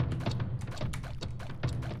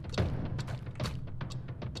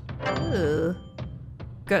 Ooh.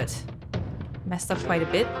 Good. Messed up quite a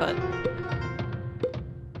bit, but...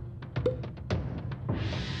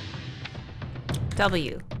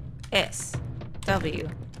 W. S. W.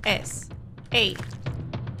 S. A.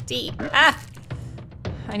 D. Ah!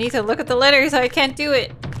 I need to look at the letters, I can't do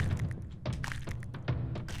it.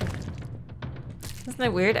 Isn't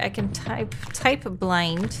that weird? I can type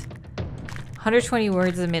blind. 120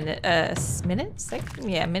 words a minute. Minute? Second?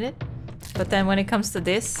 Yeah, minute. But then when it comes to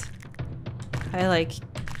this, I like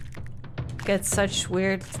get such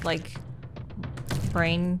weird like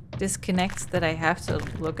brain disconnects that I have to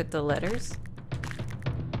look at the letters.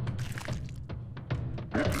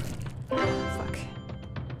 Fuck.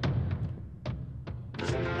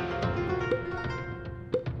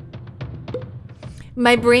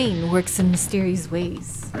 My brain works in mysterious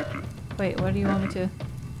ways. Wait, what do you want me to?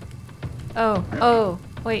 Oh,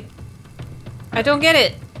 wait. I don't get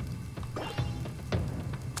it.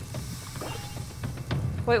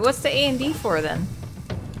 Wait, what's the A and D for then?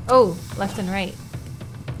 Oh, left and right.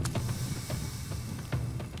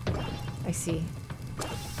 I see.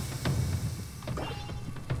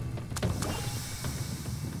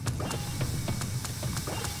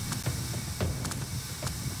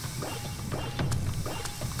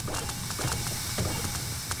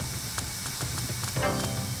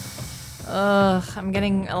 Ugh, I'm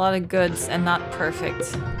getting a lot of goods and not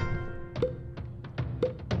perfect.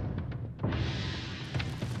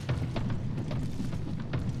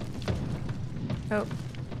 Oh.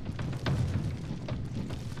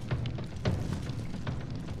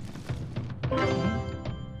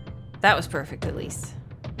 That was perfect, at least.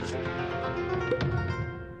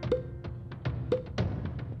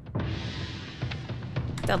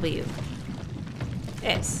 W.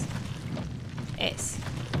 S. S.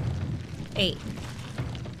 A.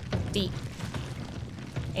 D.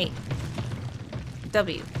 A.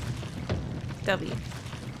 W. W.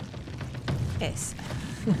 S.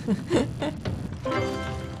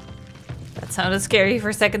 That sounded scary for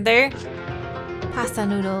a second there. Pasta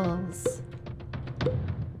noodles.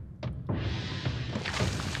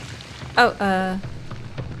 Oh,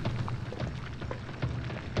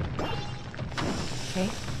 okay.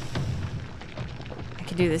 I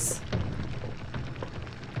can do this.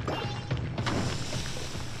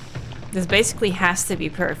 This basically has to be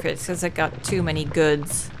perfect because I got too many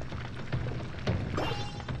goods.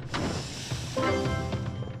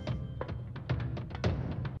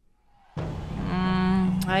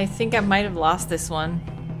 I think I might have lost this one.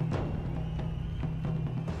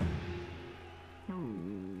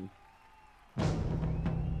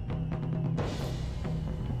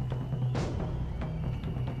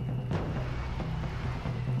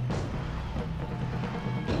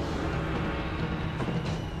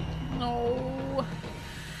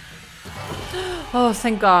 Oh,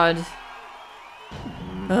 thank God.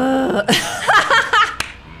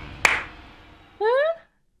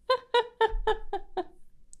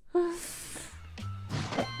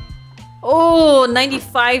 Oh,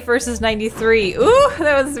 95 versus 93. Ooh,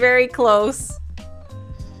 that was very close.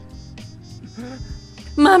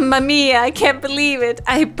 Mamma mia, I can't believe it.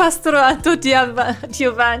 I pastorato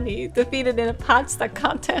Giovanni, defeated in a pasta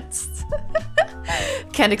contest.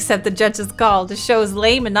 Can't accept the judge's call. The show is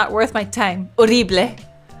lame and not worth my time. Horrible.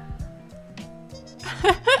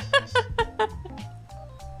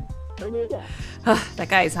 That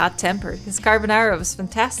guy is hot-tempered. His carbonara was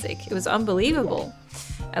fantastic. It was unbelievable.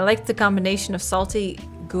 I liked the combination of salty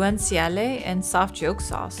guanciale and soft yolk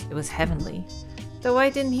sauce. It was heavenly. Though why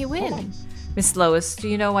didn't he win? Miss Lois, do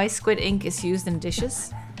you know why squid ink is used in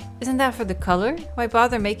dishes? Isn't that for the color? Why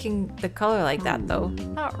bother making the color like that though?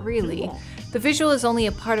 Not really. The visual is only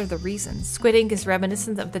a part of the reason. Squid ink is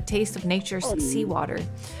reminiscent of the taste of nature's seawater.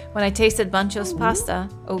 When I tasted Bancho's pasta...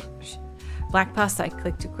 black pasta, I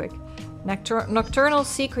clicked too quick. Nocturnal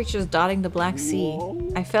sea creatures dotting the Black Sea.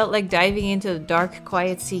 I felt like diving into the dark,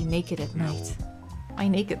 quiet sea naked at night. Why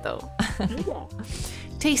naked though?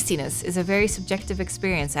 Tastiness is a very subjective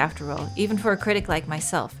experience after all. Even for a critic like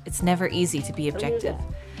myself, it's never easy to be objective.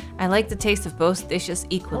 I like the taste of both dishes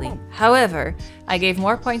equally. However, I gave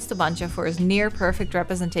more points to Bancha for his near-perfect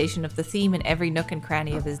representation of the theme in every nook and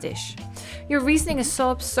cranny of his dish. Your reasoning is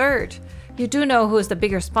so absurd. You do know who is the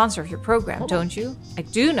bigger sponsor of your program, don't you? I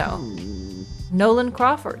do know. Nolan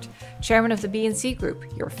Crawford, chairman of the B&C Group,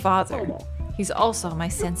 your father. He's also my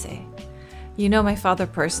sensei. You know my father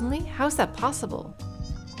personally? How's that possible?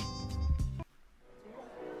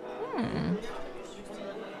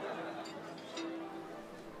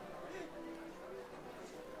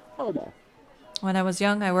 When I was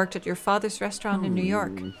young, I worked at your father's restaurant in New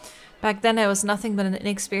York. Back then, I was nothing but an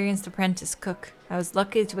inexperienced apprentice cook. I was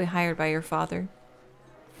lucky to be hired by your father.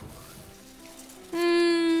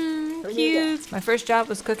 Cute. My first job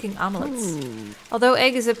was cooking omelets. Although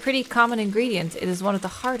egg is a pretty common ingredient, it is one of the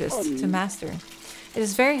hardest to master. It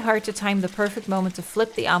is very hard to time the perfect moment to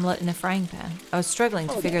flip the omelet in a frying pan. I was struggling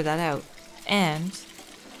to figure that out. And...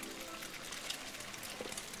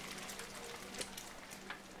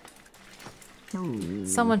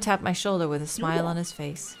 someone tapped my shoulder with a smile on his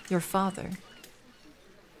face. Your father.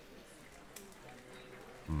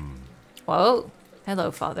 Whoa.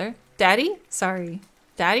 Hello, father. Daddy? Sorry.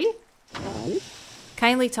 Daddy?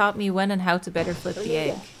 Kindly taught me when and how to better flip the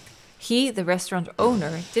egg. He, the restaurant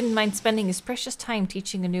owner, didn't mind spending his precious time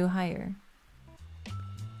teaching a new hire.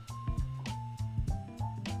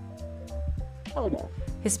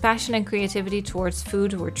 His passion and creativity towards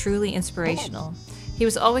food were truly inspirational. He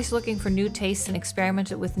was always looking for new tastes and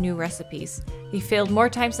experimented with new recipes. He failed more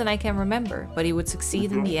times than I can remember, but he would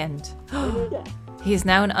succeed in the end. He is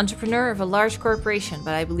now an entrepreneur of a large corporation,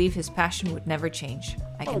 but I believe his passion would never change.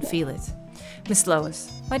 I can feel it. Miss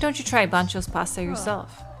Lois, why don't you try Bancho's pasta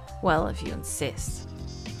yourself? Well, if you insist.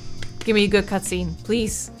 Give me a good cutscene,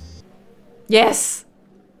 please. Yes!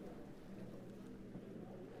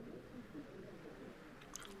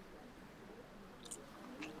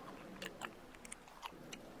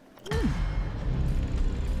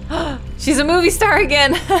 She's a movie star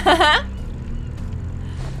again!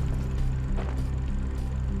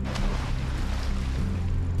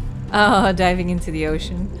 Oh, diving into the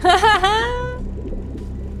ocean.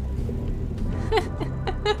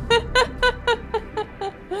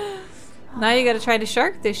 Now you gotta try the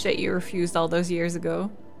shark dish that you refused all those years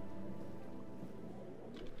ago.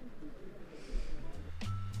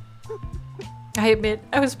 I admit,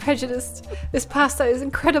 I was prejudiced. This pasta is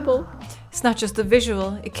incredible. It's not just the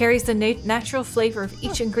visual, it carries the natural flavor of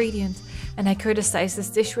each ingredient. And I criticized this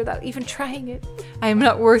dish without even trying it. I am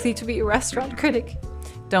not worthy to be a restaurant critic.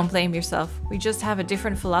 Don't blame yourself. We just have a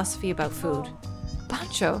different philosophy about food.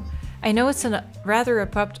 Bancho, I know it's a rather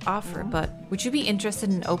abrupt offer, but would you be interested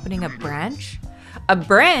in opening a branch? A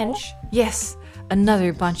branch? Yes,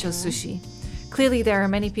 another Bancho Sushi. Clearly there are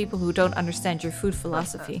many people who don't understand your food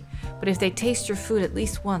philosophy, but if they taste your food at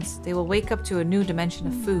least once, they will wake up to a new dimension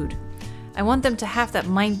of food. I want them to have that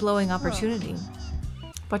mind-blowing opportunity.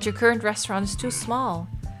 But your current restaurant is too small.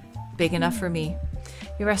 Big enough for me.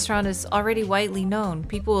 Your restaurant is already widely known.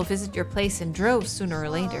 People will visit your place in droves sooner or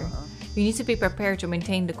later. You need to be prepared to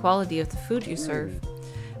maintain the quality of the food you serve.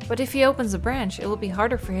 But if he opens a branch, it will be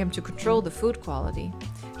harder for him to control the food quality.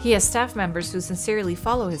 He has staff members who sincerely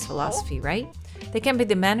follow his philosophy, right? They can be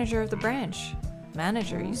the manager of the branch.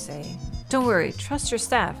 Manager, you say? Don't worry, trust your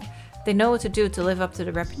staff. They know what to do to live up to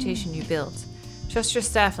the reputation you built. Trust your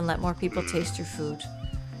staff and let more people taste your food.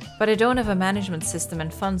 But I don't have a management system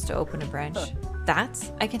and funds to open a branch.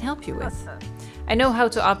 That I can help you with. I know how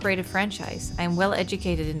to operate a franchise. I am well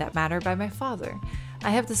educated in that matter by my father. I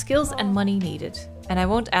have the skills and money needed, and I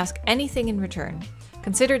won't ask anything in return.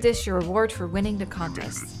 Consider this your reward for winning the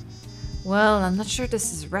contest. Well, I'm not sure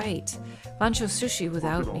this is right. Bancho sushi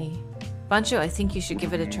without me. Bancho, I think you should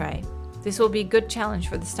give it a try. This will be a good challenge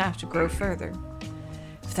for the staff to grow further.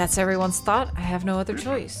 If that's everyone's thought, I have no other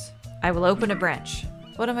choice. I will open a branch.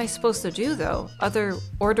 What am I supposed to do, though?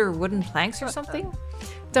 Order wooden planks or something?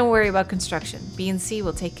 Don't worry about construction. B&C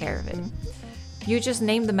will take care of it. You just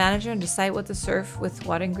name the manager and decide what to serve with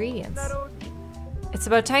what ingredients. It's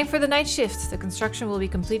about time for the night shift. The construction will be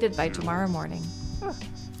completed by tomorrow morning.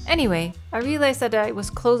 Anyway, I realized that I was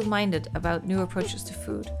closed-minded about new approaches to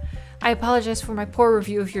food. I apologize for my poor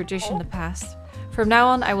review of your dish in the past. From now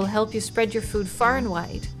on, I will help you spread your food far and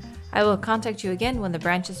wide. I will contact you again when the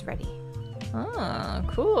branch is ready. Ah,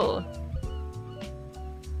 cool.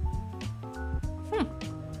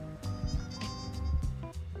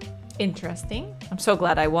 Interesting. I'm so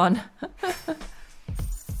glad I won.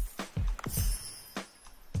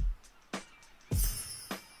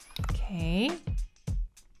 Okay.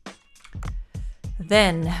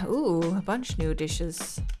 Then, ooh, a bunch new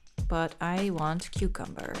dishes. But I want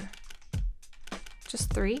cucumber.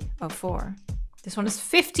 Just 3? Oh, 4. This one is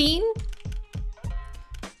 15?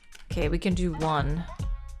 Okay, we can do 1.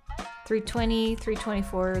 320,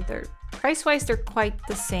 324. They're price-wise, they're quite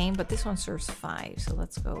the same, but this one serves 5, so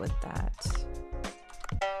let's go with that.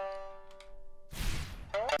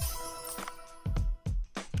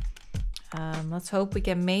 Let's hope we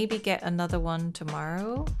can maybe get another one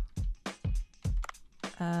tomorrow.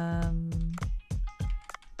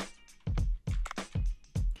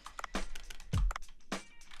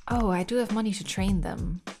 Oh, I do have money to train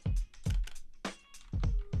them.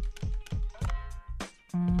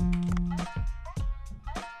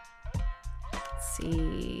 Let's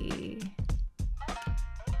see.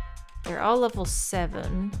 They're all level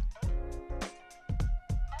 7.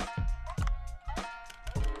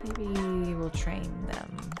 Maybe we'll train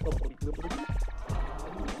them.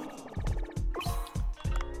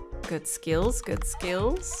 Good skills, good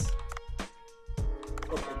skills.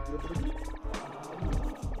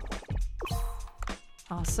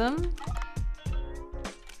 Awesome.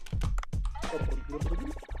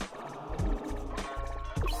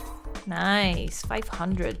 Nice,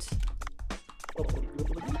 500.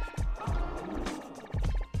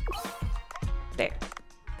 There.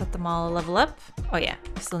 Let them all level up. Oh yeah,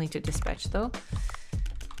 I still need to dispatch though.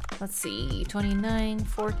 Let's see, 29,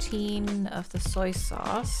 14 of the soy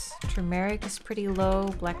sauce. Turmeric is pretty low,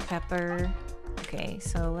 black pepper. Okay,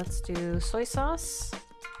 so let's do soy sauce.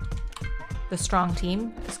 The strong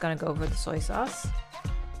team is gonna go over the soy sauce.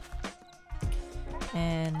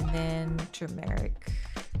 And then turmeric.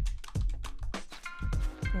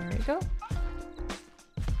 There we go.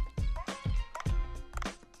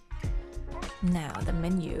 Now the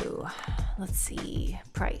menu. Let's see.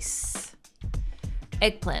 Price.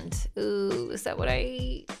 Eggplant. Ooh, is that what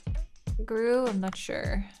I grew? I'm not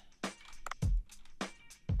sure.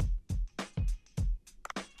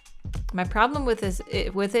 My problem with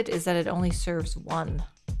it is that it only serves 1.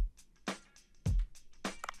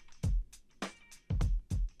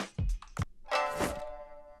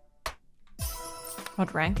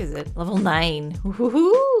 What rank is it? Level 9.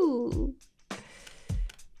 Woohoo!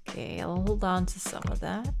 Okay, I'll hold on to some of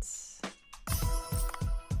that.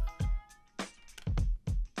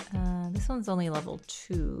 This one's only level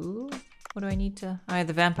 2. What do I need to... Oh,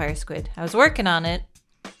 the vampire squid. I was working on it.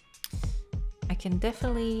 I can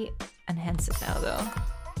definitely enhance it now, though.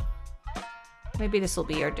 Maybe this will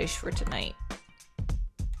be our dish for tonight.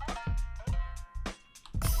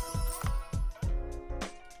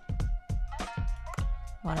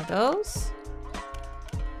 One of those.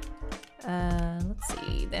 Let's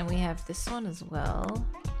see. Then we have this one as well.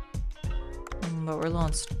 But we're low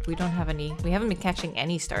on... We don't have any... We haven't been catching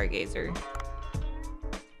any stargazer.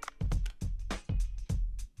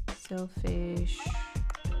 Sailfish.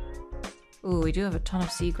 Ooh, we do have a ton of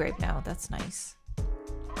sea grape now. That's nice.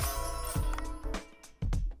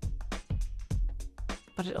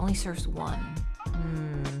 But it only serves 1.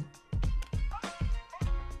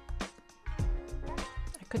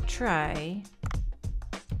 I could try.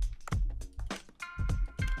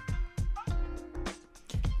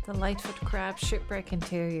 The Lightfoot crab, shipwreck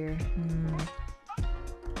interior.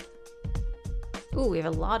 Ooh, we have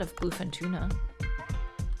a lot of bluefin tuna.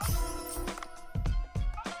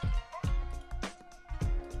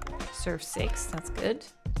 Serve 6, that's good.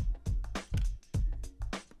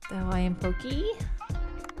 The Hawaiian pokey.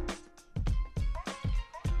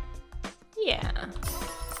 Yeah.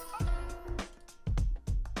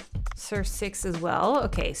 serve 6 as well.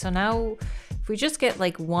 Okay, so now if we just get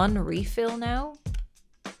like 1 refill now.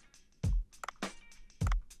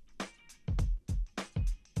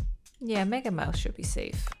 Yeah, Mega Mouse should be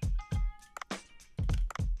safe.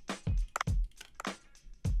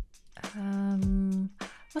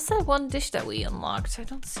 What's that one dish that we unlocked? I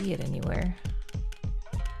don't see it anywhere.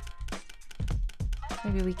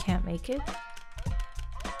 Maybe we can't make it?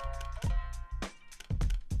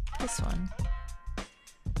 This one.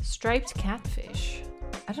 Striped catfish.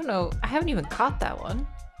 I don't know. I haven't even caught that one.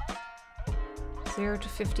 0 to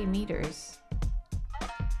 50 meters.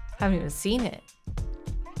 Haven't even seen it.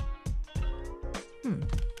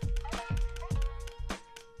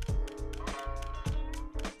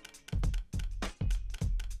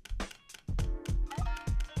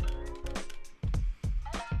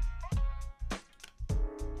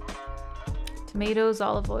 Tomatoes,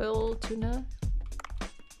 olive oil, tuna.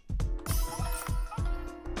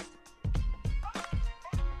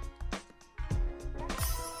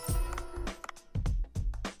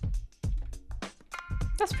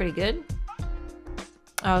 That's pretty good.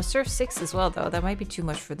 Oh, serve 6 as well, though. That might be too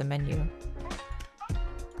much for the menu.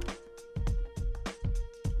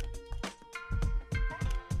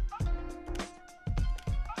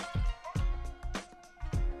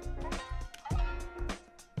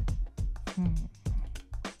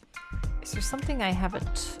 Is there something I have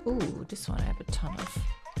ooh, this one I have a ton of.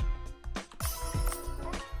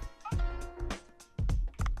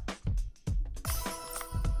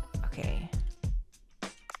 Okay.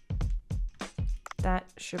 That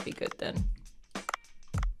should be good then.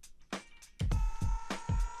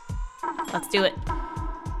 Let's do it.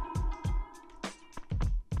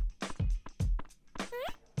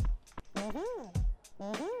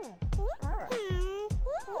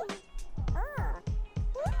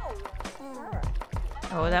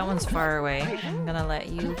 Oh, that one's far away. I'm gonna let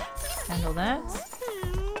you handle that.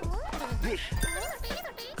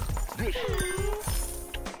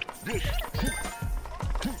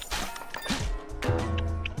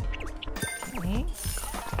 Okay.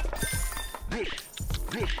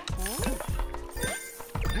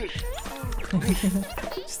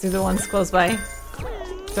 Just do the ones close by.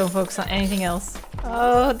 Don't focus on anything else.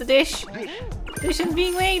 Oh, the dish! The dish is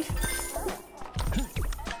being made!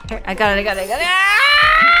 Here, I got it, I got it, I got it! Ah!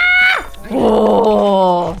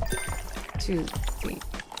 Oh! 2, 3,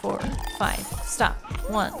 4, 5. Stop.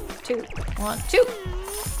 1, 2, 1, 2!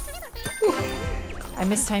 Whew. I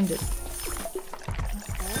mistimed it.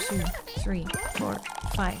 2, 3, 4,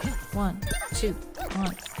 5. 1, 2,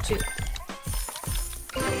 1, 2.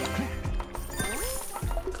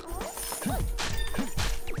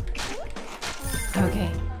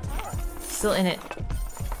 Okay. Still in it.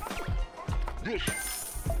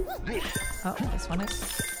 Oh, this one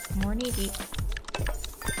is more needy.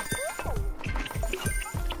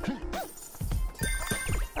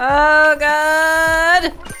 Oh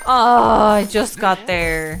god! Oh, I just got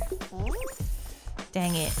there.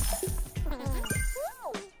 Dang it.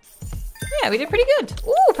 Yeah, we did pretty good.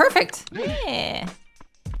 Ooh, perfect. Yeah.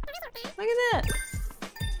 Look at that.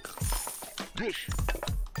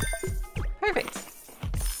 Perfect.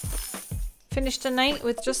 Finished the night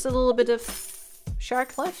with just a little bit of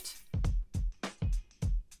shark left.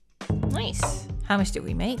 Nice. How much did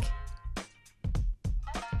we make?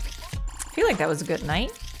 I feel like that was a good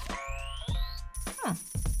night.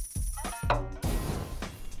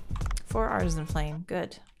 4 artisan flame.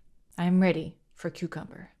 Good. I'm ready for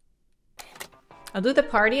cucumber. I'll do the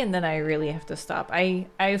party and then I really have to stop.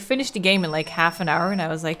 I finished the game in like half an hour and I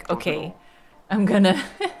was like, okay, I'm gonna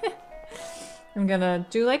I'm gonna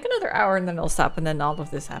do like another hour and then I'll stop and then all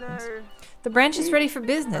of this happens. The branch is ready for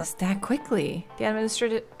business that quickly. The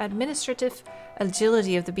administrative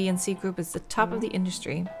agility of the BNC group is the top of the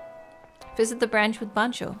industry. Visit the branch with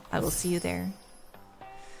Bancho. I will see you there.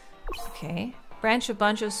 Okay. Branch of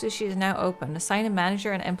Bancho Sushi is now open. Assign a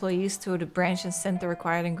manager and employees to the branch and send the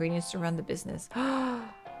required ingredients to run the business.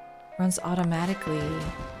 Runs automatically.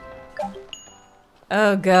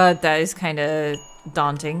 Oh god, that is kind of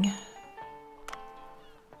daunting.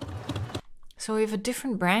 So we have a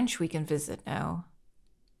different branch we can visit now.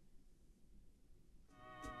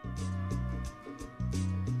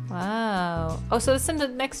 Wow. Oh, so it's in the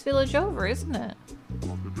next village over, isn't it?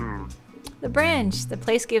 The branch. The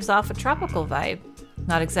place gives off a tropical vibe.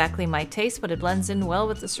 Not exactly my taste, but it blends in well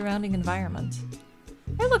with the surrounding environment.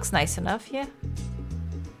 It looks nice enough, yeah.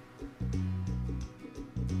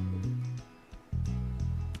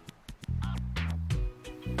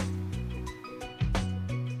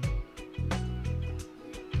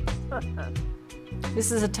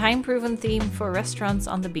 This is a time-proven theme for restaurants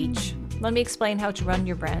on the beach. Let me explain how to run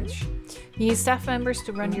your branch. You need staff members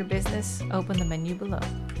to run your business. Open the menu below.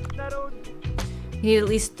 You need at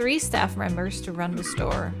least 3 staff members to run the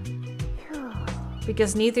store.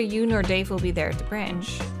 Because neither you nor Dave will be there at the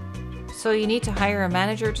branch. So you need to hire a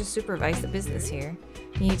manager to supervise the business here.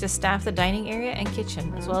 You need to staff the dining area and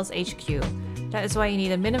kitchen, as well as HQ. That is why you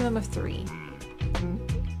need a minimum of 3.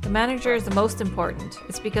 The manager is the most important.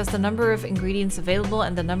 It's because the number of ingredients available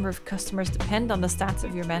and the number of customers depend on the stats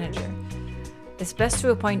of your manager. It's best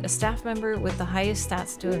to appoint a staff member with the highest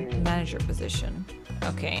stats to a manager position.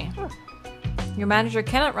 Okay. Your manager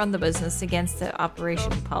cannot run the business against the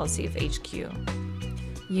operation policy of HQ.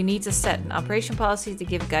 You need to set an operation policy to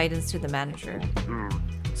give guidance to the manager.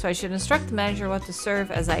 So I should instruct the manager what to serve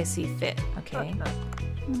as I see fit. Okay.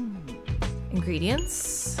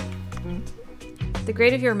 Ingredients. The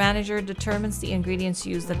grade of your manager determines the ingredients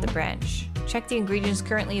used at the branch. Check the ingredients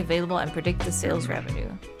currently available and predict the sales revenue.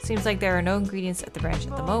 Seems like there are no ingredients at the branch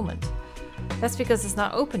at the moment. That's because it's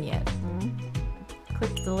not open yet.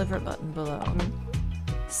 Click the deliver button below.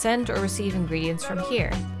 Send or receive ingredients from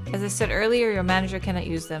here. As I said earlier, your manager cannot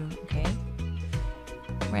use them. Okay.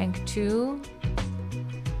 Rank 2.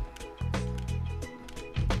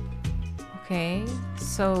 Okay,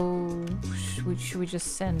 so should we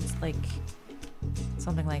just send like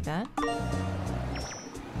something like that?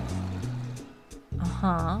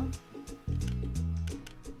 Uh-huh.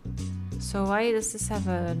 So why does this have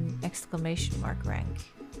an exclamation mark rank?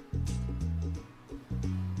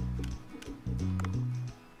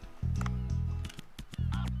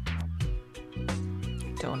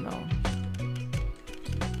 Don't know.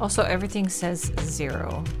 Also, everything says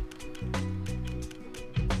 0.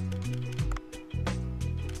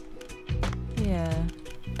 Yeah.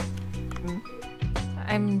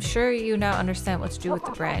 I'm sure you now understand what to do with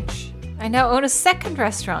the branch. I now own a second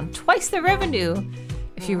restaurant, twice the revenue,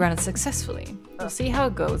 if you run it successfully. We'll see how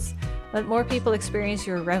it goes. Let more people experience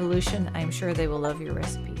your revolution. I'm sure they will love your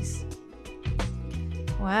recipes.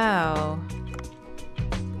 Wow.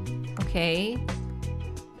 Okay.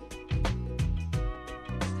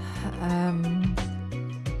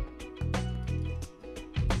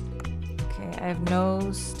 Okay, I have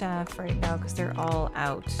no staff right now because they're all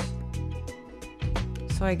out.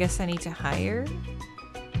 So I guess I need to hire?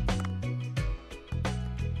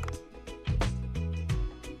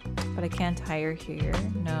 But I can't hire here.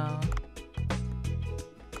 No.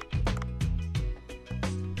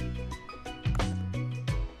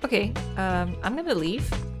 Okay, I'm gonna leave.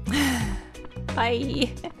 Bye.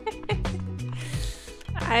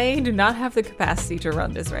 I do not have the capacity to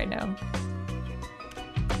run this right now.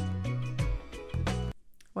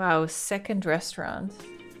 Wow, second restaurant.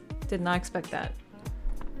 Did not expect that.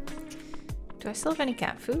 Do I still have any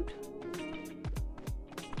cat food?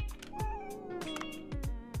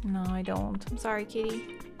 No, I don't. I'm sorry,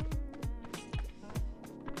 kitty.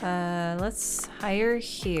 Let's hire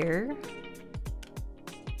here.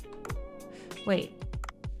 Wait.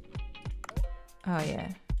 Oh, yeah.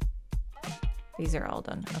 These are all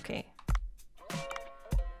done. Okay.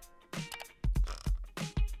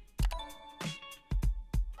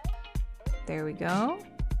 There we go.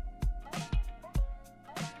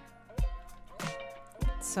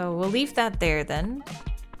 So we'll leave that there then.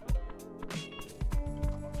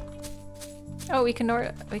 Oh, we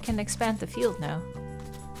can expand the field now.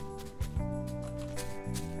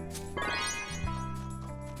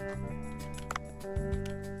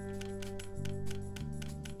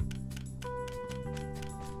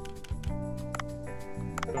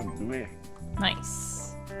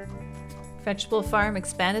 Nice. Vegetable farm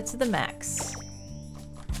expanded to the max.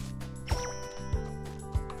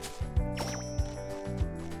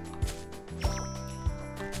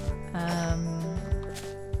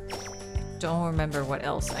 Don't remember what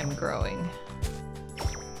else I'm growing.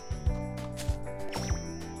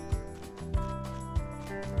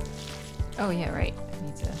 Oh yeah, right. I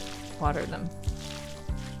need to water them.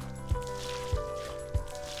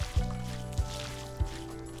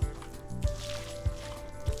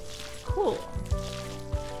 Cool.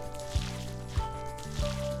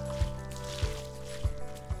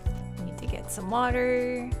 Need to get some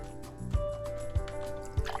water.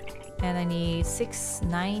 And I need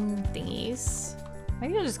 9 thingies.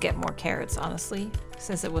 Maybe I'll just get more carrots, honestly,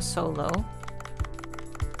 since it was so low.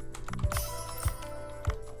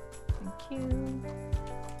 Thank you.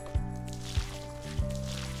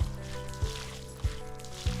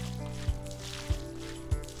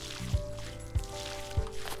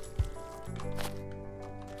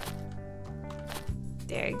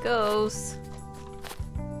 There it goes.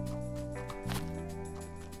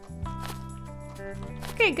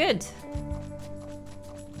 Okay, good.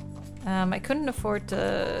 I couldn't afford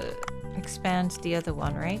to expand the other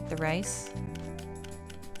one, right? The rice.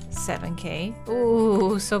 7K.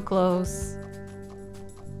 Ooh, so close.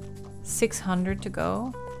 600 to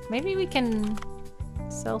go. Maybe we can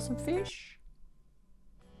sell some fish.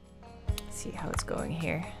 Let's see how it's going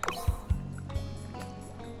here.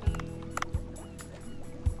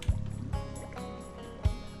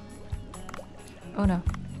 Oh no.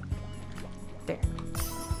 There.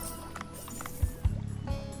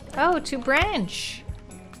 Oh, to branch.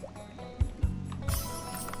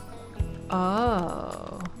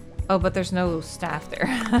 Oh. Oh, but there's no staff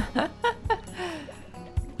there.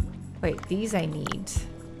 Wait, these I need.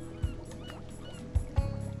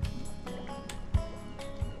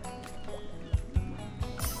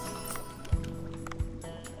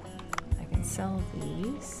 I can sell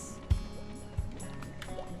these.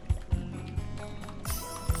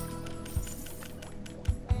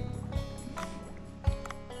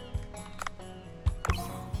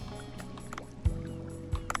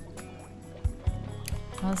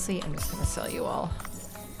 Honestly, I'm just gonna sell you all.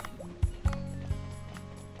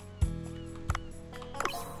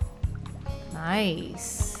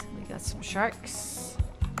 Nice. We got some sharks.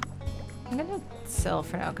 I'm gonna sell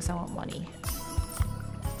for now because I want money.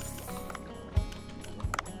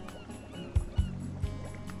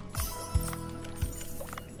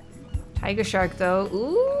 Tiger shark though.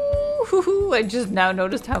 Ooh, I just now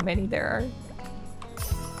noticed how many there are.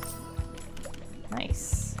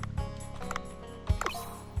 Nice.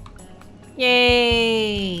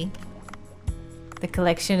 Yay! The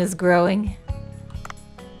collection is growing.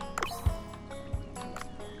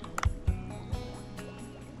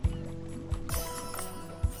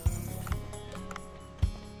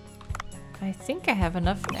 I think I have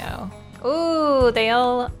enough now. Ooh, they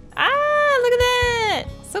all... Ah, look at that!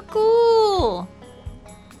 So cool!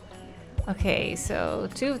 Okay, so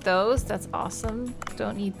 2 of those. That's awesome.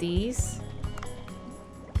 Don't need these.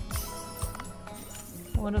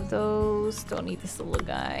 1 of those. Don't need this little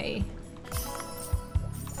guy.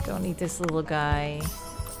 Don't need this little guy.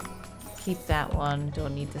 Keep that one.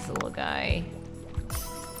 Don't need this little guy.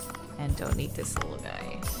 And don't need this little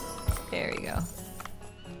guy. There you go.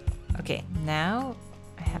 Okay, now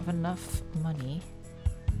I have enough money.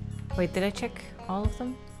 Wait, did I check all of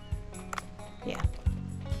them? Yeah.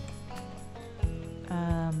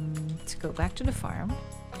 Let's go back to the farm.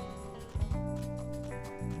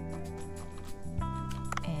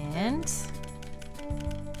 And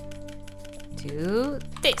do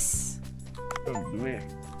this.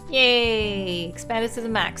 Yay! Expanded to the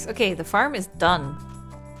max. Okay, the farm is done.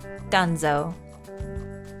 Donezo.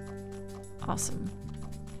 Awesome.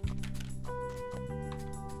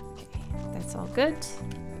 Okay, that's all good.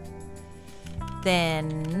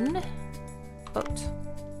 Then boat.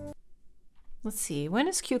 Let's see, when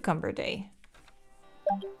is Cucumber Day?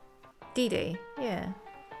 D-Day, yeah.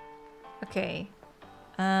 Okay.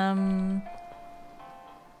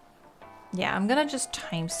 Yeah, I'm gonna just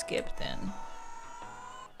time skip then.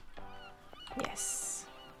 Yes.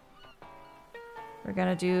 We're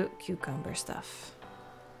gonna do cucumber stuff.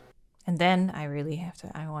 And then I really have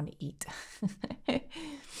to, I want to eat.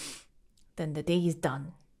 Then the day is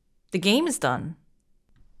done. The game is done.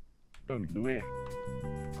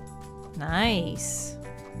 Nice.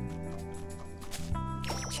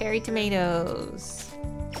 Cherry tomatoes.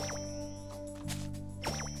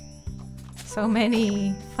 So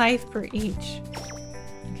many. 5 per each.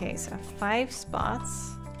 Okay, so 5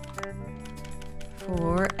 spots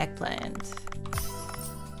for eggplant.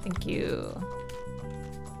 Thank you.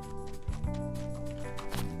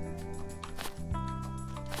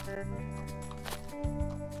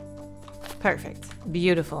 Perfect.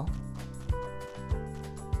 Beautiful.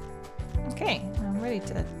 Okay, I'm ready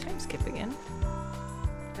to time skip again.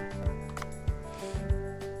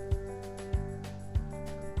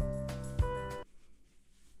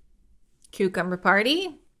 Cucumber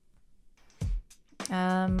party.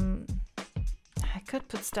 I could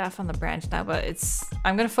put staff on the branch now, but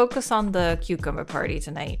I'm gonna focus on the cucumber party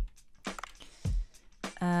tonight.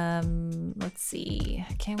 Let's see.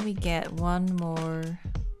 Can we get one more?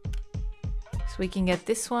 So we can get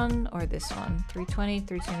this one or this one. 320,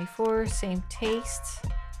 324, same taste.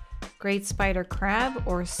 Great spider crab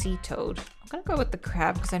or sea toad. I'm gonna go with the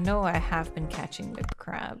crab because I know I have been catching the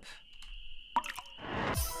crab.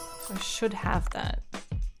 So I should have that.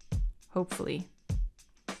 Hopefully.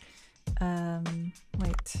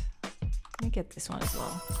 Wait. Let me get this one as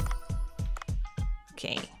well.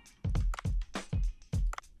 Okay.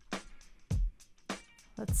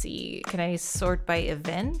 Let's see. Can I sort by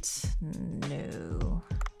event? No.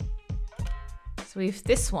 So we have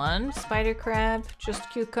this one, spider crab, just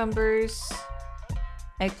cucumbers.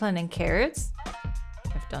 Eggplant and carrots.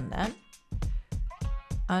 I've done that.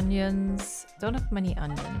 Onions. Don't have many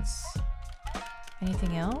onions.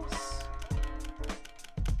 Anything else?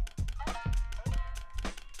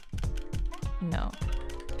 No.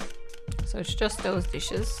 So it's just those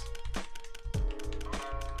dishes.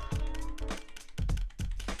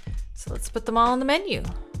 So let's put them all on the menu.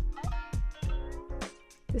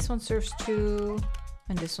 This one serves 2,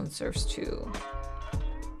 and this one serves 2.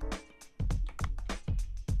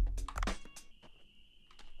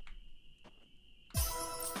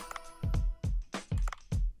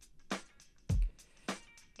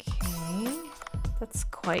 Okay, that's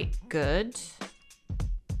quite good.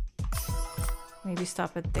 Maybe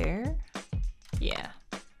stop it there. Yeah.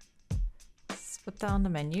 Let's put that on the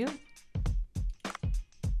menu.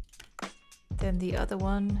 Then the other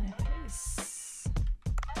one is...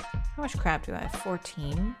 How much crab do I have?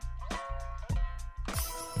 14.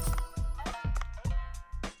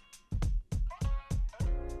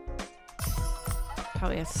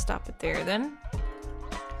 Probably have to stop it there then.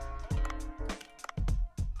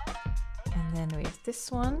 And then we have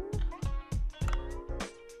this one.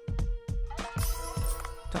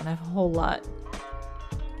 Don't have a whole lot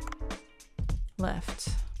left.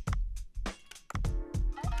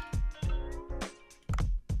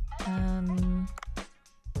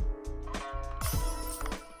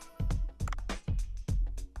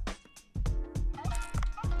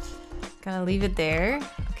 Gonna leave it there.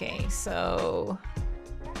 Okay, so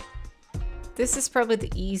this is probably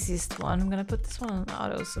the easiest one. I'm gonna put this one on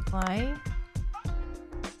auto supply.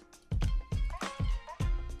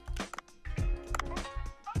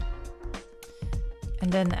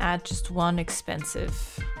 And then add just one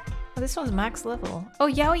expensive. Oh, this one's max level. Oh,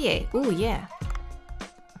 Yaoye. Oh, yeah.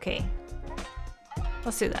 Okay.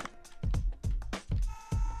 Let's do that.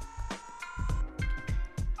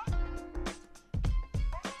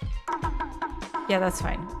 Yeah, that's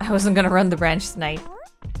fine. I wasn't gonna run the branch tonight.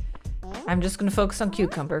 I'm just gonna focus on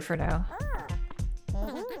cucumber for now.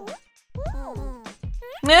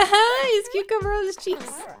 His cucumber on his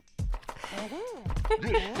cheeks.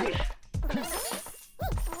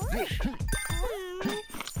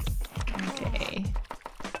 Okay.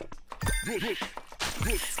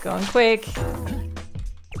 It's going quick.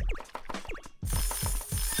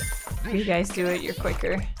 You guys do it, you're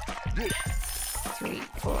quicker. 3,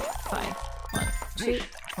 4, 5. 1, 2,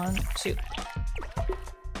 1, 2.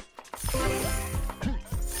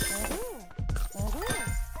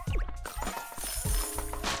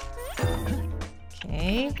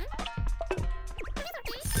 Okay.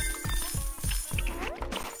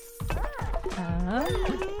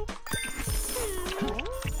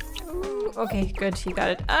 Okay, good. You got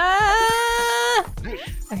it. Ah!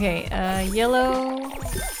 Okay, yellow.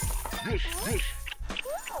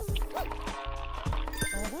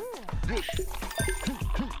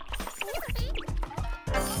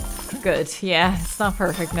 Good. Yeah, it's not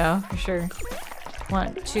perfect, no, for sure.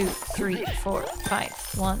 1, 2, 3, 4, 5.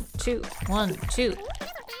 1, 2, 1, 2.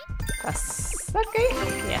 That's okay.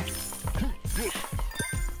 Yeah.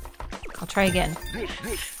 I'll try again.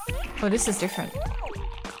 Oh, this is different.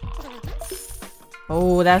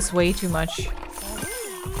 Oh, that's way too much.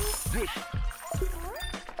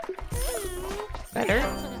 Better?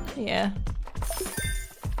 Yeah.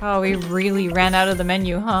 Oh, we really ran out of the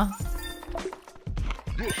menu, huh?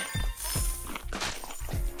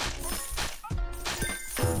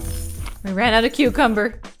 We ran out of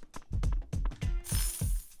cucumber.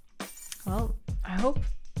 Well, I hope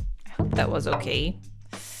that was okay.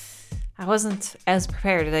 I wasn't as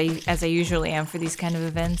prepared as I usually am for these kind of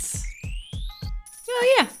events.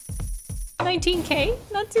 Oh yeah, 19K,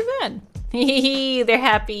 not too bad. They're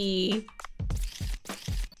happy.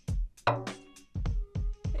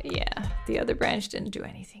 Yeah, the other branch didn't do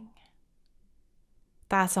anything.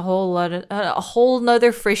 That's a whole lot of a whole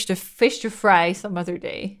nother fish to fry some other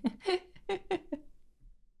day.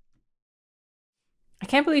 I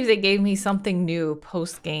can't believe they gave me something new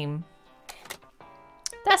post game.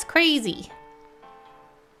 That's crazy.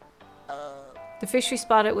 The fish we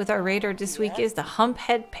spotted with our radar this week is the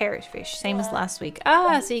humphead parrotfish, same as last week.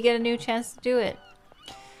 Ah, so you get a new chance to do it.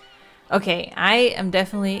 Okay, I am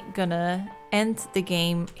definitely gonna end the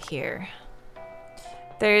game here.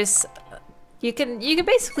 There's you can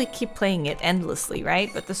basically keep playing it endlessly, right?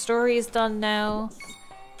 But the story is done now.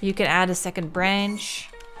 You can add a second branch.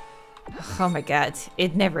 Oh my god,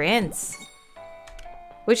 it never ends.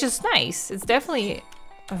 Which is nice. It's definitely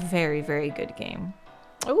a very, very good game.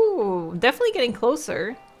 Oh, definitely getting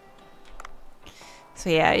closer. So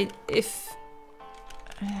yeah, if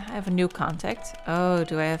I have a new contact. Oh,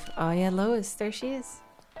 do I have? Oh yeah, Lois. There she is.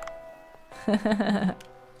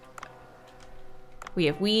 We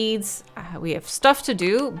have weeds. We have stuff to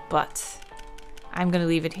do, but I'm gonna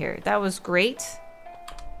leave it here. That was great.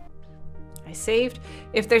 I saved.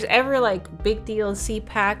 If there's ever like big DLC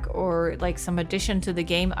pack or like some addition to the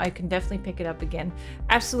game, I can definitely pick it up again.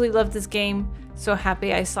 Absolutely love this game. So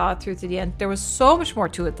happy I saw it through to the end. There was so much more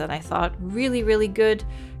to it than I thought. Really, really good.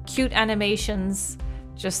 Cute animations.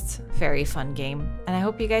 Just very fun game. And I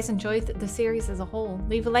hope you guys enjoyed the series as a whole.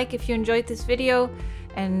 Leave a like if you enjoyed this video.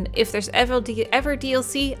 And if there's ever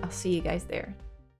DLC, I'll see you guys there.